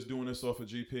 So I'm just doing this off of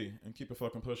GP and keep it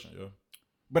fucking pushing, yo.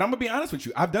 But I'm gonna be honest with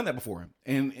you. I've done that before,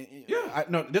 and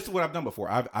this is what I've done before.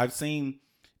 I've seen.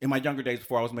 In my younger days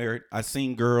before I was married, I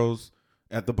seen girls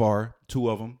at the bar, 2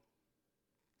 of them.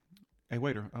 Hey,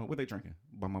 waiter, what they drinking?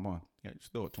 By my mom. Yeah,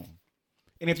 just throw it to them.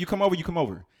 And if you come over, you come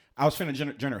over. I was feeling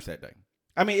generous that day.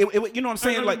 I mean, it you know what I'm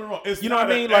saying? Like, it's you know what I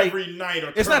mean? Like, every night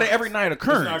occurrence. It's not an every night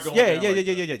occurrence.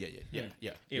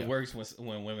 Yeah. It works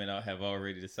when women have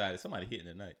already decided somebody hitting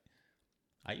tonight.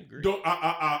 I agree.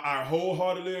 I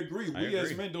wholeheartedly agree. We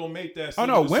as men don't make that. Oh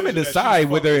no, women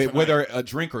decide whether a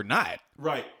drink or not.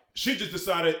 Right. She just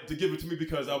decided to give it to me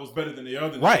because I was better than the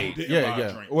other. Right.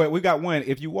 Yeah. Well, we got one.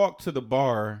 If you walk to the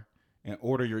bar and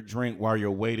order your drink while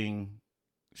you're waiting,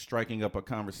 striking up a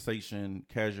conversation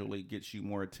casually gets you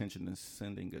more attention than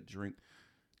sending a drink.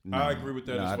 No, I agree with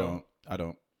that as well. I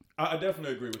don't. I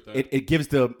definitely agree with that. It gives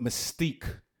the mystique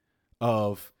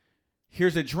of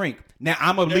here's a drink. Now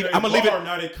I'm gonna leave it.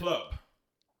 Not a club.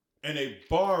 In a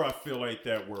bar, I feel like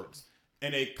that works.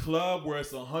 In a club where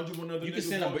it's 101 other you niggas can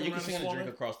send a drink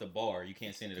across the bar. You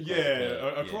can't send it across the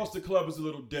club. Across the club is a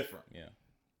little different. Yeah.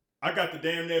 I got to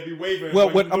damn near be waving. Well,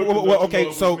 when you looked to let you okay, know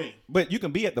it so was me. but you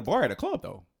can be at the bar at a club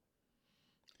though.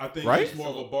 I think Right? it's more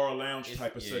of a bar lounge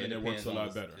type of setting that works a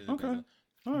lot better. Okay.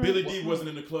 All right. Billy D wasn't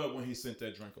in the club when he sent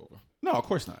that drink over. No, of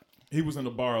course not. He was in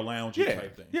the bar lounge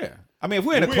type thing. Yeah. I mean, if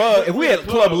we're in a If club, we're if we in at a a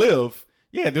club club- live,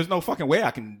 yeah, there's no fucking way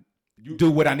I can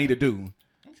do what I need to do.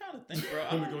 I'm trying to think,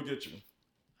 bro. Let me go get you.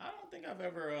 I don't think I've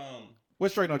ever What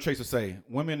Straight No Chaser say?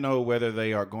 Women know whether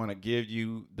they are going to give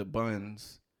you the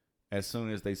buns as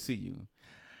soon as they see you.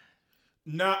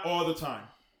 Not all the time.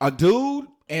 A dude,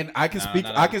 and I can speak.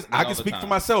 not I all- can. not I all can the speak for time.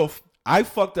 myself. I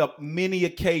fucked up many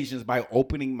occasions by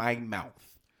opening my mouth.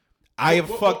 I have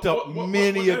fucked up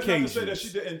many that's not to occasions. say that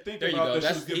she didn't think there you about go. that she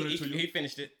That's was giving it to he you.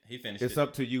 finished it. He finished It's it.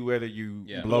 up to you whether you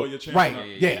Yeah. blow Blow your chance right. out.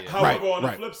 Yeah. However, right, on the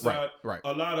right, flip side, right.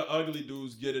 a lot of ugly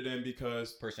dudes get it in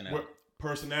because Personality.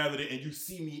 personality, and you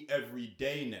see me every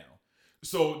day now.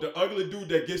 So the ugly dude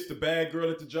that gets the bad girl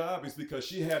at the job is because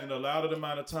she hadn't allowed an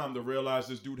amount of time to realize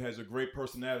this dude has a great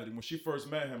personality. When she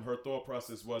first met him, her thought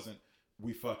process wasn't,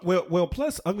 we fucking. Well.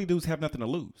 Plus, ugly dudes have nothing to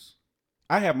lose.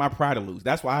 I have my pride to lose.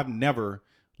 That's why I've never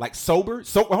sober.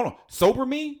 So hold on, sober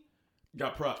me,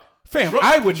 Got pride. fam. Drunk-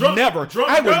 I would drunk- never. drunk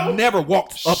I would dough? never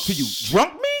walk up to you,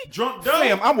 drunk me, Drunk dough?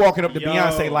 fam. I'm walking up to Yo.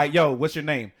 Beyonce like, yo, what's your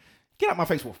name? Get out my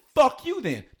face. Well, fuck you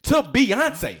then. To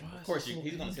Beyonce. Of course,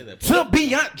 he's gonna say that. To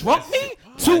Beyonce. Drunk me?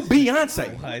 To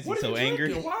Beyonce. Why is he What are so you angry?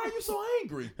 drinking? Why are you so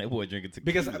angry? That boy drinking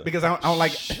tequila. Because I don't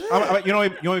like. You know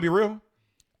to be real?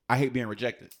 I hate being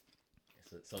rejected.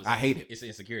 So I hate it. It's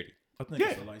insecurity. I think Yeah.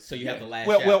 it's a license. So you have to lash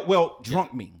out. Well.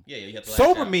 Drunk me. Yeah, you have to lash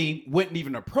Sober out. me wouldn't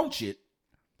even approach it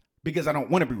because I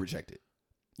don't want to be rejected.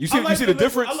 You see? I like You see the liquid-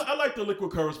 difference? I like the liquid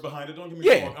courage behind it. Don't get me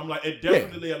Yeah. wrong. I'm like, it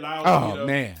definitely allows Oh, me to,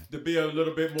 man. to be a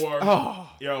little bit more. Oh.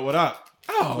 Yo, what up?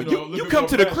 Oh, You know, a you little bit come more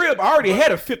to the passion. crib. I already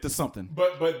had a fifth or something.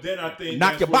 But then I think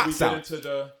Knock that's your where box we out. get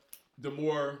into the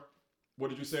more, what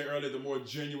did you say earlier? The more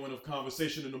genuine of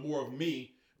conversation and the more of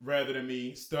me rather than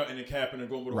me stunting and capping and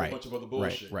going with a whole bunch of other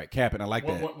bullshit. Right. Capping. I like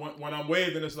When, that. when I'm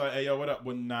waving, it's like, hey, yo, what up?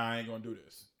 Well, nah, I ain't gonna do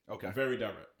this. Okay. Very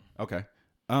direct. Okay.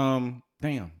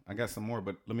 Damn, I got some more,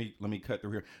 but let me cut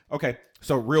through here. Okay,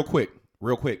 so real quick,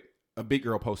 a big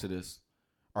girl posted this.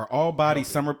 Are all bodies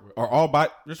summer?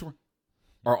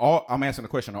 I'm asking the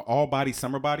question. Are all bodies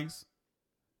summer bodies?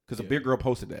 Because a big girl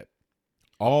posted that.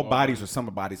 All bodies are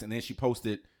summer bodies, and then she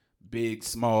posted big,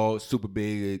 small, super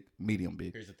big, medium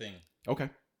big. Here's the thing. Okay,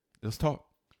 let's talk.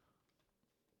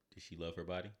 Does she love her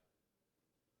body?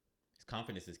 His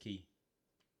confidence is key.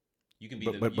 You can be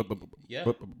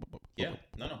yeah.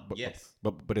 Yes.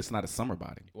 But it's not a summer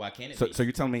body. Why can't it So be? so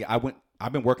you're telling me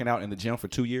I've been working out in the gym for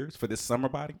 2 years for this summer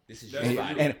body? This is That's your for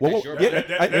body. you. And That's your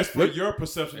body. That's for your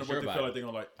perception That's of what your they feel body. like they're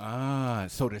gonna like.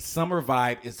 So the summer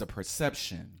vibe is a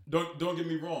perception. Don't get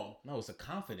me wrong. No, it's a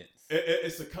confidence.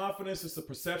 It's a confidence. It's a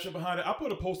perception behind it. I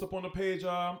put a post up on the page.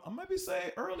 I might be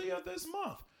saying earlier this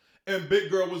month, and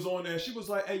Big Girl was on there. She was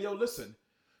like, "Hey, yo, listen,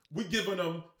 we giving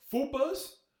them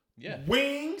fupas, Yeah.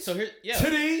 wings, So here, yeah.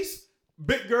 titties.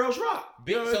 Big girls rock.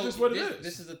 Big, That's so just what it this, is.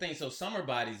 This is the thing. So summer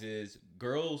bodies is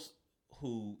girls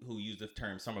who use the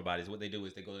term summer bodies. What they do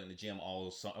is they go in the gym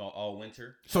all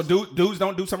winter. So dudes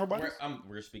don't do summer bodies?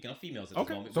 We're speaking of females at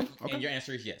Okay, this moment. so- okay. And your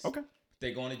answer is yes. Okay.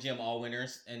 They go in the gym all winter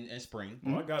and spring.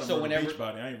 Oh, I got So a whenever- beach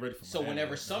body. I ain't ready for. So Miami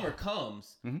whenever right now. summer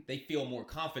comes, Mhm. they feel more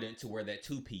confident to wear that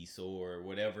 2-piece or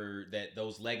whatever, that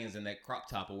those leggings and that crop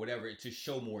top or whatever, to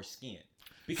show more skin.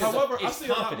 Because However, I it's see a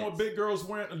lot confidence. more big girls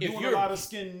doing a you're- lot of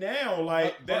skin now.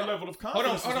 Like Hold that on. level of Hold on,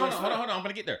 confidence. hold is on, what's hold on, up. hold on. I'm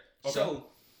gonna get there. Okay. So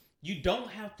you don't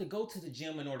have to go to the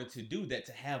gym in order to do that,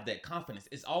 to have that confidence.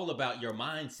 It's all about your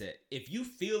mindset. If you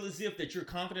feel as if that you're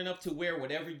confident enough to wear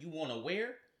whatever you want to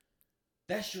wear,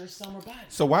 that's your summer body.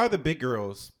 So why are the big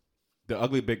girls, the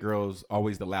ugly big girls,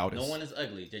 always the loudest? No one is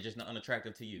ugly. They're just not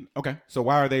unattractive to you. Okay. So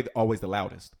why are they always the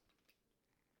loudest?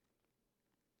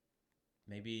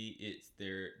 Maybe it's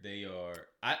they are.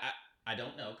 I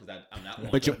don't know because I'm not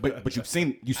one. But you've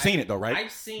seen it though,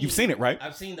 right? You've seen it, right?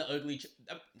 I've seen the ugly.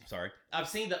 I've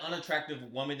seen the unattractive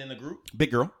woman in the group.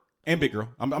 Big girl and big girl.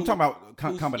 I'm talking about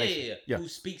combination. Yeah. Who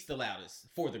speaks the loudest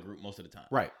for the group most of the time.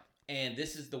 Right. And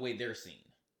this is the way they're seen.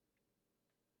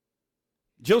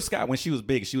 Jill Scott, when she was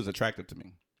big, she was attractive to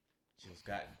me. Jill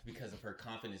Scott, because of her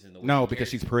confidence in the way. No, she because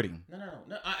carries she's pretty. No.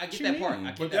 I get She that part. mean. I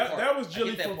get But that part. that was I Jilly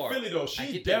get that from part. Philly though. I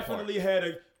She get that part. definitely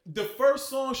had the first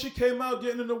song she came out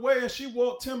getting in the way, and she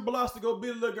walked 10 blocks to go beat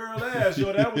a little girl ass.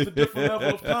 Yo, that was a different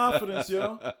level of confidence,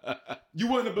 yo. You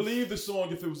wouldn't have believed the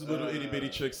song if it was a little itty bitty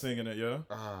chick singing it, yo.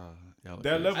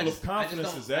 That level of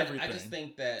confidence is everything. I just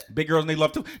think that Big girls need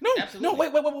love too. No, Absolutely.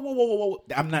 whoa.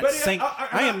 I'm not But saying.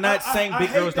 I am not saying big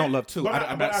hate girls don't that, love too. but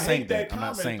I'm I not saying hate that that. I'm not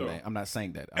comment, saying though. that. I'm not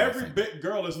saying that. Every big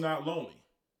girl is not lonely.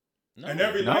 No. And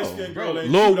every No. light skinned girl ain't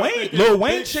Lil cute. I Wayne, think Lil it's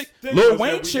Wayne big chick, stigmas Lil that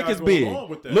Wayne we chick got is going big. on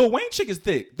with that. Lil Wayne chick is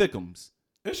thickums.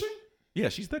 Is she? Yeah,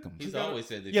 she's thickums. He's always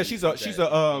said that. Yeah, she's a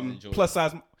plus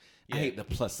size. I hate the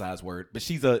plus size word, but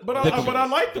she's a. But I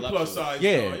like the plus size.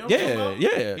 Yeah, though. You know what I'm talking about?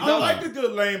 yeah. I like the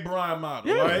good Lane Bryant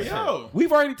model. Yeah. Right? Yo.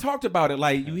 We've already talked about it.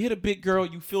 Like, you hit a big girl,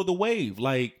 you feel the wave.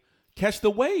 Like, catch the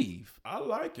wave. I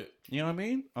like it. You know what I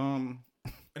mean?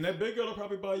 And that big girl will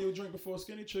probably buy you a drink before a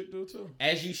skinny chick do too.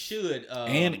 As you should.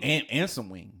 And some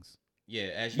wings. Yeah,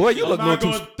 as you Boy, should. you look I'm not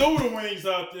little going to throw the wings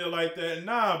out there like that.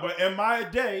 Nah, but in my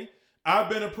day, I've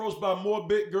been approached by more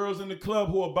big girls in the club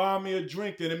who will buy me a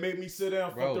drink and it made me sit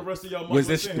down. Bro. Fuck the rest of y'all. Was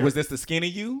this the skinny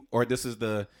you, or this is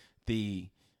the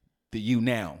you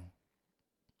now?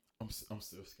 I'm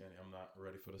still skinny. I'm not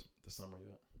ready for the summer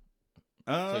yet.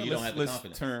 So you don't have the let's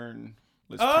confidence. turn.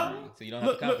 Let's Uh, turn. So you don't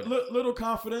have the confidence. Little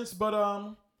confidence, but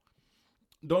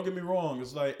don't get me wrong.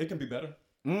 It's like it can be better.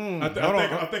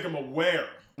 I think I'm aware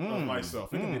of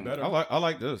myself. It can be better. I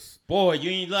like this. Boy, you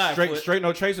ain't lied. Straight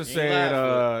No Chaser ain't said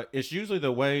lied, it's usually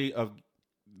their way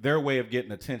of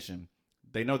getting attention.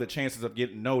 They know the chances of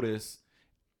getting noticed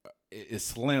is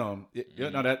slim.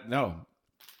 No.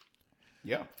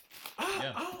 Yeah.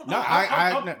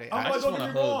 I just want to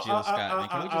hug Jill Scott, man.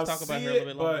 Can we just talk about her a little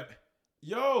bit longer? But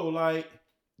yo, like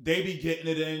they be getting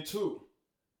it in too.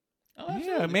 Oh, Yeah,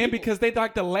 absolutely. man, People- because they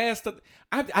like the last.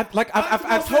 I've told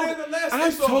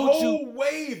It's a told you. whole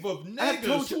wave of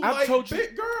niggas who I've like told you-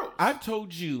 big girls. I've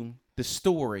told you the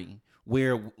story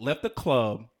where left the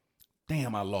club.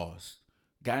 Damn, I lost.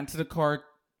 Got into the car.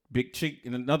 Big chick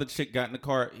and another chick got in the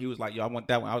car. He was like, "Yo, I want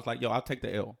that one." I was like, "Yo, I'll take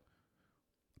the L."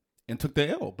 And took the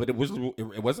L, but it wasn't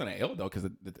an L though because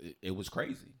it was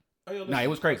crazy. Oh, yo, Nah, it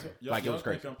was crazy. Y'all- Like, it y'all was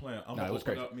think crazy. I'm playing. I'm No, gonna it was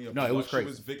open crazy. up me a No, it was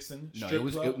voluptuous crazy. Vixen No, strip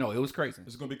club. it was crazy.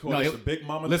 It's gonna be called No, the Big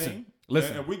Mama listen, thing.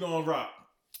 listen. And we gonna rock.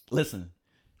 Listen,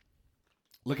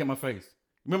 look at my face.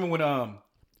 Remember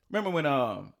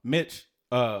when Mitch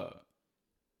damn,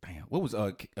 what was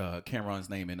Cameron's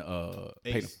name in Payton?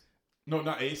 Ace. No,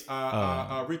 not Ace.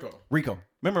 Rico. Rico.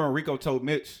 Remember when Rico told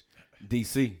Mitch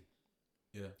DC?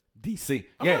 Yeah. DC.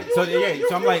 I'm Yeah. like, So you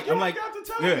I'm like got to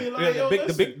tell yeah, me, like, yeah, yo,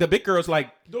 listen. the big girls like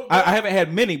Don't- I haven't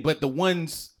had many, but the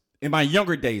ones in my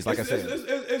younger days, like I said.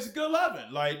 It's good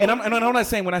loving. Like, And I'm not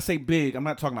saying when I say big, I'm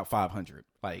not talking about 500.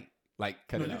 Like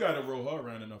cut no, it you out. gotta roll her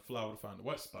around in a flower to find the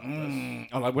wet spot.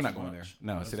 Like we're not too going there. much.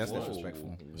 No, see that's Whoa.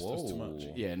 disrespectful. That's too much.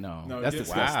 Yeah, no, No, that's give-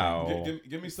 disgusting. Wow.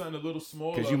 Give me something a little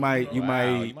smaller. 'Cause you might- you Wow,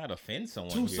 might- you might offend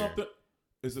someone do here. something.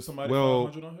 Is there somebody Well-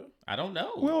 500 on here? I don't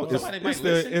know. Well, Somebody might it's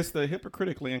listen. the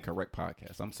hypocritically incorrect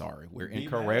podcast. I'm sorry, we're Be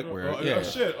incorrect. mad or- We're yeah.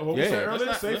 Shit. What we Yeah. said earlier,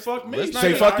 Let's say not- fuck me. let's not Say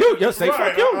get- fuck you. Yeah, say Right,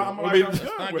 fuck you. I'm I like, mean, I'm Let's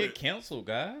done not with get it. canceled,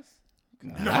 guys.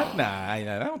 I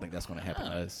don't think that's going to happen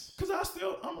to us. Cause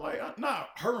I'm like, nah,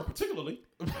 her in particularly.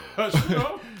 But, you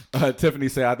know, Tiffany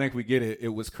said, "I think we get it. It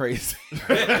was crazy."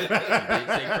 They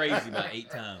say crazy about 8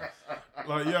 times.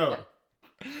 like, yo,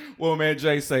 Well, man,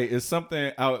 Jay say it's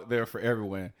something out there for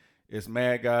everyone. It's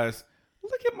mad guys.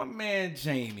 Look at my man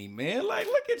Jamie, man. Like,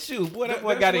 look at you. What That's got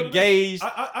what it is. engaged?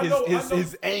 I know-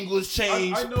 his angles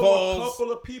changed. I know Pause. a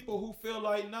couple of people who feel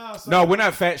like, nah. son, No, we're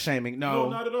not fat shaming. No, No,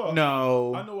 not at all.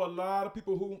 No. I know a lot of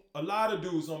people a lot of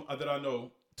dudes that I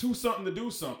know, too something to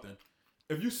do something.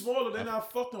 If you smaller, they're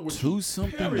not fucking with you. Do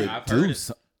something period. to I've heard do it.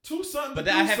 something. Too something But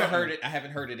to do I haven't something. heard it. I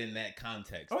haven't heard it in that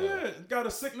context. Oh though. yeah, got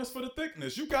a sickness for the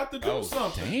thickness. You got to do Oh,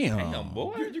 something. Damn,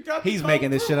 boy. You got to He's come making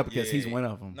this through. shit up because Yeah. he's one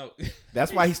of them. No.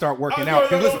 That's why he started working I out. know,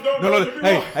 'Cause listen, no, no, get me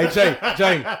hey, wrong. hey,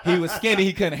 Jay, he was skinny.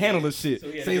 He couldn't handle this shit.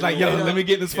 So, he had he's to like, get yo, weight let me up.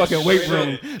 get in this Get fucking weight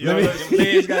straight room. in. Yo, Let me. listen,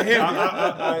 legs got heavy.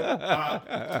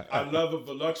 I love a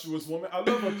voluptuous woman. I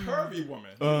love a curvy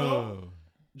woman. You know?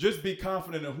 Just be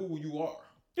confident in who you are.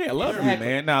 Yeah, I love you, Exactly.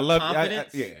 man. No, I love you.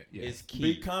 Confidence Yeah. is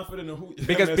Be key. confident in who.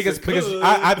 Because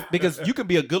because you can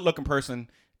be a good looking person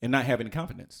and not have any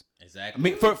confidence. I Exactly.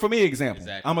 mean, for me, example,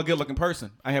 Exactly. I'm a good looking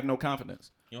person. I have no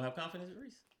confidence. You don't have confidence,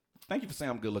 Reese? Thank you for saying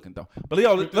I'm good looking though. But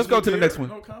Leo, With let's this go new to the beard, next one.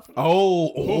 No confidence.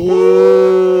 Oh,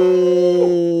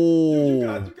 You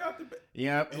got the.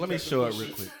 yeah. Let me show it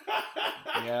real quick.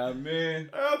 Yeah, man.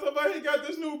 I thought about he got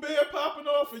this new beard popping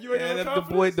off, and you ain't And got the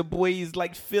confidence. boy is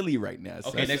like Philly right now.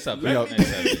 Okay, next up. Let me Next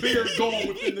get up. this beard going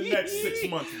within the next 6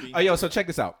 months. B. Oh, yo, so check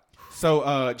this out.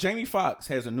 So Jamie Foxx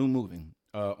has a new movie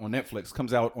on Netflix.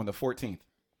 Comes out on the 14th.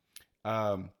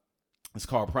 It's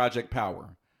called Project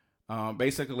Power.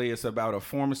 Basically, it's about a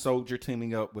former soldier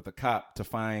teaming up with a cop to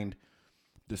find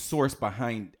the source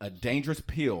behind a dangerous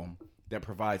pill that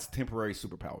provides temporary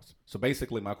superpowers. So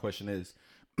basically, my question is,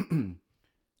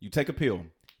 you take a pill,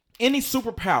 any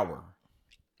superpower,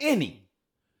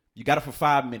 you got it for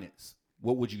 5 minutes.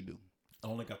 What would you do? I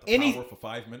only got the Any- power for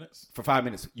 5 minutes. For 5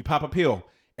 minutes, you pop a pill.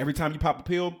 Every time you pop a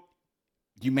pill,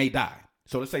 You may die.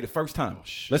 So let's say the first time. Oh,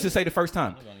 shit. Let's just say the first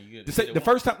time. Hold on, you The get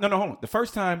first time. No, hold on. The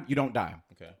first time you don't die.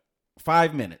 Okay.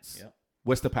 5 minutes. Yep.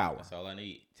 What's the power? That's all I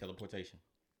need. Teleportation.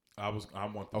 I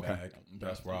want the Okay. bag.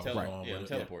 That's where I was I'm going yeah, I'm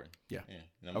with it. teleporting. Yeah.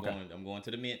 And I'm going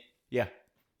to the mint. Yeah.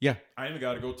 I ain't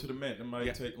got to go to the mint. It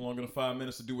might take longer than 5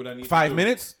 minutes to do what I need. 5 to do.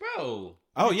 minutes? Bro.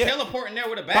 Oh, yeah. Teleporting there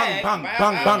with a Bang, bag. bang, Bow, bang,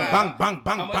 bow, bang, bow. bang, bang,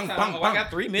 bang, How much bang, time? bang, Oh, I got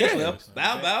bang. 3 minutes Yeah. left.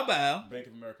 Bow. Bank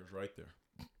of America's right there.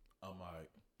 I'm like,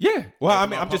 Yeah. Well, I if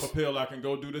mean, I'm pop just a pill. I can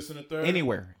go do this in the third.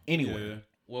 anywhere. Yeah.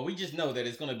 Well, we just know that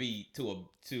it's going to be to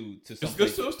It's some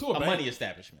good to a bank. money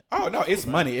establishment. Oh no, it's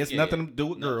money. It's Yeah, nothing yeah. to do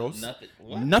with girls. Nothing.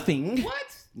 What? Nothing.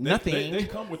 What? Nothing. They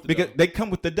come with the because dough. they come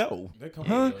with the dough. They come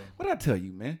Huh? with the dough. What I tell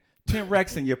you, man? 10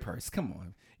 racks in your purse. Come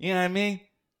on. You know what I mean?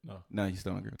 No. You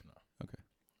still hungry? Okay.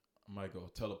 I might go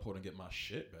teleport and get my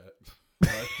shit back.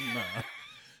 Like, nah.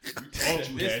 You told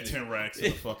you had 10 racks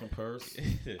in the fucking purse.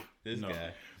 This No.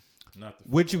 guy. Not the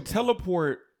Would you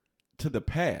teleport to the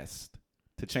past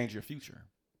to change your future?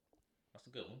 That's a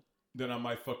good one. Then I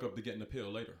might fuck up to getting the pill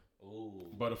later.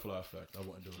 Ooh. Butterfly effect. I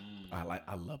wouldn't do it. I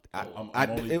love I'm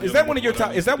only is dealing that one with of your what I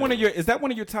top? need Is that to one of do. your? Is that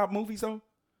one of your top movies though?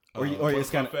 Or it's Butterfly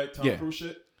kind of effect, Tom yeah. Cruise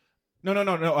shit. No.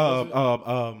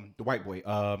 Was The white boy.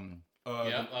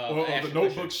 The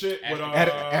Notebook Kutcher. shit with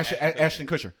Ashton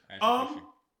Kutcher.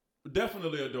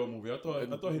 definitely a dope movie. I thought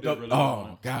he did really well.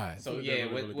 Oh God. So He yeah,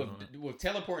 did really good on with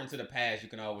teleporting to the past, you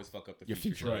can always fuck up the Your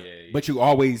future. Right. Yeah, But you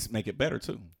always make it better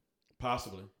too.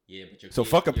 Possibly. yeah, but your So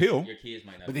kids, fuck a pill. Your kids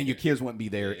might not. But then be your there. kids wouldn't be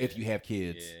there Yeah. if you have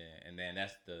kids. Yeah, and then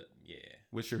that's the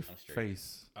What's your I'm straight.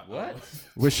 face? What?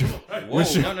 What's your? Whoa!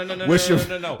 What's your? No! what's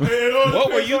your- No! It all What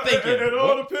were depends you on- thinking? It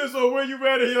all What? depends on where you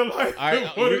at in your life. All right, and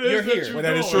what it is you're that here. you're Well,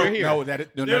 that is You're true. here. No, that is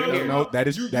no. That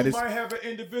is you that is. might have an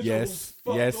individual Yes, who's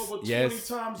fucked yes, over 20 yes,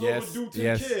 times yes, overdue to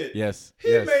yes, the kid. yes, He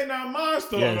yes, may not mind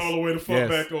starting yes, all the way to fuck yes,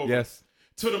 back over. Yes.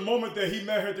 To the moment that he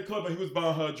met her at the club and he was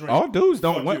buying her a drink. All dudes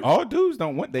don't Fuck want. you. All dudes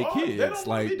don't want their Oh, they kids. don't wanna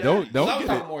Like be don't daddies. I was get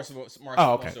talking it. more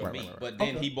Oh, okay. so Right, me. right, right. But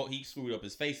then Okay. he screwed up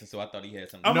his face, and so I thought he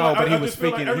had something. No, but he I was just feel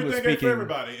speaking- Like he was everything ain't speaking- for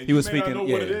everybody. And he was you may speaking- not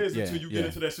know what it yeah, is yeah, until you yeah. get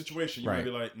into that situation. You Right, might be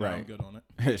like, "No, right. I'm good on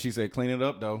it." She said, "Clean it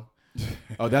up, though."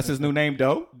 Oh, that's his new name,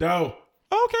 Doe. Doe,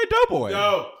 Okay, Doughboy.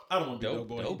 Doe. I don't want to be Dope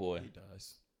Doughboy. Doughboy. He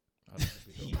dies. I don't want to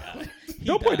be He Doughboy. died. He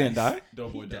Doughboy dies. didn't die.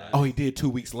 Doughboy He dies. dies. Oh, he did 2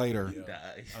 weeks later. He Yeah.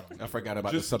 dies. I don't I know. forgot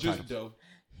about Just the subtitles. Doe.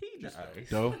 He Just dies.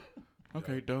 Doe.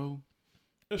 Okay, Doe.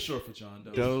 It's short for John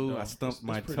Doe. Doe. I It's stumped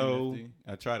my pretty toe. nifty.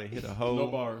 I tried to hit a hole. No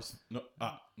bars. No.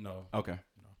 No. Okay.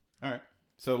 All right.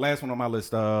 So last one on my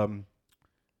list. I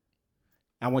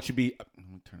want you to be. Let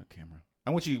me turn the camera. I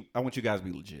want you guys to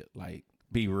be legit. Like,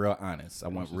 be real honest. I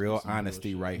want Just real do some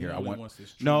honesty bullshit. right here. He I only want. wants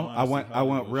this true No, honesty, I want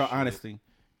Hollywood real shit. honesty.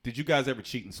 Did you guys ever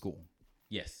cheat in school?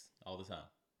 Yes, all the time.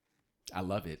 I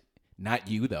love it. Not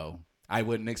you though. I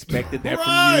wouldn't expected that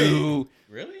Right. from you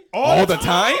Really? all the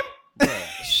time. Bruh.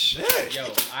 Shit. Yo,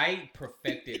 I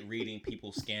perfected reading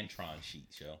people's Scantron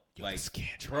sheets, yo. Like,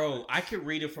 Scantron. bro, I could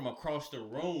read it from across the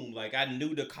room. Like, I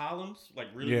knew the columns, like,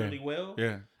 really, Yeah. really well.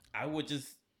 Yeah. I would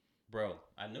just, bro,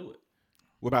 I knew it.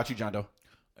 What about you, John Doe?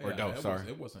 Or Doe? it Sorry.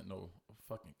 It wasn't no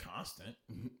fucking constant.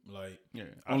 Like, Yeah.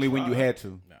 I Only when you tried. had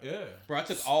to. yeah. Bro, I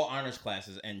took all honors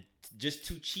classes and just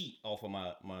to cheat off of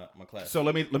my class. So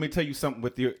let me tell you something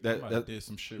with your I might have that did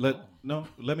some shit wrong.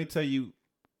 let me tell you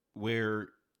where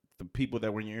the people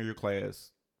that were in your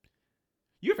class.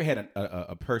 You ever had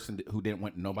a person who didn't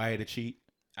want nobody to cheat?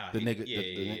 The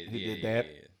nigga who did that?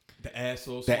 The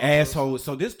asshole. The asshole.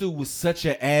 So this dude was such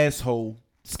an asshole.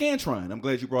 Scantron. I'm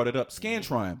glad you brought it up.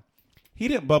 Scantron. He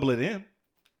didn't bubble it in.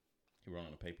 He wrote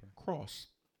on the paper. Cross.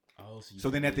 Oh, So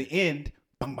then at the end,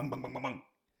 bang, bang, bang, bang, bang, bang.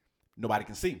 Nobody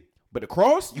can see. But the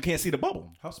cross, you can't see the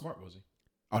bubble. How smart was he?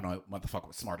 Oh no, motherfucker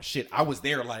was smart as shit. I was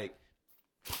there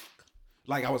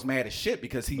like I was mad as shit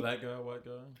because he Black guy, white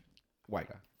guy. white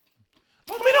guy.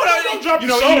 I mean, don't drop you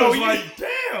your know, shoulders you- like,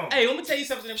 damn. hey, let me tell you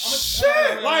something.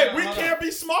 Shit, like, we can't be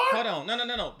smart. Hold on,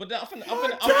 no. But I'm finna.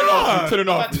 God. Turn it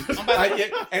off. I'm about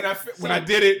to- When I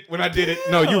did it.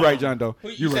 No, you're right, John Doe. You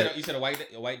You're said right. you said a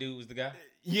white dude was the guy.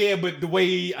 Yeah, but the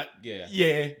way, Yeah.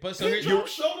 yeah. But so He here's dropped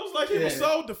shoulders like he was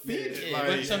so defeated. yeah, Like,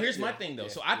 but so here's my thing though. yeah,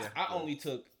 So I yeah. only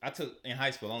took in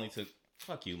high school. I only took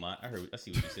fuck you, man. I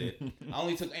see what you said. I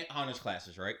only took honors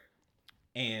classes, right?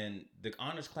 And the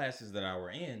honors classes that I were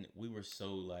in, we were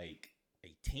so like a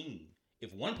team.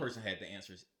 If one person had the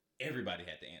answers, everybody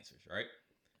had the answers, right?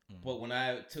 But when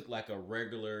I took like a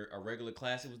regular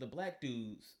class, it was the black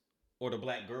dudes or the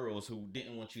black girls who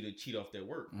didn't want you to cheat off their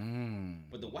work.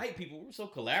 But the white people were so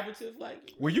collaborative.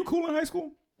 Like, Were you cool in high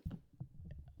school?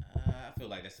 I feel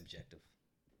like that's subjective.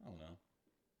 I don't know.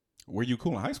 Were you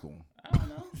cool in high school? I don't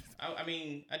know. I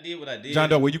mean, I did what I did. John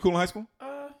Doe, were you cool in high school?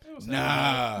 was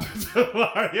Nah.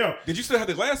 like, yo, Did you still have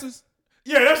the glasses?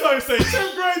 yeah, that's how you say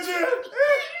 10th grade year.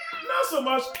 Not so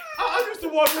much. I used to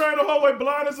walk around the hallway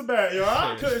blind as a bat, yo.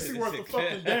 I couldn't see worth the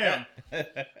fucking damn.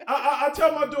 I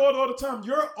tell my daughter all the time,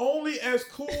 you're only as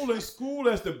cool in school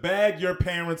as the bag your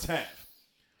parents have.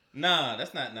 Nah,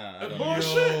 that's not That's I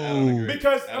bullshit. don't agree.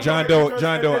 Because John at Doe,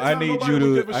 that I time, need nobody you would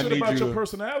to, give a I shit need about you your to,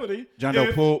 personality. John Doe,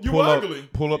 if pull you up ugly.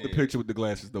 the Yeah. picture with the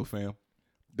glasses though, fam.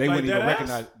 They Like wouldn't even that ass?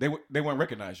 recognize. They wouldn't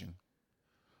recognize you.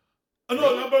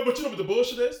 No, but you know what the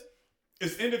bullshit is?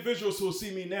 It's individuals who will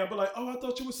see me now, but like, oh, I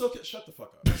thought you were so cute. Shut the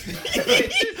fuck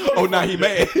up. Oh, now he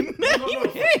mad. No,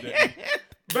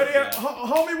 but yeah,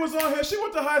 homie was on here. She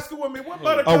went to high school with me. What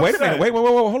about Oh, wait a minute. Wait.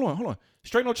 Hold on.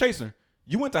 Straight no chaser.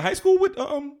 You went to high school with he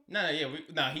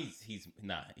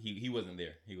wasn't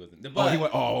there. He wasn't. Oh, he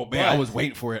went. Oh man, I was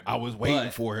waiting for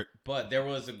it. But there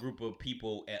was a group of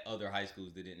people at other high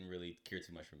schools that didn't really care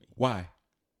too much for me. Why?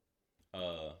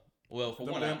 Well, for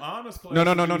one, damn honors classes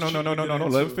No. you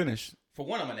Let it finish. for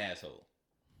one, I'm an asshole.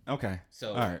 Okay.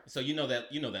 So, all right. So you know that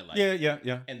like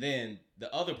Yeah. And then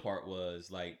the other part was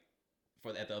like,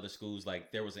 at the other schools,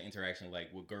 like there was an interaction like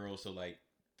with girls. So like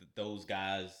those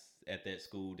guys at that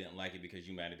school didn't like it because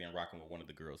you might have been rocking with one of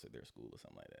the girls at their school or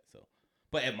something like that. So,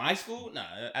 but at my school, nah,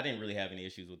 I didn't really have any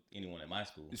issues with anyone at my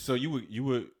school. So you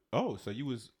were. Oh, so you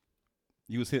was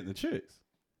hitting the chicks.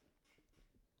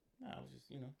 Nah, I was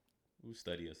just we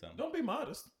study or something. Don't be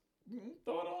modest.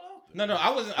 Throw it all out there. No, I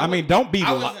wasn't. I mean, don't be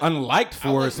I wasn't- unliked I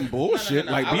for wasn't- some bullshit.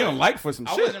 no, Like I be wasn't- unliked for some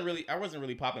I shit. wasn't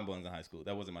really popping buns in high school.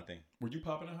 That wasn't my thing. Were you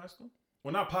popping in high school?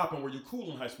 Well, not popping. Were you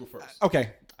cool in high school first?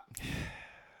 Okay.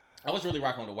 I was really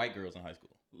rocking with the white girls in high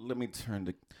school. Let me turn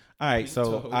the. All right.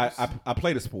 So I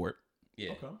played a sport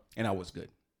Yeah, Okay. and I was good.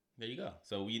 there you go.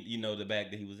 So you know the bag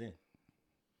that he was in.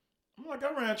 I'm like,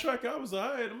 I ran track. I was all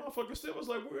right. The motherfucker still was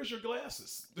like, where's your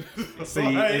glasses? See,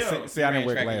 Like, see, I didn't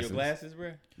wear Ran track in glasses. your glasses,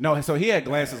 bro. No, so he had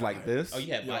glasses like this. Oh,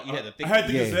 you had the thick. I had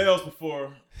the Yeah. gazelles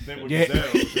before they were Yeah.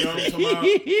 gazelles. You know what I'm talking about?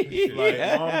 Like,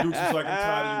 Yeah. Mom Dukes was like, I'm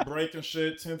tired of you breaking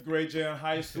shit. 10th grade year in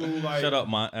high school. Like, Shut up,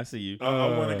 Mont. I see you.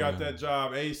 I went and got that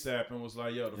job ASAP and was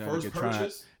like, yo, the Yeah, first get tried.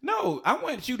 purchase. No, I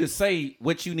want you to say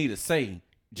what you need to say,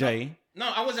 Jay. No,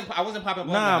 I wasn't popping buns. in high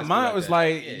Nah, school mine was that.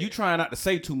 like Yeah. you trying not to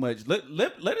say too much. Let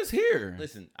us hear.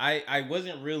 Listen, I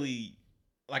wasn't really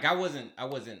like I wasn't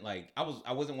like I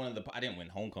wasn't one of the. I didn't win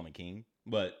homecoming king,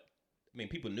 but I mean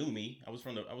people knew me. I was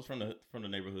from the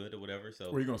neighborhood or whatever.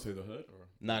 So Were you gonna say the hood or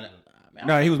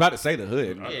No, he was about to say the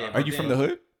hood. Yeah, Are you from the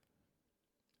hood?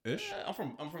 ish? I'm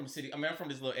from the city. I mean, I'm from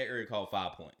this little area called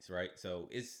 5 Points, right? So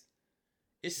it's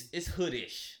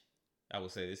hoodish. I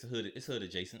would say it's hood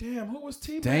adjacent. Damn, who was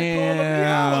T?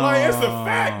 Damn. Like it's a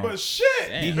fact, but shit.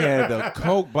 Damn. He had the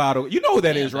Coke bottle. You know who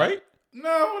that Damn, is, right?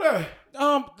 No,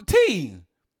 what? T.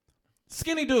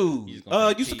 Skinny You dude. just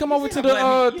gonna say Used to T. come You over see to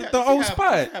how the black people- the you see old how-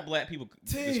 spot. you see how black people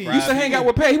describe Used to hang out people?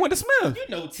 with Pat. He went to Smith. You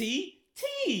know T.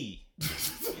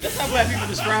 That's how black people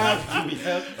describe me.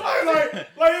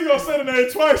 Like you gonna say the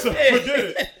name twice and Yeah. forget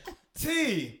it.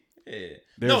 T. Yeah.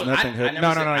 There's nothing hood. I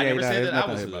No, never said there's that I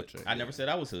nothing was hood hood. about you. I never said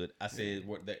I was hood. I said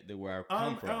where I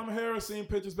come from. I'm Harris seen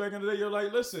pictures back in the day. You're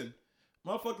like, listen,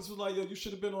 motherfuckers was like, yo, you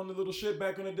should have been on the little shit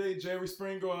back in the day. Jerry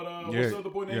Springer or what's the other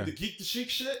boy named yeah. The Geek the Chic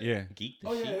shit. Yeah. Geek the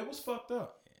Oh yeah, shit. it was fucked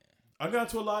up. I got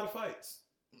into a lot of fights.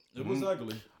 It was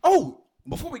ugly. Oh,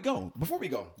 before we go,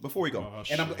 Oh,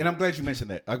 and I'm glad you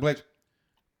mentioned that. I'm glad.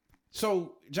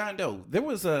 So, John Doe, there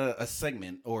was a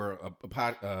segment or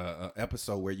a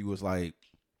episode where you was like,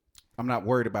 "I'm not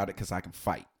worried about it because I can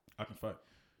fight." I can fight.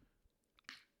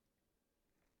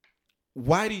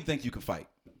 Why do you think you can fight?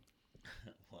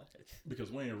 What?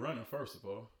 Because we ain't running, first of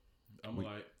all. I'm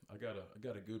like, I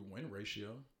got a good win ratio.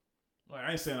 Like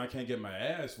I ain't saying I can't get my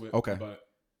ass whipped. Okay. But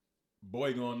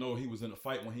boy gonna know he was in a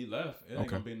fight when he left. It ain't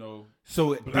gonna be no.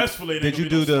 So, Blissfully, it did ain't you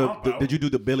gonna do be no stomp out. did you do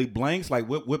the Billy Blanks? Like,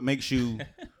 what makes you?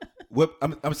 What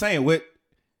I'm saying, what?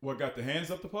 What got the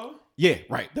hands up the paw? Yeah,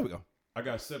 right. There we go. I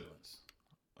got siblings.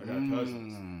 I got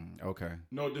cousins. Okay.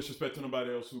 No disrespect to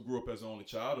nobody else who grew up as an only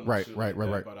child. And Right, shit right, like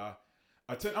right, that, right.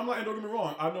 But I'm like, and don't get me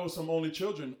wrong. I know some only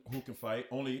children who can fight.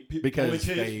 Only Because only kids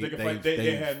they- can fight. They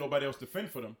they've- had nobody else to fend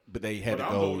for them. But they had But to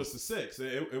I'm the go. oldest of 6.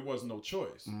 It was no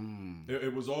choice.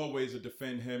 It was always a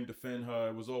defend him, defend her.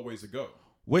 It was always a go.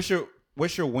 What's your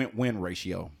win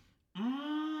ratio?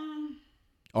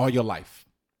 All your life.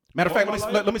 Matter of All fact, my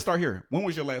life? let me start here. When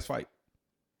was your last fight?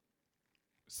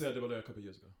 CIAA a couple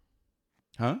years ago.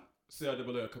 Huh?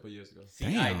 CIAA a couple years ago.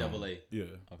 CIAA. Yeah,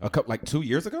 A couple, like 2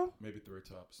 years ago? maybe 3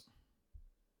 tops.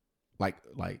 Like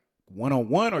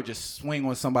 1-on-1 or just swing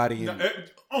on somebody? No,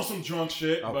 on some drunk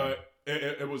shit, Okay. but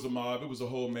it was a mob. It was a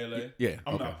whole melee. Yeah,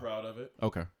 I'm okay. not proud of it.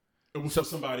 Okay. It was for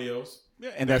somebody else.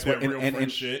 Yeah, and that's what real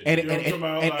friend shit. And You know what I'm talking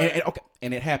about? Like, okay,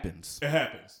 and it happens. it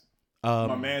happens.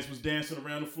 My man's was dancing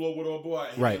around the floor with old boy.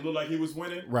 And Right. It looked like he was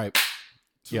winning. Right.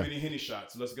 Too Yeah. many Henny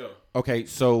shots. Let's go. Okay,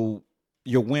 so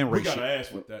your win We ratio. got to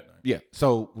ask with that night. Yeah.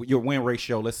 So your win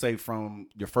ratio, let's say from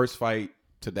your first fight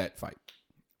to that fight.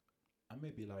 I may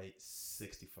be like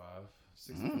 65%.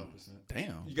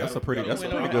 Damn. You That's gotta- a pretty gotta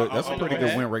good win. that's a pretty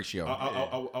good win ratio.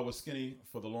 I was skinny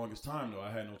for the longest time though.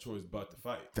 I had no choice but to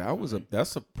fight.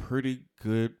 That's a pretty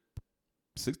good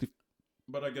 60.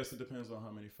 But I guess it depends on how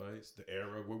many fights, the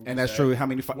era. Where we And was that's at. true. How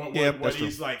many fights? Yeah, What that's true.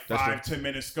 these like That's 5-10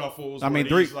 minute scuffles. I mean, what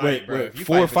three. these, like, Wait, bro, wait. if you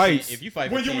 4 fight for 10 fights. if you fight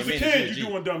for when you 10 was a minutes, kid, you you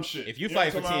doing dumb shit. If you know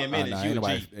fight what for I'm 10 talking minutes, Ain't you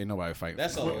a G. nobody fighting.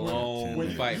 That's for a more than long 10 When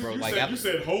minutes. fight, bro. You Like, said, after- you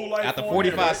said whole life after on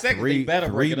 45 there, right? seconds, they better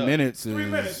break Three it up. minutes 3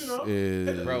 minutes, you know.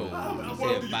 is Bro. What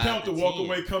do you said count the 5 to walk 10.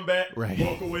 away, come back? Right.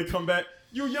 Walk away, come back.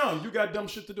 You young. You got dumb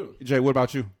shit to do. Jay, what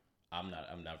about you? I've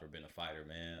never been a fighter,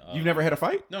 man. You've never had a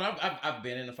fight? No, I've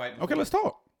been in a fight before. Okay, let's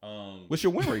talk. What's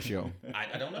your win ratio?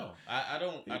 I don't know. I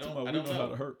don't know how to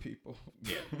know. hurt people.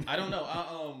 Yeah, I don't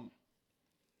know.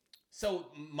 So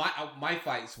my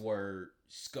fights were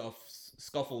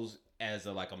scuffles as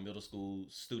a middle school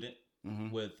student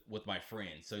with my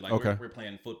friends. So like Okay. we're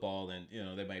playing football and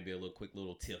there might be a quick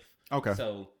little tiff. Okay.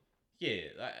 So yeah,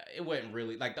 it wasn't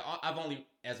really like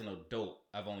as an adult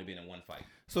I've only been in one fight.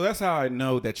 So that's how I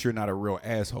know that you're not a real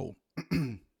asshole.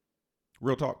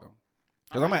 Real talk though.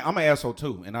 Because I'm an asshole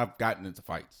too, and I've gotten into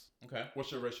fights. Okay.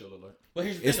 What's your ratio look like? But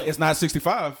here's the thing, It's not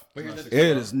 65. But here's the It thing.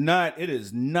 It is not. It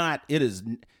is not. It is.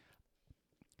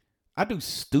 I do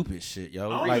stupid shit, yo.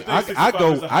 I don't Like even think I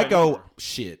 65 is a high go number.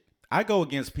 shit. I go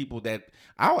against people that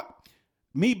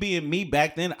me being me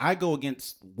back then. I go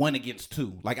against 1 against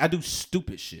 2. Like I do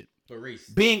stupid shit. But Reese,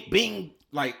 Being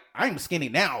like I'm skinny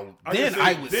now. I Then can say,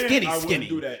 I was then skinny. I wouldn't Skinny.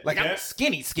 do that. Like I'm That-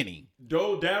 skinny.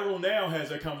 Though Daryl now has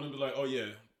that confidence, be like, oh yeah,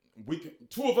 we can.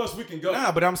 2 of us, we can go.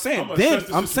 Nah, but I'm saying I'ma then. assess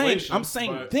the I'm saying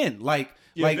situation, but- then. Like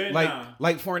Yeah, then, nah.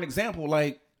 like for an example,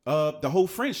 like the whole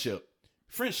friendship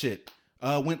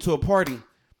went to a party.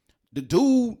 The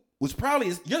dude was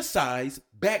probably your size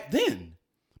back then.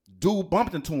 Dude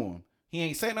bumped into him. He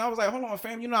ain't saying. I was like, hold on,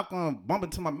 fam, you're not gonna bump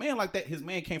into my man like that. His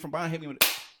man came from behind, hit me with the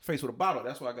face with a bottle.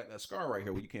 That's why I got that scar right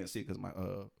here where you can't see it because my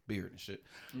beard and shit.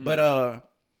 But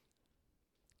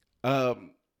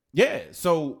yeah.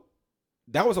 So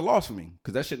that was a loss for me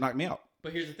because that shit knocked me out.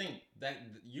 but here's the thing, that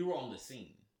you were on the scene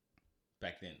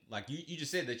back then. Like you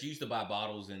just said that you used to buy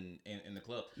bottles in the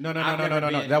club. No. I've never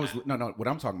been- That was no. What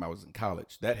I'm talking about was in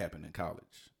college. That happened in college.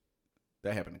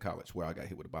 Where I got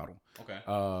hit with a bottle. Okay.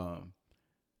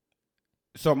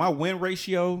 So my win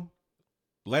ratio,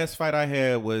 last fight I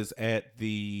had was at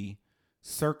the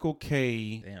Circle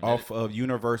K Damn, off of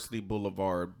University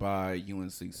Boulevard by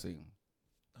UNCC.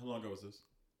 How long ago was this?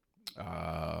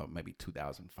 Maybe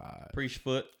 2005. Preach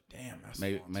foot. Damn, that's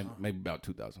Maybe a long time. maybe about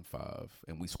 2005,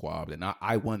 and we squabbed, and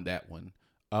I won that one.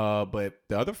 But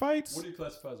the other fights, What do you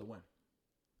classify as a win?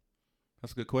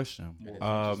 that's a good question. You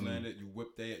just landed, you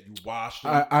whipped that, you washed it,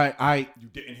 I you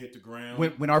didn't hit the ground.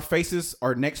 when our faces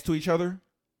are next to each other,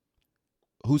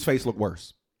 whose face look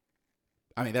worse?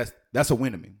 I mean, that's a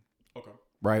win to me, Okay.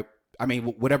 right? I mean,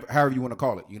 whatever, however you want to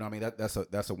call it, you know what I mean?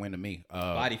 That's a win to me.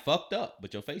 Body fucked up,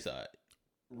 but your face alright.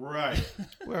 Right.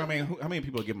 Well, I mean, how many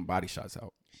people are giving body shots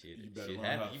out? Shit, You better shit learn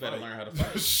happen. how to You better fight. learn how to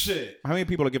fight. Shit. How many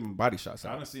people are giving body shots I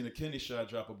out? done seen a kidney shot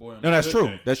drop a boy on No, the that's good true.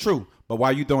 day. That's true. But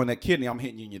while you throwing that kidney, I'm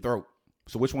hitting you in your throat.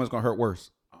 So which one's gonna hurt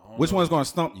worse? I don't Which know. one's gonna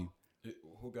stump you?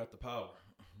 Who got the power?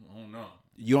 I don't know.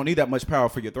 You don't need that much power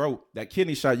for your throat. That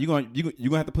kidney shot, you're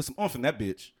gonna have to put some oomph in that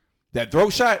bitch. That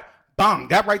throat shot, bang,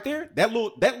 that right there, that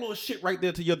little shit right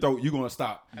there to your throat, you're gonna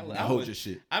stop. I Hold would- your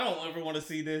shit. I don't ever want to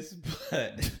see this,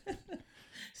 but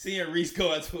seeing Reese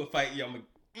go into a fight, yo, I'm like,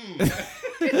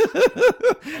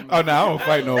 Oh no, I don't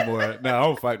fight no more. No, I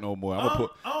don't fight no more. I'm gonna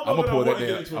I don't pull know that I that wanna get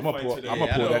damn. into a I'm gonna fight pull. today. I'm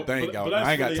gonna Yeah, pull I that know, thing but out. that's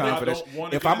I ain't got really- time I for that. don't Shit.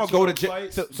 wanna If get I'm gonna into go no to jail,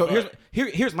 fights, so but-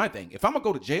 here's my thing. If I'm gonna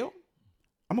go to jail,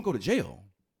 I'm gonna go to jail.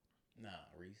 nah,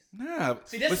 Reese. Nah,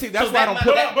 See, that's, but see, that's so why I that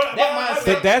don't mi- put. that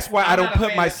mindset. That's why I I'm don't not a put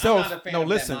fan- myself. I'm not a fan No, of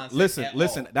that listen, mindset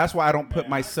listen. at That's why I don't put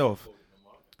myself.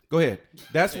 Go ahead.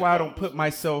 That's why I don't put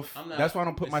myself. I'm not- That's why I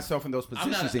don't put listen, myself in those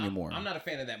positions anymore. I'm not a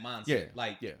fan of that mindset. Yeah,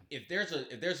 Like, yeah. if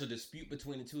there's a dispute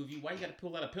between the two of you, why you got to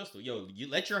pull out a pistol? Yo, you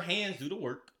let your hands do the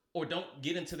work, or don't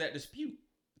get into that dispute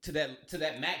to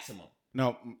that maximum.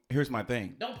 No, here's my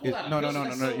thing. Don't pull out a No, pistol. no.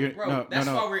 That's so, You're- bro. no, That's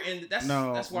no, why we're in. That's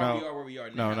no, why no. we are where we are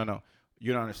now. No.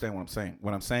 You don't understand what I'm saying.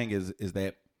 What I'm saying is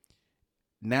that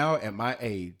now at my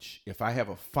age, if I have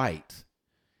a fight,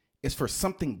 it's for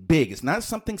something big. It's not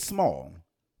something small,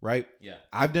 right? Yeah.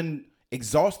 I've done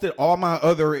exhausted all my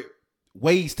other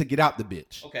ways to get out the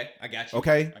bitch. Okay, I got you.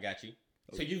 Okay? I got you.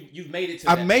 So you've made it to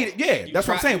I've that made point. it. Yeah, You that's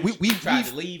what I'm saying. you tried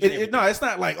to leave. No, it's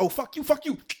not like, oh, fuck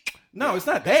you. No, it's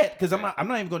not that, because I'm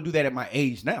not even gonna do that at my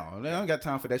age now. I don't got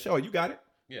time for that shit. Oh, you got it.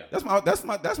 Yeah.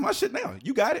 That's my shit now.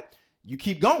 You got it. You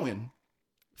keep going.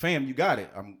 Fam, you got it.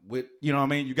 I'm with, you know what I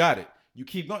mean? You got it. You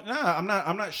keep going. Nah,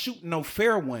 I'm not shooting no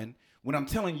fair one when I'm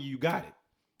telling you got it.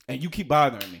 And you keep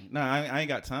bothering me. Nah, I ain't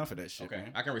got time for that shit. Okay,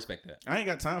 Man. I can respect that. I ain't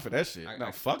got time for that shit.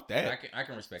 Fuck that. I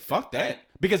can respect Fuck that.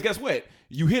 Because guess what?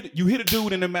 You hit a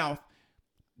dude in the mouth,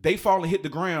 they fall and hit the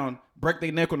ground, break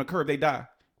their neck on the curb, they die.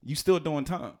 You still doing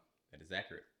time. That is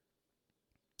accurate.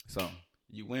 So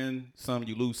you win some,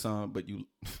 you lose some, but you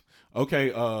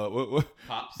okay,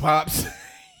 Pops.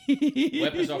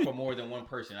 Weapons are for more than one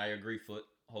person. I agree, Foot,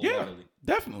 wholeheartedly.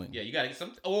 Definitely. Yeah, you got to get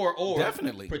some or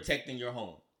definitely protecting your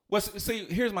home. Well, see,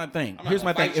 here's my thing.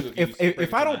 If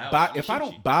If I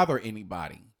don't bother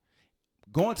anybody,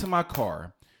 going to my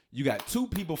car, you got two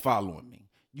people following me.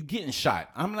 You getting shot.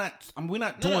 We're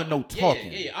not doing no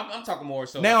talking. Yeah. I'm talking more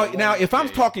so. Now, if I'm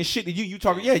talking shit to you, you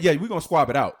talking. Yeah. We're gonna squab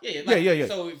it out. Yeah.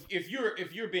 So if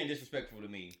you're being disrespectful to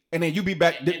me, and then you be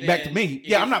back to me.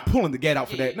 Yeah, I'm not pulling the get out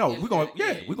for that. No, we're gonna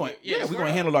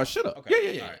handle our shit up.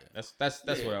 Okay. Yeah. All right.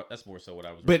 That's more so what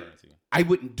I was but referring to. I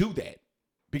wouldn't do that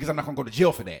because I'm not gonna go to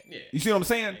jail for that. Yeah. You see what I'm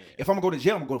saying? Yeah. If I'm gonna go to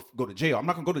jail, I'm gonna go to jail. I'm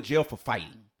not gonna go to jail for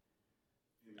fighting.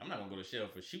 I'm not gonna go to jail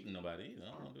for shooting nobody either.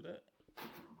 I don't want to do that.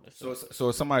 So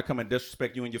if somebody come and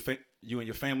disrespect you and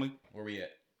your family, where we at?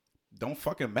 Don't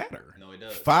fucking matter. No, it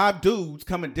does. 5 dudes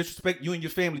come and disrespect you and your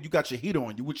family. You got your heater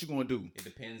on you. What you gonna do? It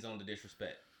depends on the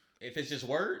disrespect. If it's just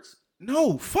words,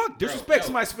 no, fuck disrespect. No.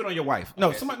 Somebody spit on your wife. No,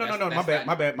 okay, somebody. So no. My bad.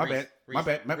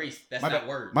 Reese, that's not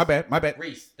words. My bad.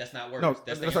 Reese, that's not words. No,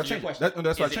 that's why I changed.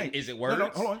 That's why I changed. Is it words? No,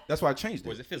 hold on. That's why I changed it.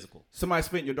 Or is it physical? Somebody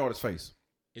spit in your daughter's face.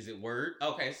 Is it word?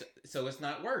 Okay, so it's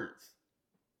not words.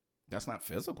 That's not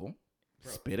physical.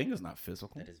 Bro, spitting is not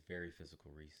physical. That is very physical,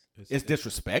 Reese. It's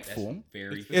disrespectful. That's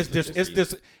very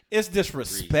physical. It's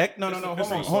disrespect. Reese. No.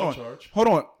 Hold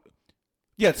on.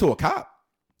 Yeah, to a cop.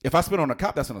 If I spit on a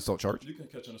cop, that's an assault charge. You can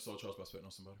catch an assault charge by spitting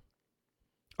on somebody.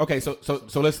 Okay,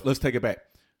 so let's take it back.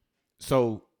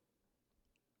 So,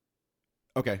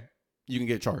 okay, you can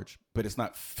get charged, but it's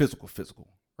not physical,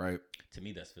 right? To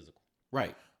me, that's physical.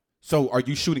 Right. So, are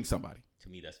you shooting somebody? To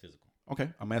me, that's physical. Okay,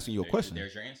 I'm asking you a question.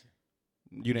 There's your answer.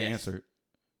 You didn't answer it.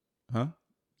 Huh?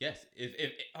 Yes.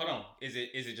 If hold on, is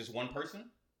it just one person?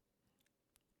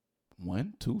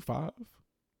 1, 2, 5.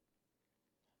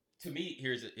 To me,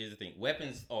 here's the thing.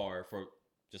 Weapons are for,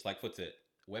 just like Foot said,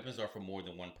 weapons are for more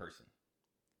than one person.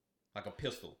 Like a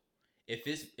pistol. If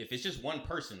it's just one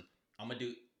person, I'm gonna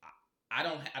do. I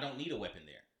don't need a weapon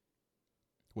there.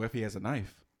 What if he has a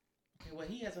knife? Okay, well,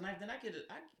 he has a knife. Then I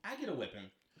get a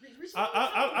weapon.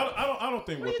 I don't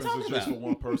think weapons are just for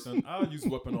one person. I'll use a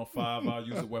weapon on 5. I'll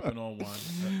use a weapon on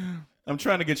 1. I'm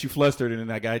trying to get you flustered, and then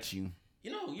I got you.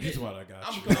 You know, Here's what I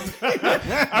got you. I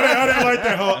didn't like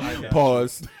that. Huh?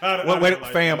 Pause. Wait,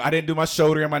 fam, I didn't do my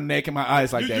shoulder and my neck and my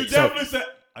eyes like that. You definitely said,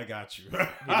 I got you.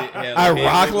 I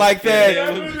rock like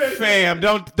that. Fam,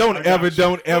 don't ever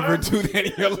do that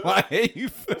in your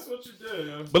life. That's what you did,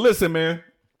 yeah. But listen, man.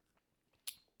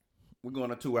 We're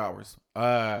going to 2 hours.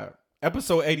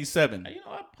 Episode 87. You know,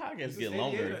 our podcast getting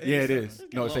longer. Yeah, it is.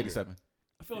 No, it's 87.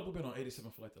 I feel like we've been on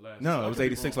 87 for like the last. No, it was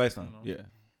 86 last time. Yeah.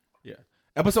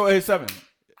 Episode 87.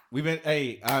 We've been.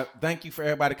 Thank you for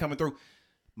everybody coming through.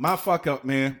 My fuck up,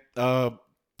 man.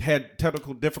 Had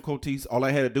technical difficulties. All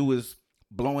I had to do was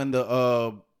blow in the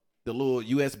little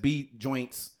USB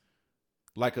joints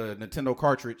like a Nintendo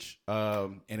cartridge,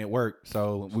 and it worked.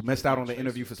 So we missed out on the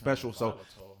interview for special. So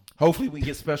hopefully we can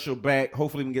get special back.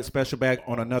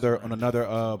 On another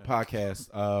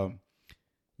podcast.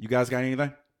 You guys got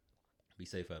anything? Be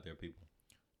safe out there, people.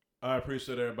 I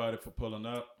appreciate everybody for pulling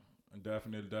up. And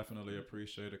definitely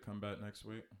appreciate it. Come back next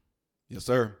week. Yes,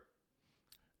 sir.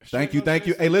 Thank you.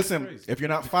 Hey, listen, if you're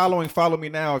not following, follow me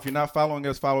now. If you're not following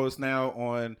us, follow us now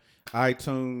on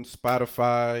iTunes,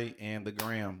 Spotify, and the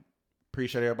Gram.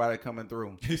 Appreciate everybody coming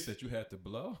through. He said you had to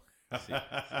blow. See.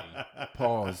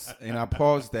 Pause. And I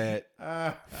paused that,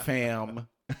 fam.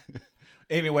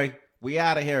 Anyway, we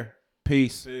out of here.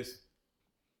 Peace. Peace.